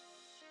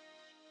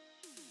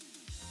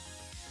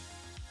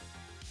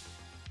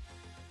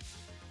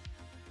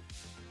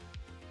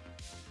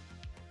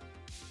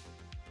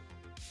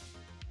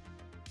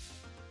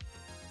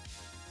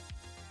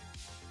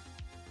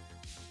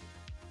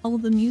 All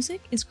of the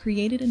music is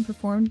created and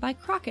performed by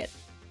Crockett.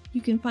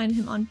 You can find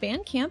him on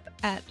Bandcamp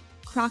at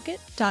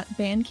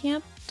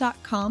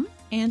crockett.bandcamp.com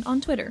and on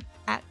Twitter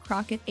at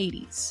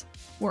Crockett80s.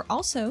 We're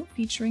also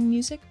featuring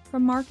music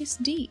from Marcus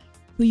D,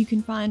 who you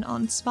can find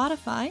on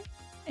Spotify,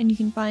 and you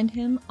can find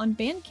him on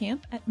Bandcamp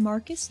at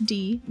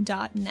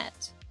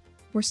marcusd.net.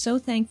 We're so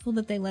thankful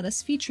that they let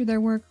us feature their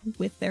work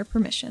with their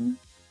permission.